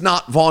is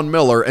not Von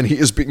Miller, and he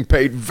is being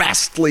paid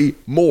vastly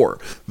more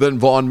than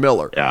Von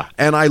Miller. Yeah.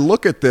 And I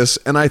look at this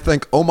and I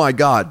think, oh my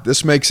God,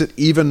 this makes it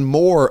even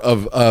more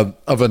of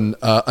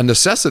a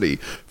necessity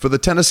for the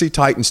Tennessee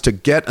Titans to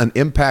get an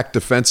impact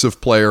defensive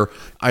player,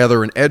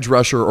 either an edge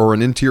rusher or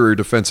an interior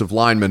defensive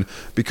lineman,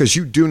 because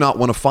you do not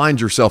want to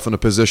find yourself in a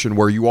position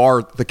where you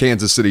are the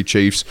Kansas City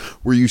Chiefs,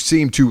 where you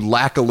seem to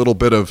lack a little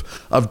bit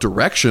of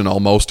direction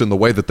almost in the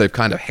way that they've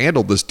kind of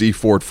handled this D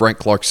Ford Frank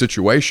Clark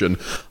situation,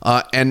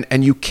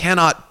 and you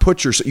cannot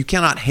you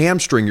cannot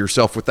hamstring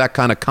yourself with that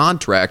kind of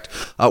contract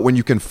when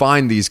you can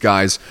find these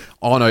guys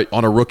on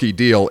a rookie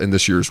deal in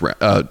this year's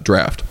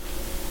draft.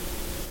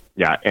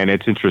 Yeah, and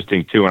it's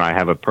interesting, too, and I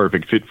have a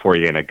perfect fit for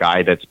you, and a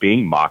guy that's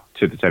being mocked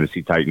to the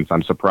Tennessee Titans.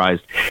 I'm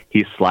surprised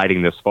he's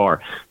sliding this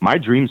far. My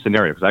dream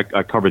scenario, because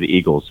I cover the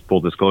Eagles,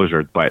 full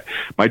disclosure, but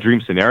my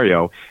dream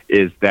scenario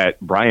is that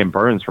Brian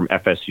Burns from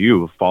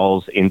FSU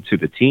falls into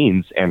the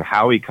teens, and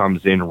Howie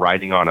comes in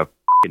riding on a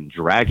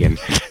dragon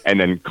and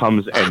then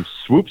comes and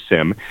swoops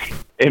him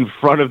in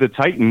front of the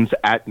Titans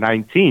at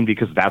 19,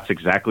 because that's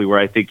exactly where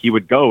I think he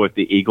would go if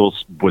the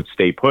Eagles would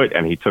stay put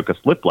and he took a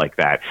slip like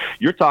that.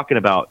 You're talking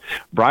about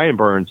Brian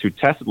Burns, who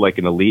tested like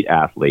an elite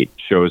athlete,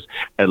 shows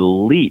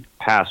elite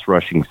pass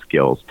rushing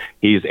skills.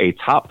 He's a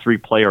top 3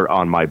 player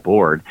on my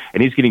board,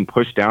 and he's getting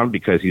pushed down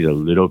because he's a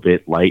little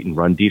bit light in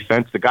run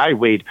defense. The guy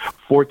weighed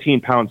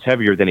 14 pounds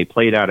heavier than he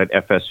played out at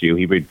FSU.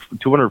 He weighed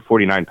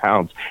 249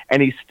 pounds,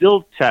 and he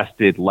still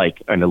tested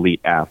like an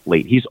elite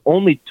athlete. He's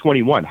only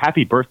 21.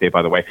 Happy birthday,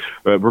 by the way.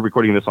 We're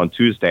recording this on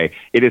Tuesday.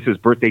 It is his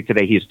birthday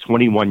today. He's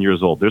 21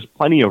 years old. There's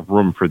plenty of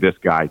room for this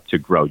guy to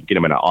grow. You get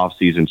him in an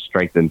off-season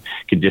strength and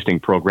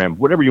conditioning program,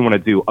 whatever you want to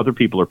do. Other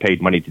people are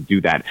paid money to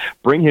do that.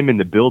 Bring him in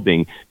the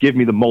building. Give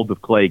me the mold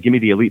of clay. Give me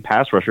the elite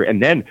pass rusher.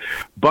 And then,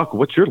 Buck,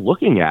 what you're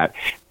looking at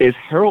is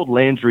Harold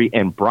Landry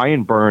and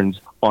Brian Burns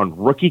on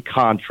rookie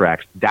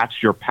contracts.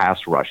 That's your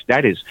pass rush.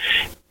 That is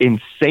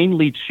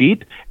insanely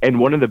cheap and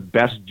one of the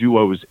best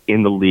duos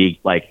in the league,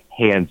 like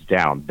hands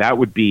down. That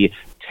would be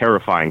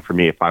terrifying for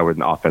me if I were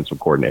an offensive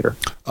coordinator.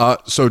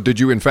 So did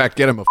you in fact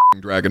get him a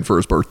dragon for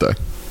his birthday?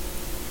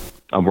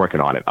 I'm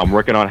working on it. I'm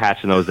working on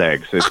hatching those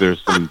eggs. If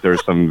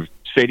there's some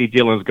shady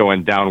dealings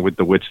going down with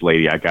the witch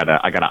lady, I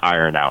gotta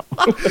iron out.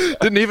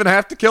 Didn't even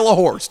have to kill a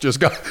horse. Just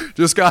got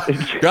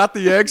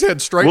the eggs,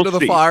 head straight to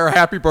the fire.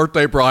 Happy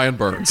birthday, Brian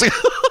Burns.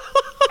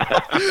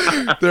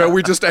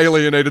 We just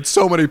alienated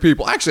so many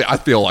people. Actually, I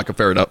feel like a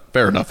fair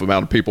enough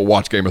amount of people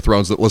watch Game of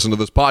Thrones that listen to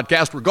this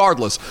podcast.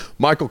 Regardless,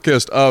 Michael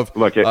Kist of.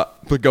 Look,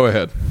 but go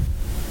ahead.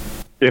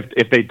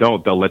 If they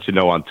don't, they'll let you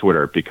know on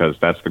Twitter, because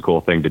that's the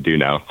cool thing to do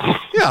now.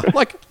 Yeah,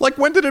 like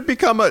when did it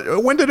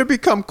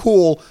become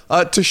cool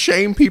to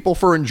shame people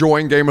for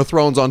enjoying Game of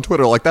Thrones on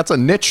Twitter? Like, that's a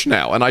niche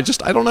now, and I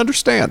don't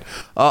understand.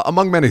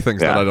 Among many things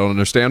that I don't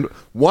understand,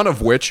 one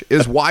of which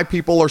is why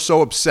people are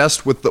so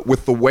obsessed with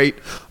the weight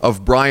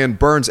of Brian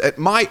Burns.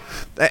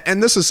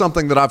 And this is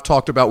something that I've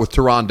talked about with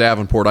Teron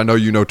Davenport. I know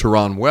you know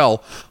Teron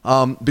well,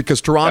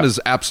 because Teron is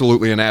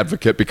absolutely an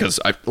advocate, because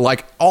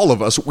like all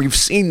of us, we've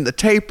seen the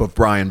tape of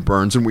Brian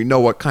Burns and we know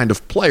what kind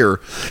of player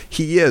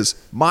he is.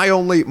 My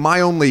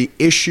only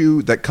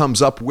issue that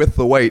comes up with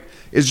the weight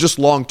is just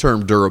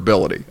long-term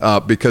durability,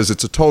 because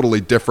it's a totally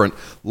different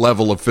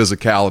level of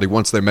physicality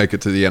once they make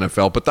it to the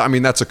NFL. But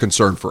that's a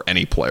concern for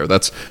any player.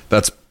 That's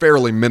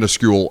fairly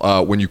minuscule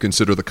when you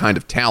consider the kind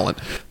of talent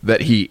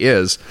that he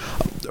is.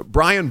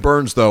 Brian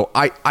Burns, though,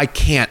 I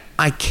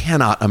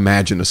cannot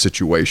imagine a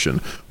situation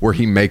where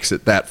he makes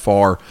it that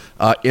far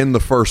in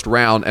the first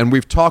round. And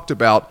we've talked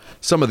about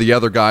some of the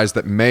other guys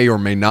that may or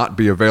may not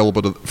be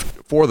available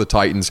for the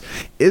Titans.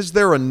 Is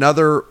there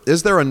another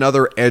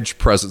edge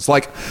presence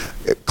like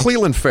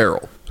Clelin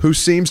Ferrell, who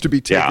seems to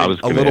be taking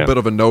a little bit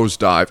of a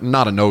nosedive,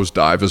 not a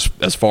nosedive,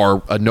 as far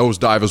a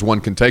nosedive as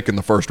one can take in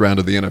the first round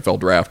of the NFL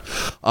draft.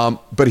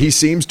 But he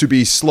seems to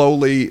be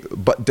slowly,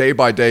 but day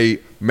by day,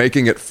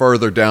 making it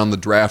further down the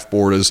draft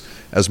board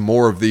as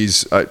more of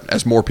these,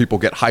 as more people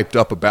get hyped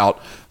up about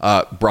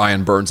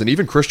Brian Burns, and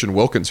even Christian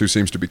Wilkins, who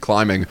seems to be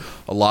climbing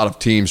a lot of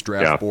teams'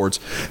 draft boards.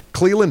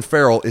 Clelin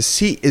Ferrell, is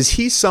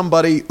he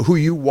somebody who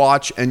you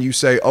watch and you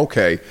say,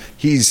 okay,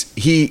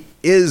 he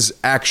is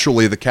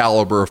actually the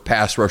caliber of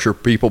pass rusher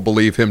people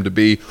believe him to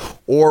be?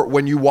 Or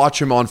when you watch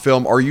him on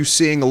film, are you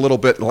seeing a little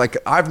bit, like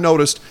I've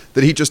noticed,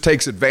 that he just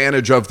takes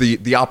advantage of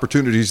the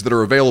opportunities that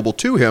are available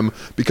to him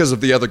because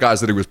of the other guys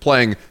that he was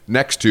playing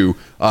next to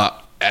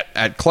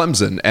at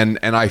Clemson? And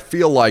I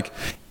feel like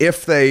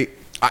if they...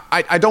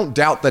 I don't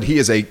doubt that he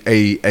is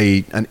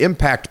an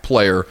impact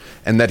player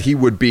and that he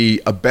would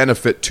be a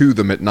benefit to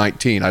them at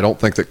 19. I don't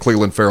think that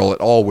Clelin Ferrell at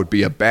all would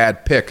be a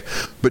bad pick.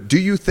 But do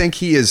you think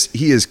he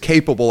is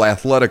capable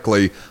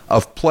athletically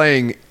of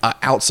playing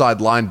outside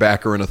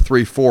linebacker in a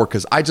 3-4?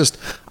 Because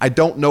I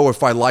don't know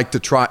if I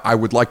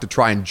would like to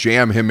try and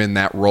jam him in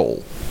that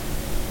role.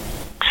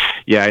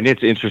 Yeah, and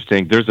it's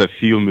interesting. There's a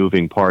few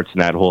moving parts in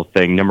that whole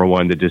thing. Number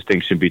one, the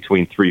distinction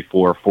between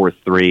 3-4,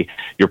 4-3.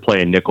 You're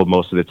playing nickel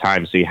most of the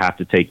time, so you have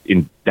to take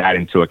that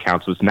into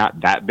account. So it's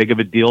not that big of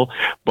a deal,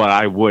 but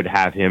I would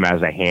have him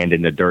as a hand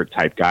in the dirt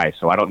type guy.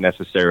 So I don't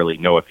necessarily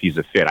know if he's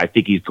a fit. I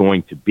think he's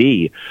going to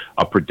be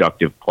a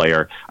productive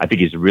player. I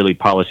think he's really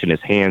polishing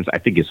his hands. I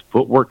think his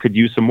footwork could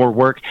use some more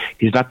work.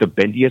 He's not the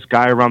bendiest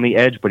guy around the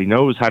edge, but he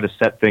knows how to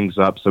set things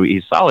up. So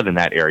he's solid in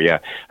that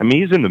area. I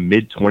mean, he's in the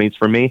mid-20s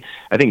for me.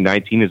 I think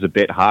 19 is a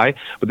bit high,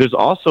 but there's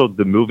also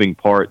the moving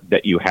part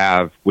that you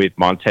have with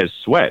Montez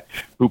Sweat,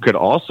 who could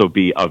also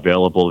be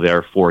available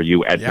there for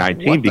you at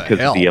 19 because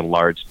of the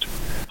enlarged.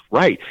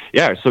 Right.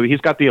 Yeah. So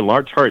he's got the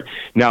enlarged heart.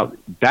 Now,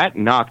 that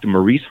knocked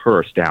Maurice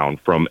Hurst down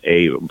from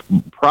a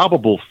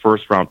probable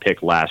first-round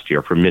pick last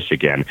year from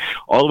Michigan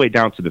all the way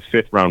down to the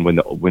 5th round when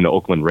the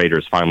Oakland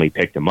Raiders finally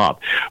picked him up.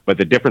 But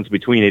the difference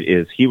between it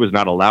is he was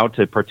not allowed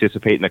to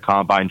participate in the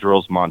combine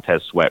drills.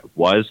 Montez Sweat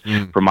was.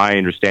 From my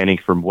understanding,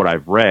 from what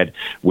I've read,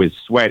 with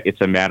Sweat,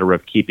 it's a matter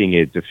of keeping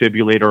a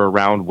defibrillator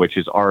around, which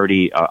is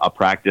already a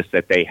practice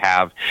that they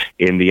have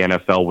in the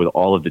NFL with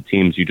all of the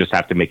teams. You just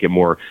have to make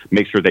sure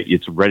that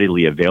it's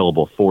readily available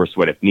for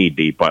Sweat if need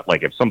be. But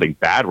like if something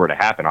bad were to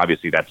happen,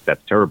 obviously that's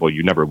terrible.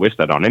 You never wish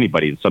that on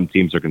anybody, and some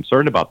teams are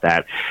concerned about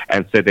that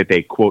and said that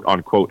they quote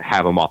unquote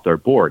have him off their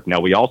board. Now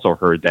we also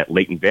heard that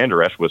Leighton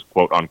Vander Esch was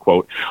quote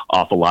unquote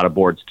off a lot of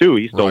boards too.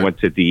 He still went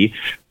to the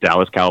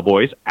Dallas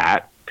Cowboys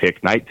at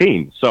pick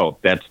 19. So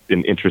that's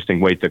an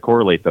interesting way to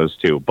correlate those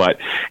two. But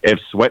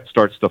if Sweat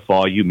starts to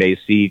fall, you may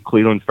see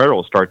Clelin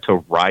Ferrell start to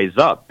rise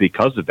up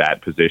because of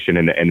that position.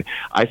 And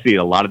I see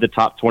a lot of the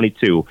top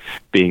 22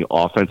 being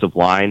offensive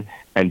line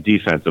and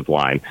defensive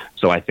line.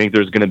 So I think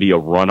there's going to be a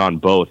run on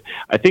both.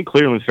 I think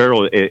Clelin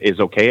Ferrell is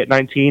okay at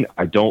 19.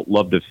 I don't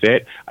love the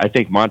fit. I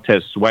think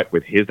Montez Sweat,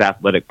 with his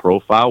athletic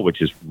profile,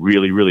 which is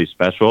really, really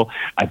special,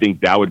 I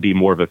think that would be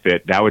more of a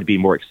fit. That would be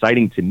more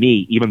exciting to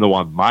me, even though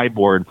on my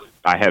board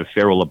I have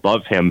Ferrell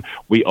above him.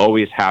 We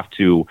always have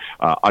to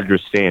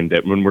understand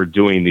that when we're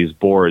doing these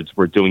boards,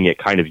 we're doing it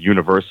kind of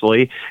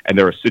universally, and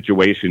there are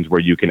situations where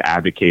you can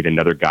advocate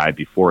another guy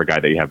before a guy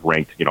that you have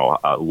ranked,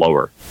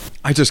 lower.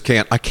 I just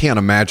can't. I can't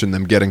imagine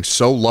them getting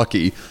so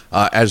lucky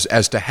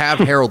as to have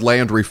Harold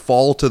Landry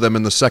fall to them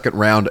in the second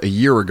round a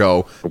year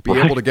ago, be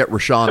able to get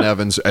Rashaan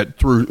Evans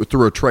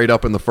through a trade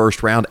up in the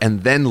first round,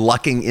 and then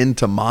lucking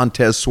into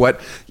Montez Sweat.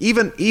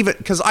 Even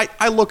because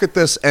I look at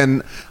this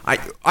and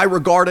I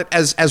regard it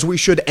as we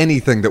should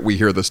anything that we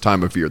hear this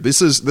time of year.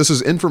 This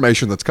is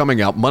information that's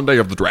coming out Monday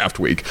of the draft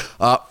week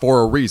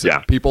for a reason. Yeah.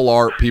 People.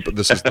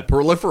 This is the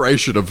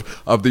proliferation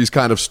of these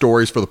kind of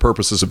stories for the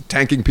purposes of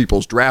tanking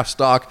people's draft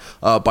stock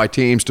by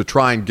teams to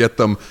try and get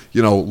them,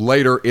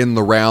 later in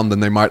the round than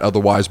they might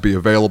otherwise be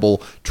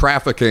available.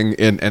 Trafficking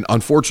and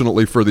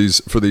unfortunately for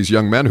these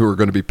young men who are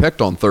going to be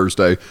picked on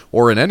Thursday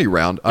or in any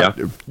round,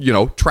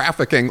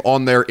 trafficking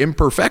on their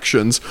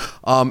imperfections,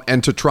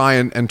 and to try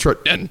and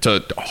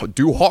to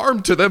do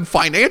harm to them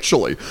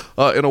financially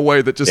in a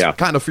way that just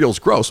kind of feels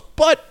gross.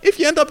 But if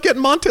you end up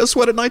getting Montez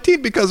Sweat at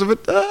 19 because of it,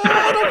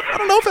 I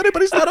don't know if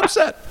anybody's that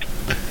upset.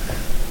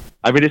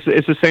 I mean,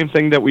 it's the same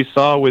thing that we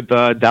saw with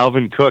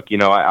Dalvin Cook.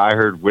 I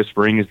heard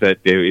whisperings that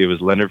it was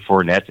Leonard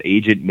Fournette's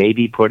agent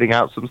maybe putting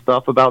out some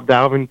stuff about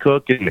Dalvin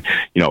Cook and,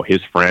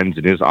 his friends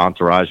and his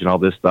entourage and all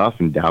this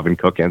stuff. And Dalvin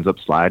Cook ends up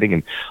sliding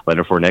and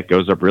Leonard Fournette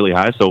goes up really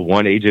high. So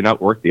one agent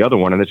outworked the other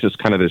one. And it's just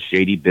kind of the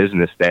shady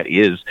business that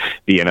is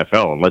the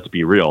NFL. And let's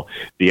be real,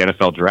 the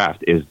NFL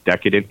draft is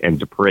decadent and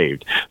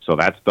depraved. So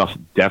that stuff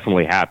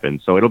definitely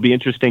happened. So it'll be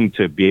interesting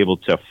to be able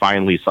to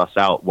finally suss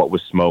out what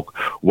was smoke,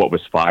 what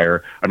was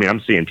fire. I mean,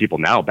 I'm seeing people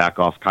now back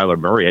off Kyler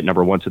Murray at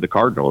number 1 to the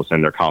Cardinals,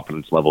 and their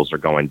confidence levels are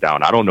going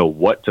down. I don't know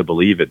what to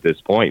believe at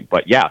this point,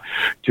 but yeah,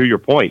 to your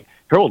point,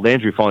 Harold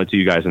Landry falling to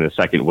you guys in a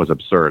second was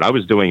absurd. I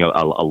was doing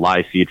a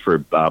live feed for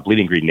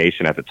Bleeding Green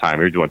Nation at the time.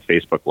 We were doing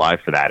Facebook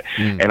Live for that.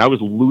 And I was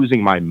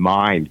losing my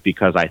mind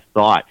because I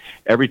thought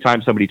every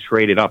time somebody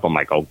traded up, I'm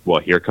like, oh,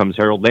 well, here comes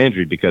Harold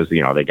Landry because,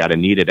 they got a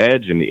needed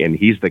edge, and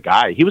he's the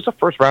guy. He was a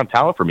first-round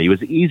talent for me. He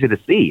was easy to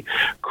see.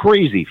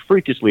 Crazy,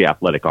 freakishly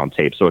athletic on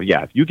tape. So,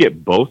 yeah, if you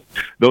get both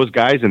those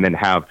guys and then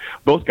have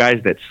both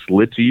guys that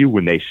slid to you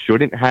when they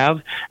shouldn't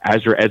have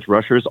as your edge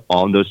rushers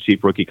on those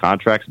cheap rookie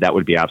contracts, that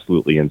would be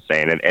absolutely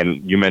insane.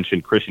 And you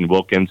mentioned Christian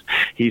Wilkins.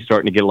 He's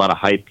starting to get a lot of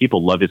hype.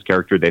 People love his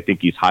character. They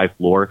think he's high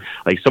floor.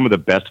 Like some of the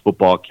best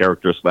football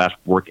characters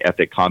 / work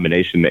ethic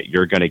combination that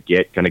you're going to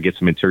get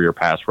some interior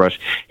pass rush.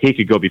 He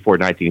could go before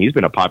 19. He's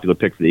been a popular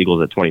pick for the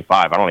Eagles at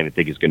 25. I don't even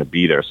think he's going to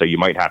be there, so you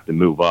might have to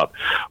move up.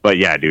 But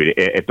yeah, dude,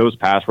 if those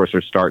pass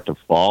rushers start to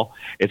fall,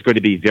 it's going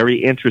to be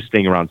very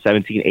interesting around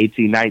 17,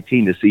 18,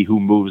 19 to see who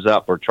moves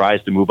up or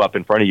tries to move up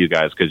in front of you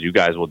guys, because you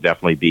guys will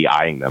definitely be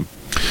eyeing them.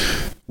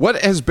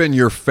 What has been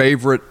your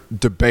favorite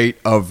debate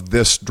of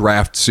this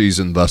draft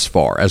season thus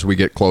far as we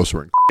get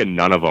closer?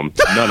 None of them.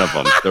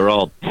 They're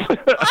all...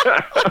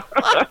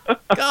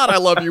 God, I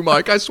love you,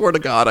 Mike. I swear to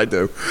God, I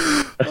do.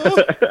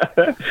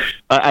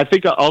 I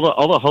think all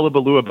the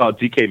hullabaloo about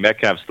DK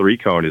Metcalf's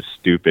 3-cone is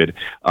stupid.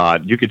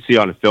 You could see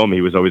on film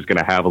he was always going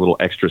to have a little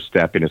extra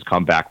step in his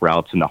comeback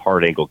routes and the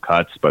hard angle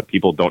cuts, but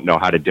people don't know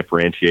how to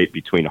differentiate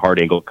between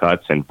hard angle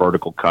cuts and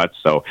vertical cuts.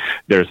 So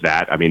there's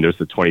that. I mean, there's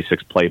the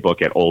 26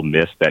 playbook at Ole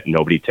Miss that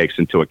nobody takes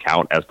into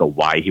account as to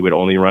why he would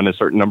only run a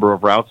certain number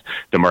of routes.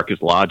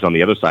 DeMarcus Lodge on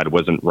the other side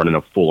wasn't running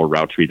a fuller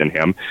route tree than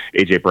him.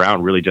 A.J.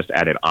 Brown really just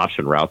added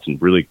option routes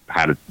and really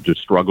had just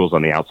struggles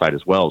on the outside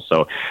as well.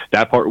 So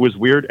that part was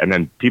weird. And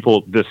then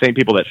the same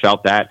people that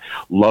shout that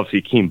love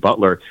Hakeem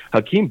Butler.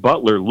 Hakeem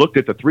Butler looked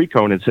at the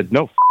 3-cone and said,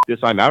 no, this,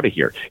 I'm out of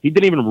here. He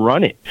didn't even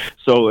run it.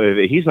 So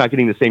he's not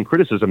getting the same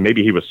criticism.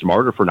 Maybe he was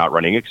smarter for not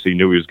running it because he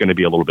knew he was going to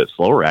be a little bit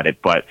slower at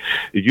it. But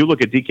if you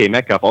look at DK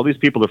Metcalf, all these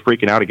people are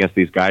freaking out against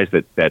these guys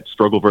that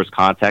struggle versus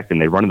contact and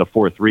they run in the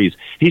 4.3s.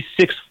 He's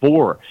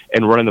 6'4"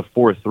 and running the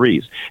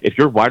 4.3s. If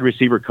your wide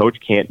receiver coach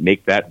can't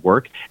make that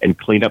work and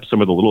clean up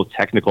some of the little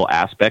technical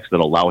aspects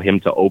that allow him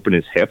to open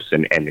his hips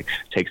and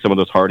take some of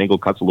those hard angle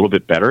cuts a little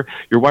bit better,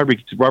 your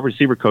wide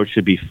receiver coach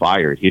should be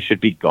fired. He should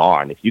be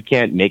gone. If you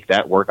can't make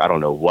that work, I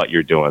don't know what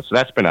you're doing. So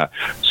that's been a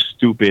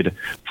stupid,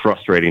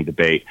 frustrating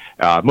debate,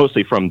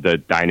 mostly from the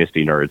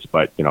dynasty nerds,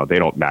 but they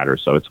don't matter,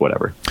 so it's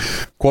whatever.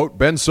 Quote,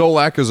 Ben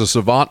Solak is a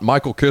savant.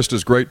 Michael Kist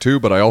is great too,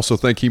 but I also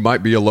think he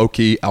might be a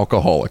low-key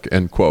alcoholic,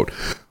 end quote.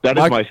 That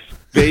is my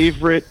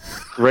favorite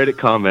Reddit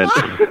comment.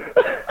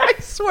 I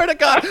swear to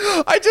God,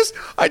 I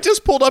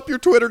just pulled up your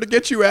Twitter to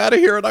get you out of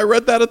here, and I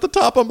read that at the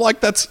top. I'm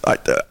like, it's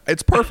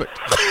perfect.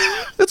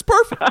 It's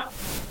perfect.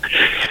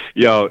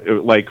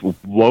 Like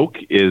woke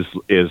is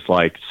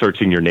like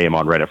searching your name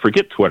on Reddit.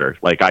 Forget Twitter.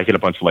 Like I get a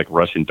bunch of like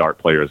Russian dart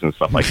players and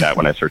stuff like that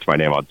when I search my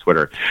name on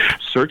Twitter.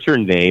 Search your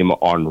name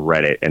on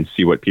Reddit and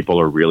see what people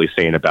are really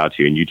saying about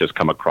you, and you just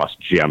come across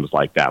gems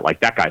like that.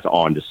 Like that guy's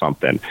on to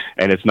something,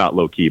 and it's not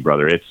low key,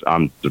 brother.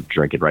 I'm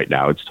drinking right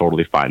now. It's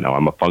totally fine though.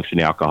 I'm a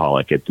functioning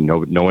alcoholic. It's no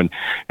one.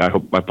 I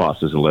hope my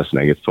boss isn't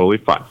listening. It's totally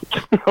fine.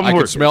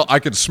 I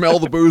can smell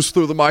the booze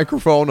through the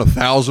microphone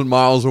 1,000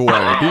 miles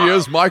away. He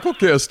is Michael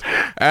Kist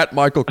at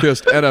Michael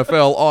Kist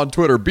NFL on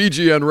Twitter,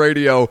 BGN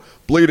Radio,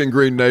 Bleeding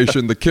Green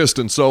Nation, the Kist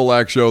and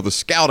Solak Show, the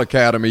Scout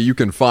Academy. You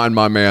can find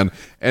my man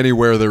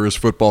anywhere there is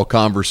football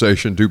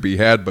conversation to be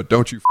had. But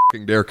don't you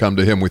fucking dare come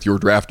to him with your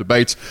draft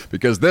debates,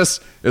 because this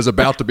is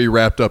about to be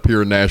wrapped up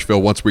here in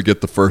Nashville once we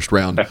get the first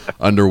round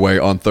underway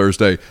on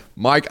Thursday.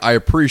 Mike, I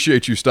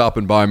appreciate you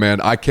stopping by,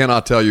 man. I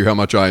cannot tell you how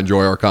much I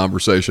enjoy our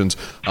conversations.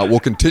 We'll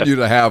continue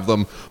to have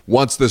them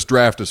once this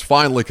draft is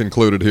finally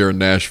concluded here in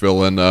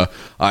Nashville, and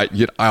I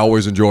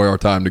always enjoy our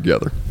time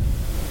together.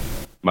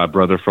 My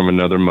brother from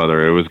another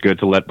mother. It was good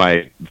to let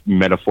my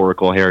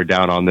metaphorical hair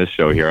down on this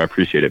show here. I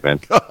appreciate it, man.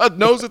 God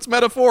knows it's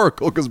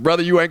metaphorical, because,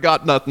 brother, you ain't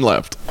got nothing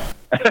left.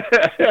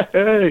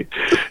 Hey,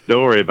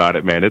 don't worry about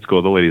it, man. It's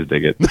cool. The ladies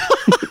dig it.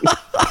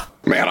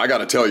 Man, I got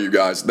to tell you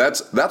guys,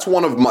 that's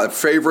one of my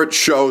favorite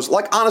shows.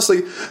 Like,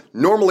 honestly,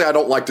 normally I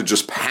don't like to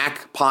just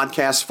pack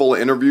podcasts full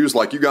of interviews.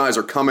 Like, you guys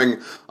are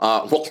coming,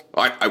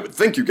 I would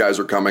think you guys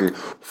are coming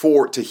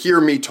to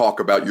hear me talk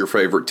about your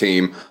favorite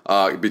team,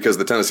 because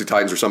the Tennessee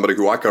Titans are somebody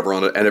who I cover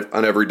on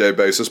an everyday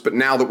basis. But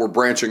now that we're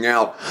branching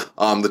out,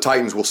 the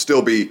Titans will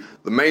still be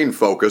the main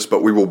focus,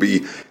 but we will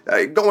be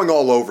going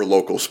all over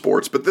local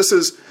sports. But this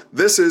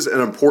is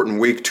an important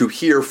week to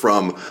hear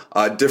from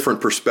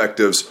different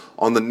perspectives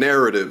on the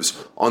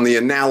narratives, on the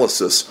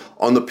analysis,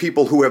 on the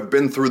people who have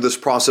been through this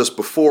process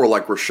before,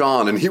 like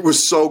Rashaan, and he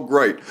was so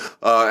great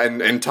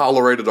and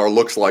tolerated our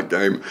looks like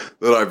game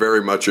that I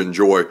very much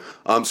enjoy.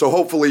 So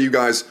hopefully you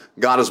guys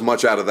got as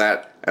much out of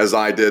that as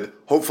I did.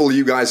 Hopefully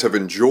you guys have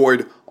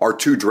enjoyed our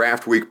 2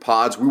 draft week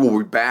pods. We will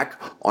be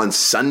back on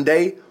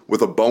Sunday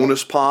with a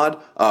bonus pod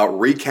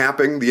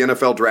recapping the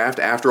NFL draft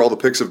after all the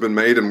picks have been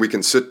made, and we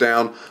can sit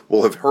down.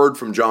 We'll have heard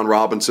from John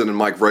Robinson and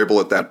Mike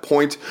Vrabel at that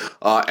point,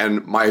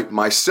 and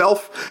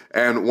myself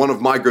and one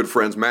of my good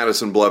friends,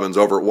 Madison Blevins,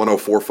 over at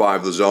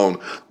 104.5 The Zone,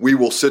 we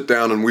will sit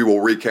down and we will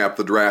recap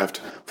the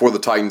draft for the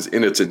Titans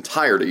in its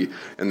entirety,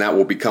 and that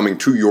will be coming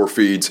to your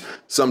feeds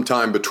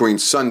sometime between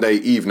Sunday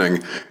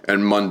evening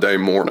and Monday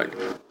morning.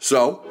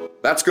 So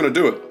that's going to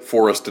do it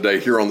for us today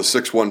here on the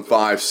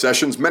 615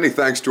 Sessions. Many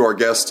thanks to our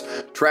guests,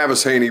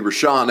 Travis Haney,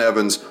 Rashaan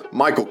Evans,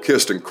 Michael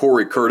Kist, and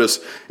Cory Curtis.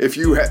 If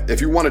you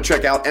want to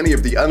check out any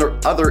of the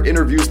other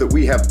interviews that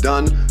we have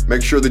done,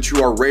 make sure that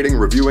you are rating,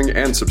 reviewing,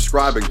 and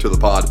subscribing to the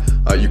pod.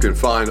 You can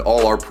find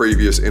all our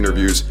previous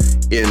interviews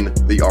in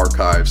the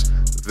archives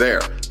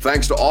there.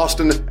 Thanks to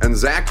Austin and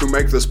Zach who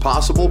make this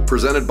possible,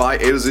 presented by A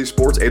to Z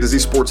Sports, A to Z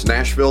Sports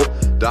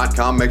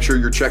Nashville.com. Make sure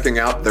you're checking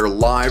out their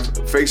live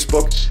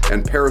Facebook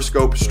and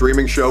Periscope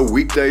streaming show.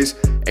 Weekdays,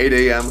 8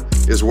 a.m.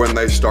 is when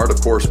they start.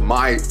 Of course,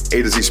 my A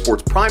to Z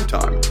Sports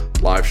Primetime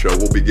live show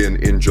will begin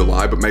in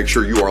July, but make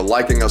sure you are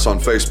liking us on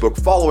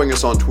Facebook, following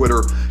us on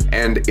Twitter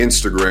and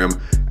Instagram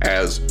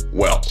as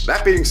well.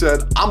 That being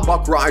said, I'm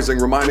Buck Rising,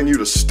 reminding you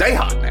to stay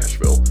hot,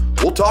 Nashville.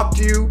 We'll talk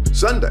to you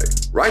Sunday,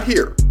 right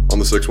here on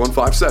the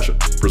 615 Session,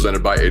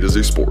 presented by A to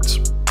Z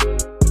Sports.